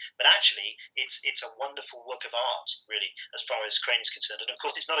ingenuity. But actually, it's a wonderful work of art, really, as far as Crane is concerned. And of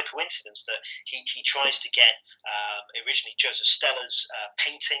course, it's not a coincidence that he tries to get originally Joseph Steller's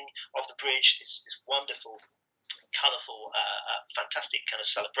painting of the bridge, this wonderful, colourful, fantastic kind of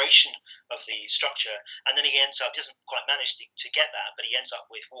celebration of the structure, and then he doesn't quite manage to get that, but he ends up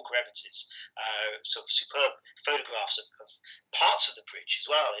with Walker Evans's sort of superb photographs of parts of the bridge as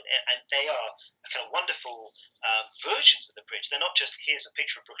well, and they are kind of wonderful versions of the bridge. They're not just, here's a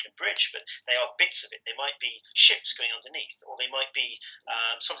picture of Brooklyn Bridge, but they are bits of it. They might be ships going underneath, or they might be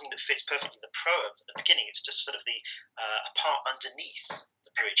something that fits perfectly the proem at the beginning. It's just sort of the a part underneath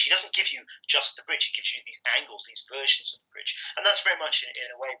the bridge. He doesn't give you just the bridge. He gives you these angles, these versions of the bridge, and that's very much in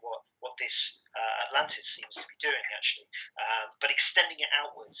a way what this Atlantis seems to be doing, actually, but extending it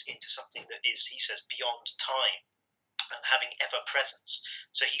outwards into something that is, he says, beyond time and having ever presence.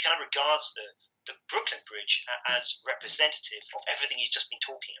 So he kind of regards the Brooklyn Bridge as representative of everything he's just been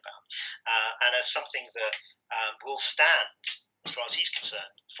talking about, and as something that will stand, as far as he's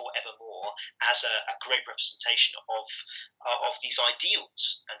concerned, forevermore as a great representation of these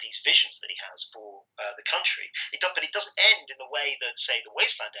ideals and these visions that he has for the country. But it doesn't end in the way that, say, The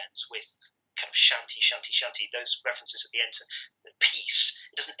Wasteland ends, with kind of shanty, shanty, shanty, those references at the end to peace.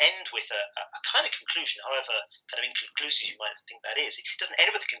 It doesn't end with a kind of conclusion, however kind of inconclusive you might think that is. It doesn't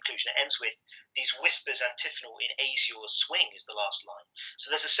end with a conclusion. It ends with these whispers antiphonal in Azure swing is the last line.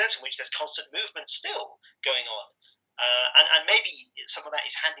 So there's a sense in which there's constant movement still going on. And maybe some of that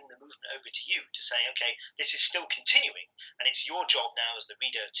is handing the movement over to you to say, okay, this is still continuing, and it's your job now as the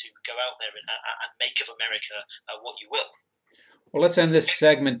reader to go out there and make of America what you will. Well, let's end this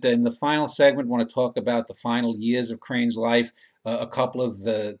segment. In the final segment, I want to talk about the final years of Crane's life, a couple of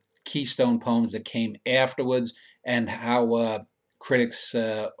the keystone poems that came afterwards, and how critics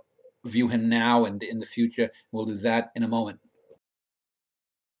view him now and in the future. We'll do that in a moment.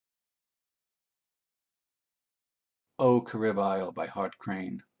 O Carib Isle by Hart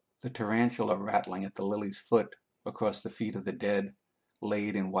Crane. The tarantula rattling at the lily's foot across the feet of the dead,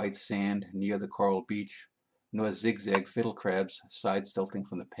 laid in white sand near the coral beach, nor zigzag fiddle crabs side-stilting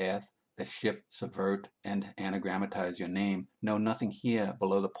from the path that ship, subvert, and anagrammatize your name. No, nothing here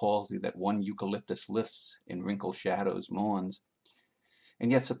below the palsy that one eucalyptus lifts in wrinkled shadows mourns.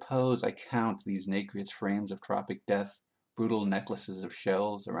 And yet suppose I count these nacreous frames of tropic death, brutal necklaces of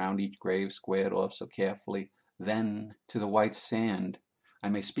shells around each grave squared off so carefully. Then, to the white sand, I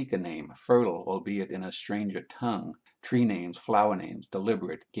may speak a name, fertile, albeit in a stranger tongue, tree names, flower names,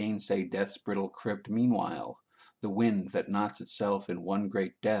 deliberate, gainsay death's brittle crypt. Meanwhile, the wind that knots itself in one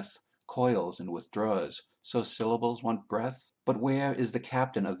great death coils and withdraws, so syllables want breath. But where is the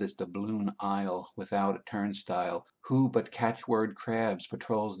captain of this doubloon isle without a turnstile? Who but catchword crabs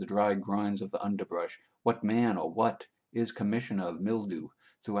patrols the dry groins of the underbrush? What man or what is commissioner of mildew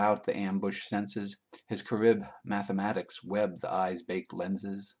throughout the ambush senses? His Carib mathematics web the eye's baked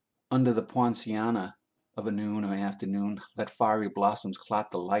lenses. Under the poinciana of a noon or afternoon, let fiery blossoms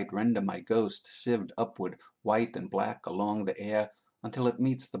clot the light, render my ghost sieved upward, white and black along the air, until it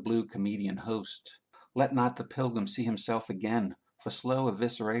meets the blue comedian host. Let not the pilgrim see himself again, for slow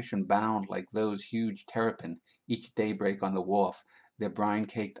evisceration bound like those huge terrapin, each daybreak on the wharf, their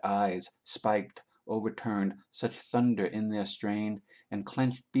brine-caked eyes, spiked, overturned, such thunder in their strain, and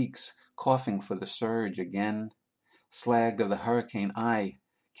clenched beaks, coughing for the surge again. Slagged of the hurricane, I,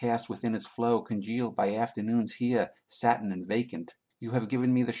 cast within its flow, congealed by afternoons here, satin and vacant. You have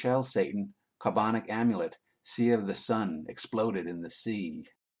given me the shell, Satan, carbonic amulet, seer of the sun, exploded in the sea.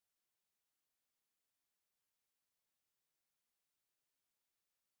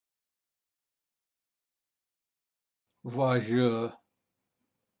 Voyageur,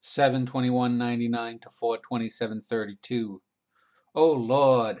 7/21/99 to 4/27/32. O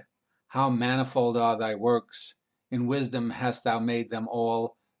Lord, how manifold are thy works! In wisdom hast thou made them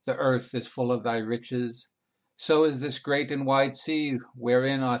all. The earth is full of thy riches. So is this great and wide sea,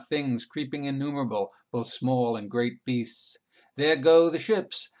 wherein are things creeping innumerable, both small and great beasts. There go the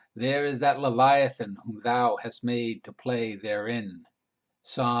ships. There is that Leviathan whom thou hast made to play therein.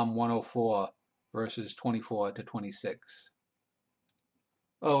 Psalm 104, verses 24 to 26.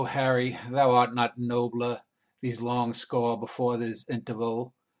 O Harry, thou art not nobler, these long score before this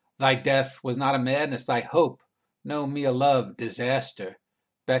interval. Thy death was not a madness, thy hope, no mere love, disaster,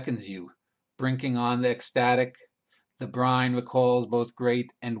 beckons you, brinking on the ecstatic. The brine recalls both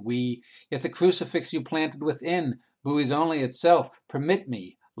great and we, yet the crucifix you planted within buoys only itself. Permit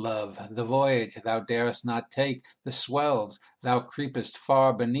me, love, the voyage thou darest not take, the swells thou creepest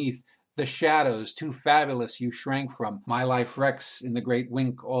far beneath, the shadows too fabulous you shrank from. My life wrecks in the great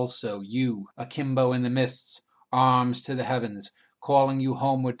wink also, you, akimbo in the mists, arms to the heavens, calling you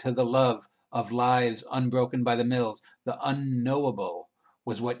homeward to the love of lives unbroken by the mills. The unknowable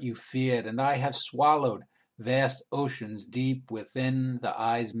was what you feared, and I have swallowed vast oceans deep within the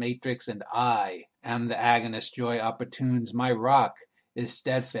eye's matrix, and I am the agonist joy opportunes. My rock is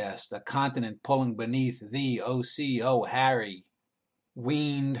steadfast, a continent pulling beneath thee, O sea, O Harry.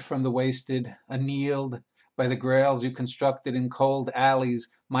 Weaned from the wasted, annealed by the grails you constructed in cold alleys,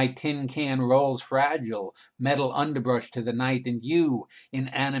 my tin can rolls fragile, metal underbrush to the night, and you, in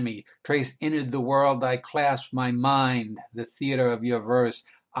enemy, trace inward the world I clasp my mind, the theater of your verse.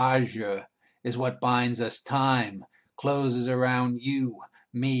 Azure is what binds us, time closes around you,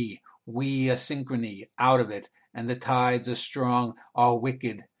 me, we a synchrony, out of it, and the tides are strong, are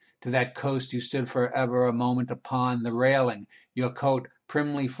wicked. To that coast you stood forever a moment upon the railing, your coat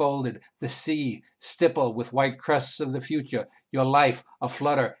primly folded, the sea stippled with white crests of the future, your life a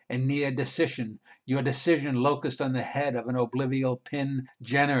flutter and near decision, your decision locust on the head of an oblivial pin,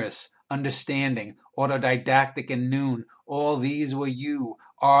 generous, understanding, autodidactic and noon. All these were you,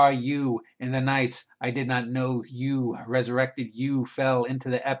 are you. In the nights I did not know you, resurrected you, fell into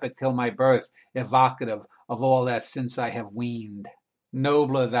the epic till my birth, evocative of all that since I have weaned.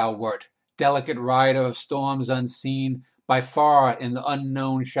 Nobler thou wert, delicate rider of storms unseen, by far in the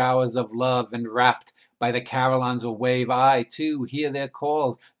unknown showers of love, enwrapped by the carillons of wave. I, too, hear their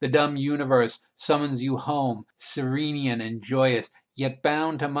calls. The dumb universe summons you home, serenian and joyous, yet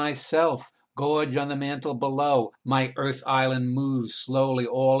bound to myself. Gorge on the mantle below, my earth island moves slowly,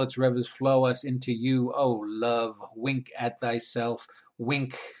 all its rivers flow us into you. O love, wink at thyself,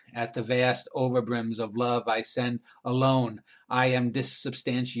 wink at the vast overbrims of love I send alone. I am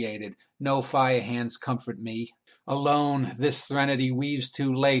disubstantiated, no fire hands comfort me. Alone this threnody weaves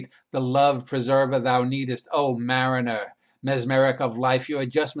too late, the love preserver thou needest, O mariner, mesmeric of life, your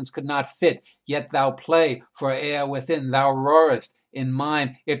adjustments could not fit, yet thou play, for air within thou roarest. In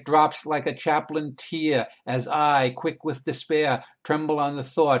mine it drops like a Chaplin tear, as I, quick with despair, tremble on the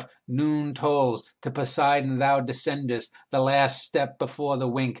thought, noon tolls, to Poseidon thou descendest, the last step before the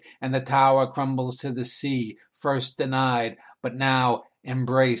wink, and the tower crumbles to the sea, first denied, but now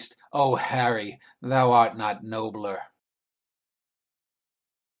embraced. O Harry, thou art not nobler.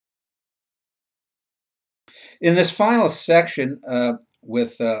 In this final section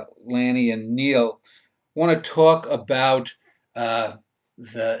with Lanny and Neil, I want to talk about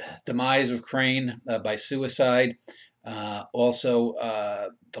the demise of Crane by suicide. Also,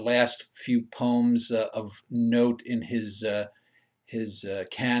 the last few poems of note in his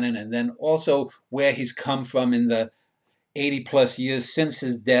canon, and then also where he's come from in the 80 plus years since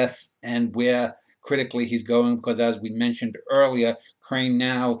his death, and where critically he's going, because as we mentioned earlier, Crane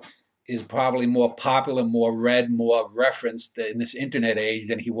now is probably more popular, more read, more referenced in this internet age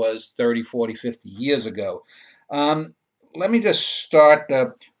than he was 30, 40, 50 years ago. Let me just start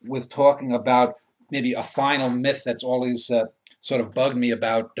with talking about maybe a final myth that's always sort of bugged me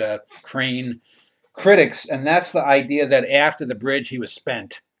about Crane critics, and that's the idea that after the bridge he was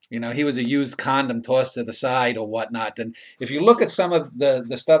spent. You know, he was a used condom tossed to the side or whatnot. And if you look at some of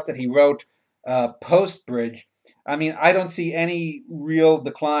the stuff that he wrote post-bridge, I mean, I don't see any real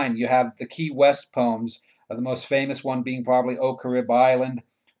decline. You have the Key West poems, the most famous one being probably "O Carib Island,"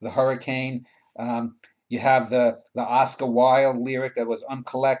 "The Hurricane." You have the Oscar Wilde lyric that was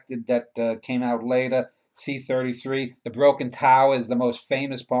uncollected that came out later, C-33. "The Broken Tower" is the most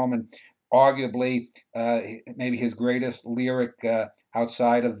famous poem, and arguably maybe his greatest lyric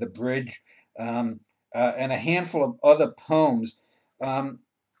outside of the bridge, and a handful of other poems.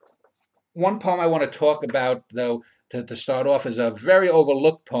 One poem I want to talk about, though, to start off, is a very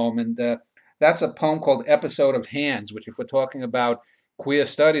overlooked poem, and that's a poem called "Episode of Hands," which, if we're talking about queer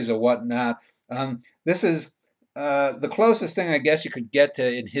studies or whatnot, this is the closest thing I guess you could get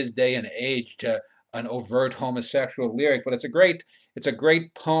to in his day and age to an overt homosexual lyric, but it's a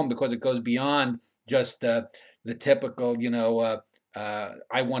great poem because it goes beyond just the typical,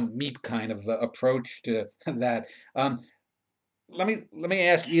 I want meat kind of approach to that. Let me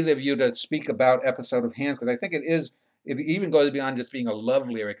ask either of you to speak about "Episode of Hands," because I think it even goes beyond just being a love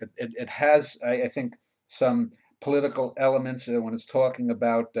lyric. It has, I think, some political elements when it's talking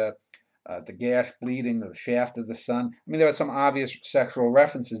about the gash bleeding, the shaft of the sun. I mean, there are some obvious sexual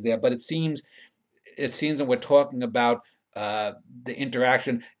references there, but it seems when we're talking about the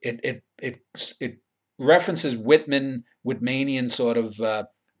interaction, it references Whitmanian sort of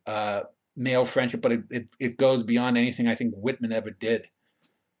male friendship, but it goes beyond anything I think Whitman ever did.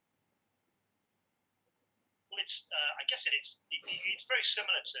 Well, I guess it's very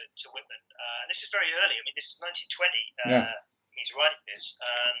similar to Whitman. This is very early. I mean, this is 1920. Yeah. He's writing this,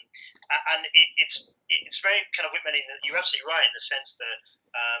 and it's very kind of Whitman. You're absolutely right in the sense that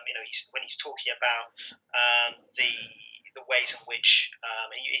when he's talking about the ways in which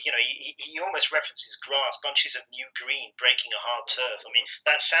he almost references grass, bunches of new green breaking a hard turf. I mean,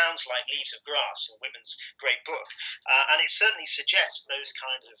 that sounds like Leaves of Grass in Whitman's great book, and it certainly suggests those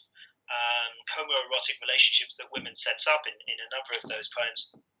kinds of homoerotic relationships that Whitman sets up in a number of those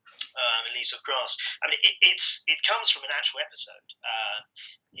poems. Leaves of Grass. I mean, it comes from an actual episode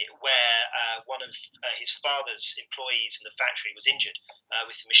where one of his father's employees in the factory was injured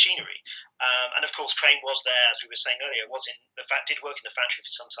with the machinery. And of course, Crane was there, as we were saying earlier, did work in the factory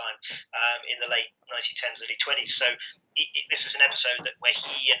for some time in the late 1910s, early 20s. So this is an episode where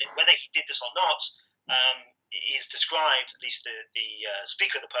he, and whether he did this or not, is described, at least the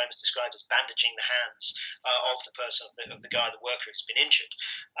speaker of the poem is described as bandaging the hands of the person, of the guy, the worker who's been injured.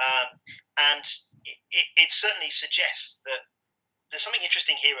 And it certainly suggests that there's something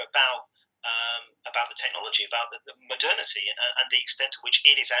interesting here about the technology, about the modernity, and the extent to which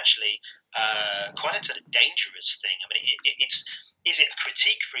it is actually quite a sort of dangerous thing. I mean, is it a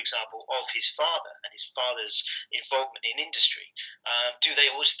critique, for example, of his father and his father's involvement in industry? Do they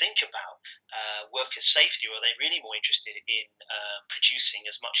always think about workers' safety, or are they really more interested in producing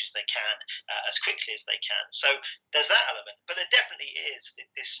as much as they can, as quickly as they can? So there's that element, but there definitely is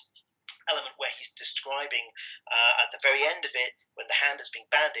this element where he's describing at the very end of it, when the hand has been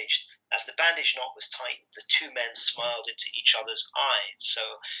bandaged, as the bandage knot was tightened, the two men smiled into each other's eyes. So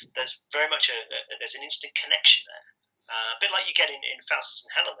there's very much there's an instant connection there. A bit like you get in Faustus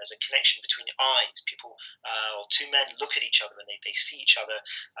and Helen, there's a connection between the eyes. People, or two men look at each other and they see each other,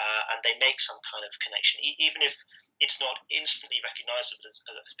 and they make some kind of connection. Even if it's not instantly recognizable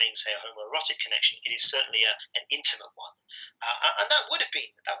as being, say, a homoerotic connection, it is certainly an intimate one. And that would have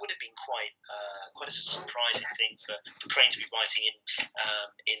been quite a surprising thing for Crane to be writing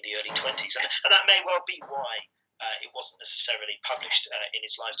in the early 20s. And that may well be why it wasn't necessarily published in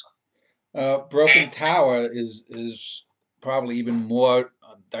his lifetime. Broken Tower is probably even more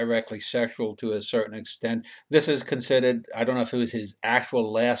directly sexual to a certain extent. This is considered, I don't know if it was his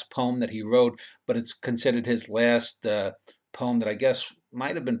actual last poem that he wrote, but it's considered his last poem that I guess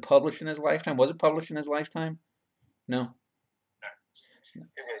might have been published in his lifetime. Was it published in his lifetime? No.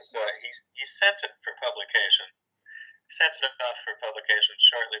 It was. He sent it for publication. He sent it off for publication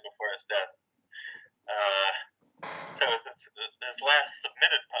shortly before his death. So it's his last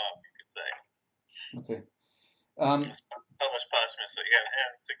submitted poem, you could say. Okay. It's published posthumously. Yeah,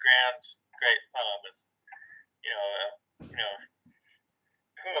 and it's a great poem. It's,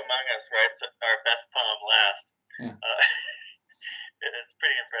 who among us writes our best poem last? Yeah. It's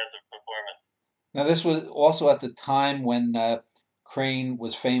pretty impressive performance. Now, this was also at the time when Crane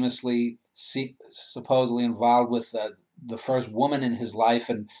was famously supposedly involved with the first woman in his life,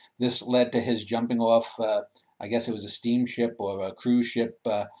 and this led to his jumping off, I guess it was a steamship or a cruise ship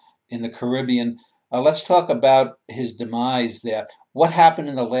in the Caribbean. Let's talk about his demise there. What happened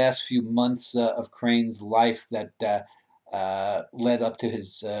in the last few months of Crane's life that led up to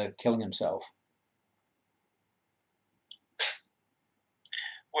his killing himself?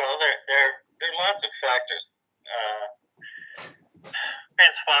 Well, there are lots of factors.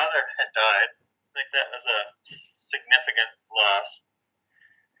 Crane's father had died. I think that was a significant loss.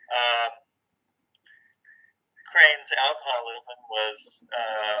 Crane's alcoholism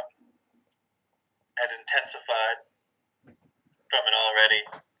had intensified from an already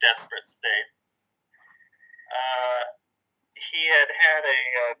desperate state. He had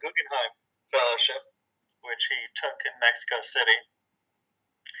a Guggenheim Fellowship, which he took in Mexico City.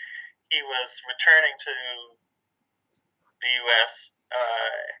 He was returning to the U.S.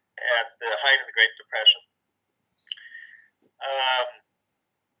 At the height of the Great Depression.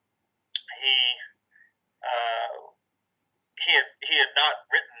 He had not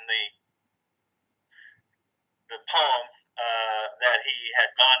written the poem that he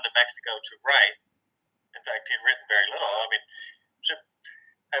had gone to Mexico to write. In fact, he had written very little. I mean, should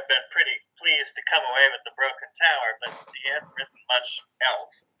have been pretty pleased to come away with The Broken Tower, but he hadn't written much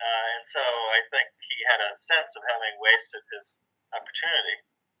else. And so I think he had a sense of having wasted his opportunity.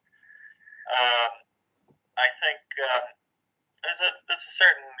 I think there's a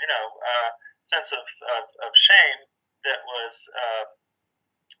certain sense of shame that was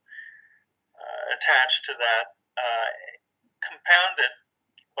attached to that, compounded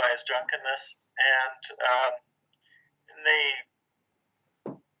by his drunkenness, and in the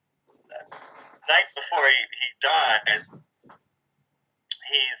night before he dies,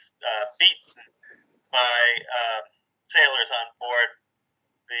 he's beaten by sailors on board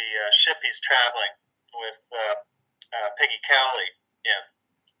the ship he's traveling with Peggy Cowley in,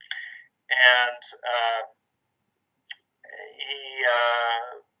 and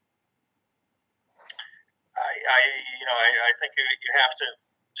I think you have to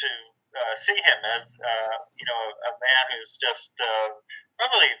see him as a man who's just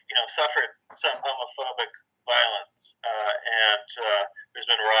probably suffered some homophobic violence and who's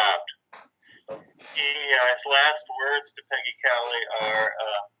been robbed. His last words to Peggy Cowley are,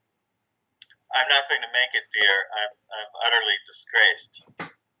 "I'm not going to make it, dear. I'm utterly disgraced."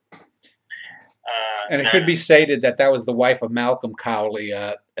 And it should be stated that that was the wife of Malcolm Cowley,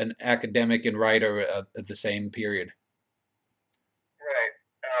 an academic and writer of the same period. Right.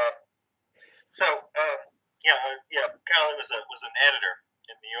 Cowley was an editor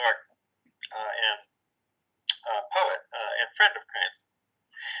in New York and poet and friend of Crane's.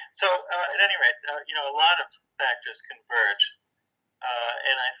 So at any rate, a lot of factors converge,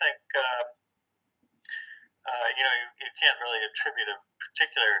 and I think you can't really attribute a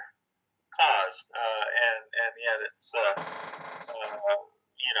particular cause, and yet it's a kind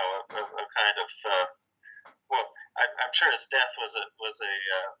of I'm sure his death was a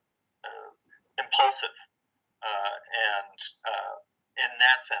impulsive and in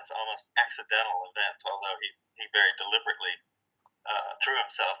that sense almost accidental event, although he very deliberately threw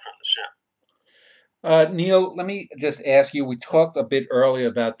himself from the ship. Neil, let me just ask you, we talked a bit earlier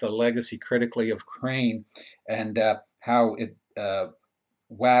about the legacy critically of Crane and how it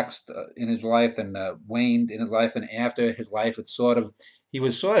waxed in his life and waned in his life, and after his life he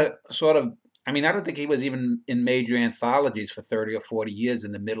was sort of I mean, I don't think he was even in major anthologies for 30 or 40 years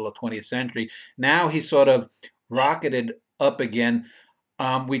in the middle of 20th century. Now he's sort of rocketed up again.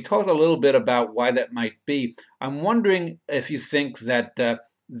 We talked a little bit about why that might be. I'm wondering if you think that that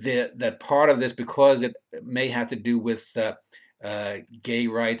part of this, because it may have to do with gay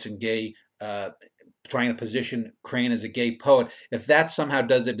rights and gay trying to position Crane as a gay poet, if that somehow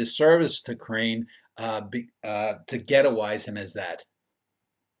does a disservice to Crane to ghettoize him as that.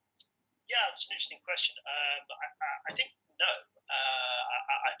 Yeah, that's an interesting question. I think no.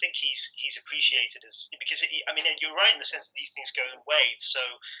 I think he's appreciated because you're right in the sense that these things go in waves. So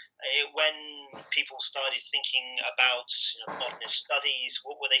when people started thinking about modernist studies,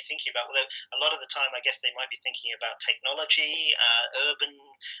 what were they thinking about? Well, a lot of the time, I guess they might be thinking about technology, urban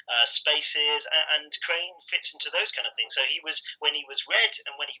spaces, and Crane fits into those kind of things. So when he was read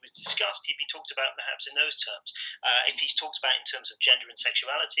and when he was discussed, he'd be talked about perhaps in those terms. If he's talked about in terms of gender and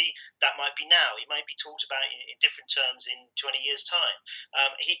sexuality, that might be now. He might be talked about in different terms in 20 years' time.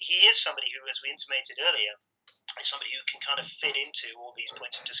 He is somebody who, as we intimated earlier, is somebody who can kind of fit into all these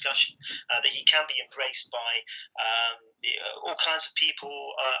points of discussion, that he can be embraced by all kinds of people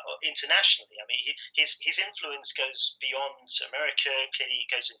internationally. I mean, his influence goes beyond America. Clearly,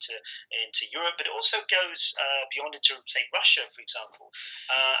 it goes into Europe, but it also goes beyond into, say, Russia, for example.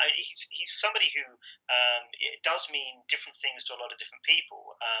 He's somebody who it does mean different things to a lot of different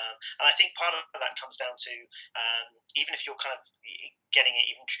people, and I think part of that comes down to even if you're kind of getting it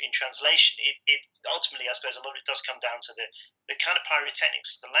even in translation, it ultimately, I suppose, a lot of it does come down to the kind of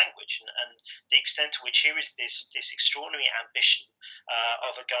pyrotechnics of the language and the extent to which here is this extraordinary ambition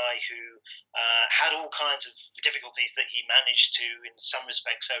of a guy who had all kinds of difficulties that he managed to, in some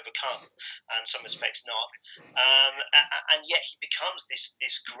respects, overcome, and some respects not, and yet he becomes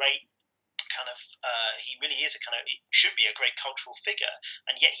this great kind of he really is he should be a great cultural figure,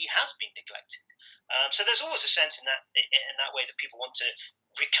 and yet he has been neglected. So there's always a sense in that way that people want to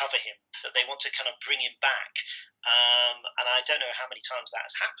recover him, that they want to kind of bring him back, and I don't know how many times that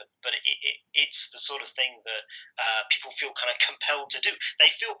has happened, but it's the sort of thing that people feel kind of compelled to do.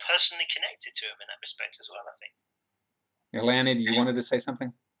 They feel personally connected to him in that respect as well, I think. Lanny, you wanted to say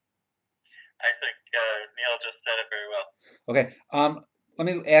something? I think Neil just said it very well. Okay. Let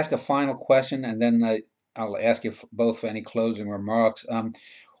me ask a final question, and then I'll ask you both for any closing remarks.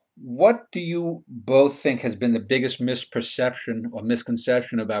 What do you both think has been the biggest misperception or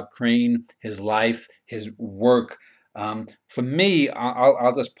misconception about Crane, his life, his work? For me,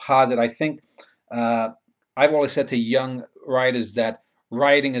 I'll just posit, I think I've always said to young writers that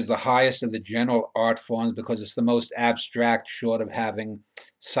writing is the highest of the general art forms because it's the most abstract, short of having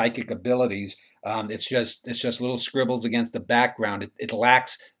psychic abilities. It's just little scribbles against the background. It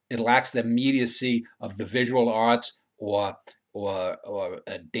lacks the immediacy of the visual arts or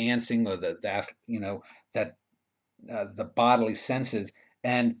dancing or the bodily senses.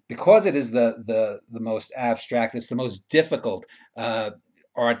 And because it is the most abstract, it's the most difficult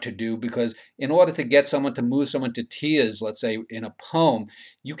art to do, because in order to get someone to move someone to tears, let's say in a poem,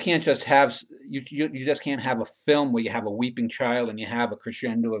 you can't just have you just can't have a film where you have a weeping child and you have a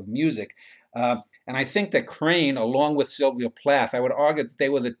crescendo of music. And I think that Crane, along with Sylvia Plath, I would argue that they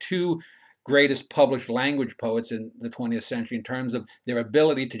were the two greatest published language poets in the 20th century in terms of their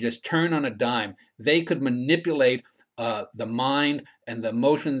ability to just turn on a dime. They could manipulate the mind and the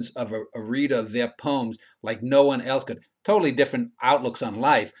emotions of a reader of their poems like no one else could. Totally different outlooks on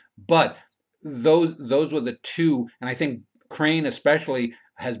life, but those were the two, and I think Crane especially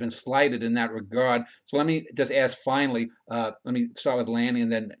has been slighted in that regard. So let me just ask finally, let me start with Lanny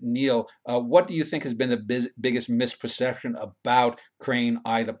and then Neil. What do you think has been the biggest misperception about Crane,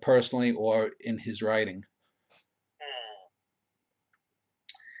 either personally or in his writing?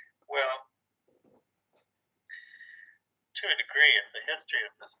 Well, to a degree, it's a history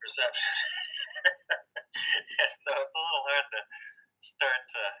of misperception. And so it's a little hard to start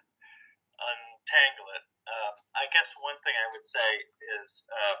to untangle it. I guess one thing I would say is,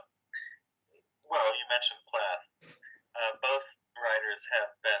 well, you mentioned Plath. Both writers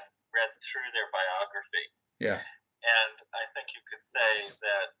have been read through their biography. Yeah. And I think you could say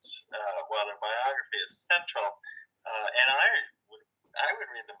that while their biography is central, and I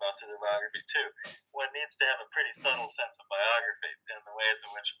would read them both through their biography too, one needs to have a pretty subtle sense of biography and the ways in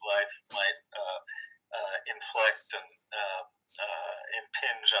which life might inflect and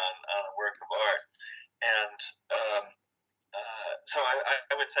impinge on a work of art. And so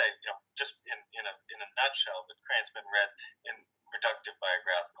I would say, just in a nutshell, that Crane's been read in reductive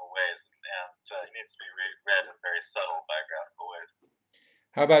biographical ways, and he needs to be read in very subtle biographical ways.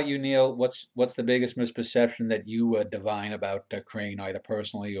 How about you, Neil? What's the biggest misperception that you divine about Crane, either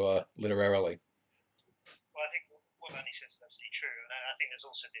personally or literarily? Well, I think what Annie says is absolutely true. I think there's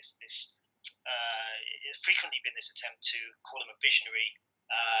also this frequently been this attempt to call him a visionary,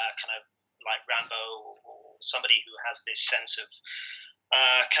 kind of like Rambo, or somebody who has this sense of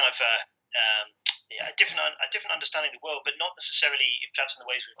a different understanding of the world, but not necessarily perhaps in the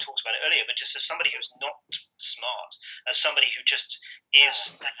ways we've talked about it earlier, but just as somebody who's not smart, as somebody who just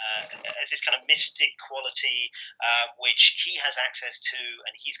is as this kind of mystic quality which he has access to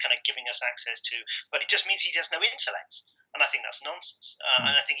and he's kind of giving us access to, but it just means he has no intellect, and I think that's nonsense.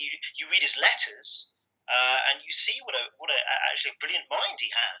 And I think you read his letters. And you see what a actually brilliant mind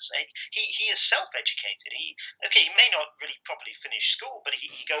he has. He is self-educated. He may not really properly finish school, but he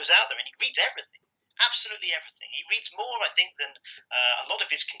goes out there and he reads everything, absolutely everything. He reads more, I think, than a lot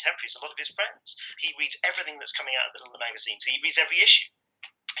of his contemporaries, a lot of his friends. He reads everything that's coming out of the little magazines. He reads every issue.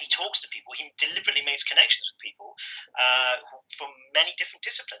 He talks to people. He deliberately makes connections with people from many different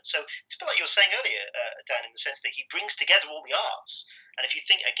disciplines. So it's a bit like you were saying earlier, Dan, in the sense that he brings together all the arts. And if you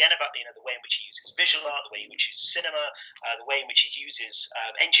think again about the way in which he uses visual art, the way in which he uses cinema, the way in which he uses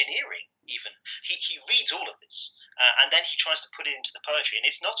engineering, even he reads all of this, and then he tries to put it into the poetry. And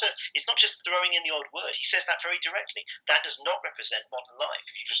it's not just throwing in the odd word. He says that very directly. That does not represent modern life.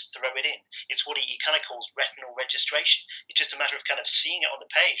 If you just throw it in, it's what he kind of calls retinal registration. It's just a matter of kind of seeing it on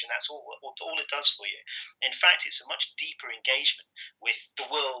the page, and that's all it does for you. In fact, it's a much deeper engagement with the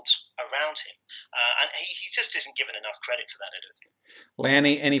world around him, and he just isn't given enough credit for that, I don't think.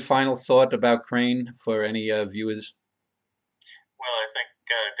 Lanny, any final thought about Crane for any viewers? Well, I think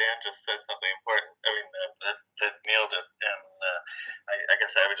Dan just said something important. I mean, that nailed it, and I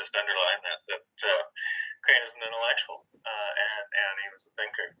guess I would just underline that Crane is an intellectual, and he was a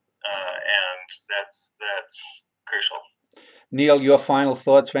thinker, and that's crucial. Neil, your final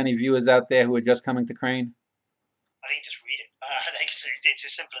thoughts for any viewers out there who are just coming to Crane? I think just read it. It's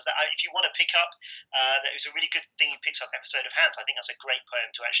as simple as that. If you want to pick up, that was a really good thing you picked up Episode of Hands. I think that's a great poem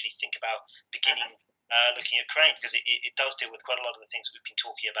to actually think about beginning looking at Crane, because it does deal with quite a lot of the things we've been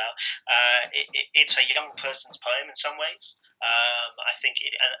talking about. It's a young person's poem in some ways. I think,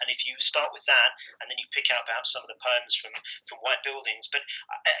 and if you start with that, and then you pick out perhaps some of the poems from White Buildings, but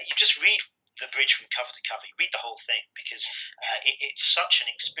you just read the bridge from cover to cover. You read the whole thing, because it's such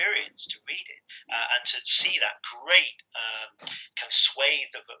an experience to read it and to see that great kind of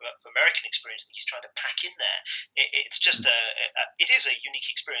swathe of American experience that he's trying to pack in there. It's just it is a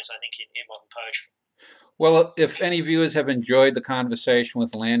unique experience, I think, in modern poetry. Well, if any viewers have enjoyed the conversation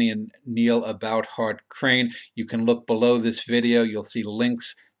with Lanny and Neil about Hart Crane, you can look below this video. You'll see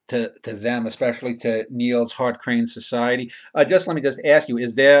links to them, especially to Neil's Hart Crane Society. Just let me just ask you,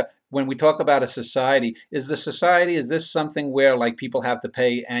 is there, when we talk about a society, is this something where like people have to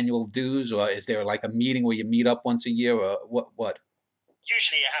pay annual dues, or is there like a meeting where you meet up once a year, or what?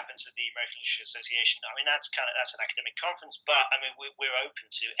 Usually it happens at the American Literature Association. I mean, that's an academic conference, but I mean, we're open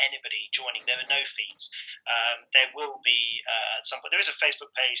to anybody joining. There are no fees. There will be at some point. There is a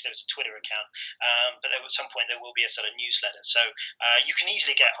Facebook page. There's a Twitter account, but at some point there will be a sort of newsletter. So you can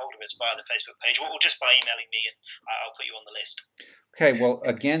easily get hold of us via the Facebook page, or just by emailing me, and I'll put you on the list. Okay. Well,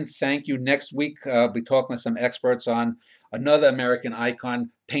 again, thank you. Next week, I'll be talking with some experts on another American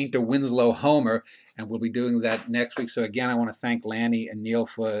icon, painter Winslow Homer, and we'll be doing that next week. So again, I want to thank Lanny and Neil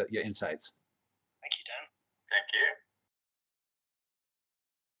for your insights. Thank you, Dan. Thank you.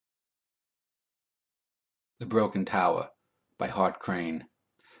 The Broken Tower by Hart Crane.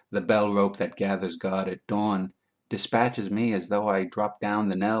 The bell rope that gathers God at dawn dispatches me as though I dropped down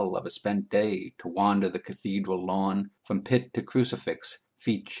the knell of a spent day to wander the cathedral lawn, from pit to crucifix,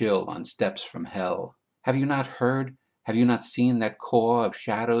 feet chill on steps from hell. Have you not heard? Have you not seen that core of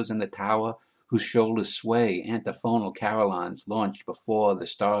shadows in the tower, whose shoulders sway antiphonal carillons launched before the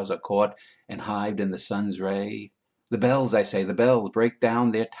stars are caught and hived in the sun's ray? The bells, I say, the bells break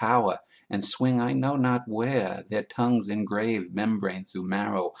down their tower, and swing I know not where, their tongues engrave membrane through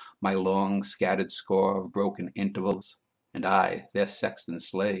marrow my long scattered score of broken intervals, and I, their sexton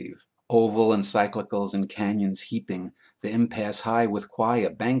slave. Oval encyclicals and canyons heaping, the impasse high with choir,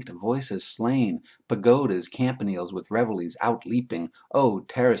 banked voices slain, pagodas, campaniles with reveilles outleaping, oh,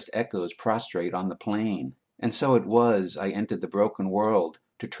 terraced echoes prostrate on the plain. And so it was I entered the broken world,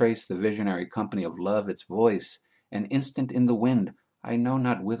 to trace the visionary company of love its voice, an instant in the wind, I know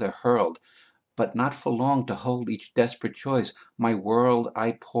not whither hurled, but not for long to hold each desperate choice. My world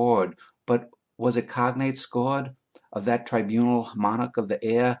I poured, but was it cognate scored of that tribunal monarch of the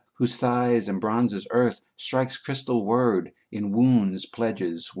air, whose thighs and bronzes earth strikes crystal word in wounds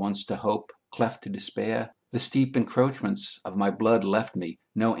pledges once to hope, cleft to despair? The steep encroachments of my blood left me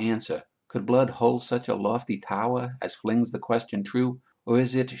no answer. Could blood hold such a lofty tower as flings the question true? Or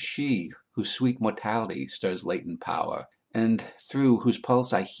is it she whose sweet mortality stirs latent power, and through whose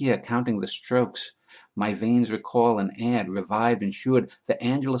pulse I hear, counting the strokes, my veins recall and add, revived and sured, the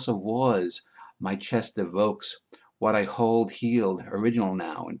Angelus of wars my chest evokes, what I hold healed, original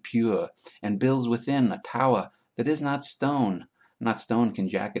now and pure, and builds within a tower that is not stone. Not stone can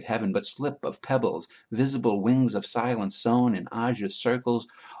jacket heaven, but slip of pebbles, visible wings of silence sown in azure circles,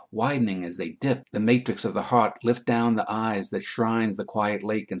 widening as they dip. The matrix of the heart lift down the eyes that shrines the quiet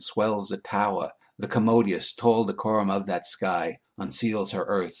lake and swells the tower. The commodious, tall decorum of that sky unseals her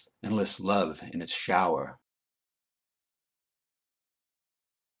earth and lifts love in its shower.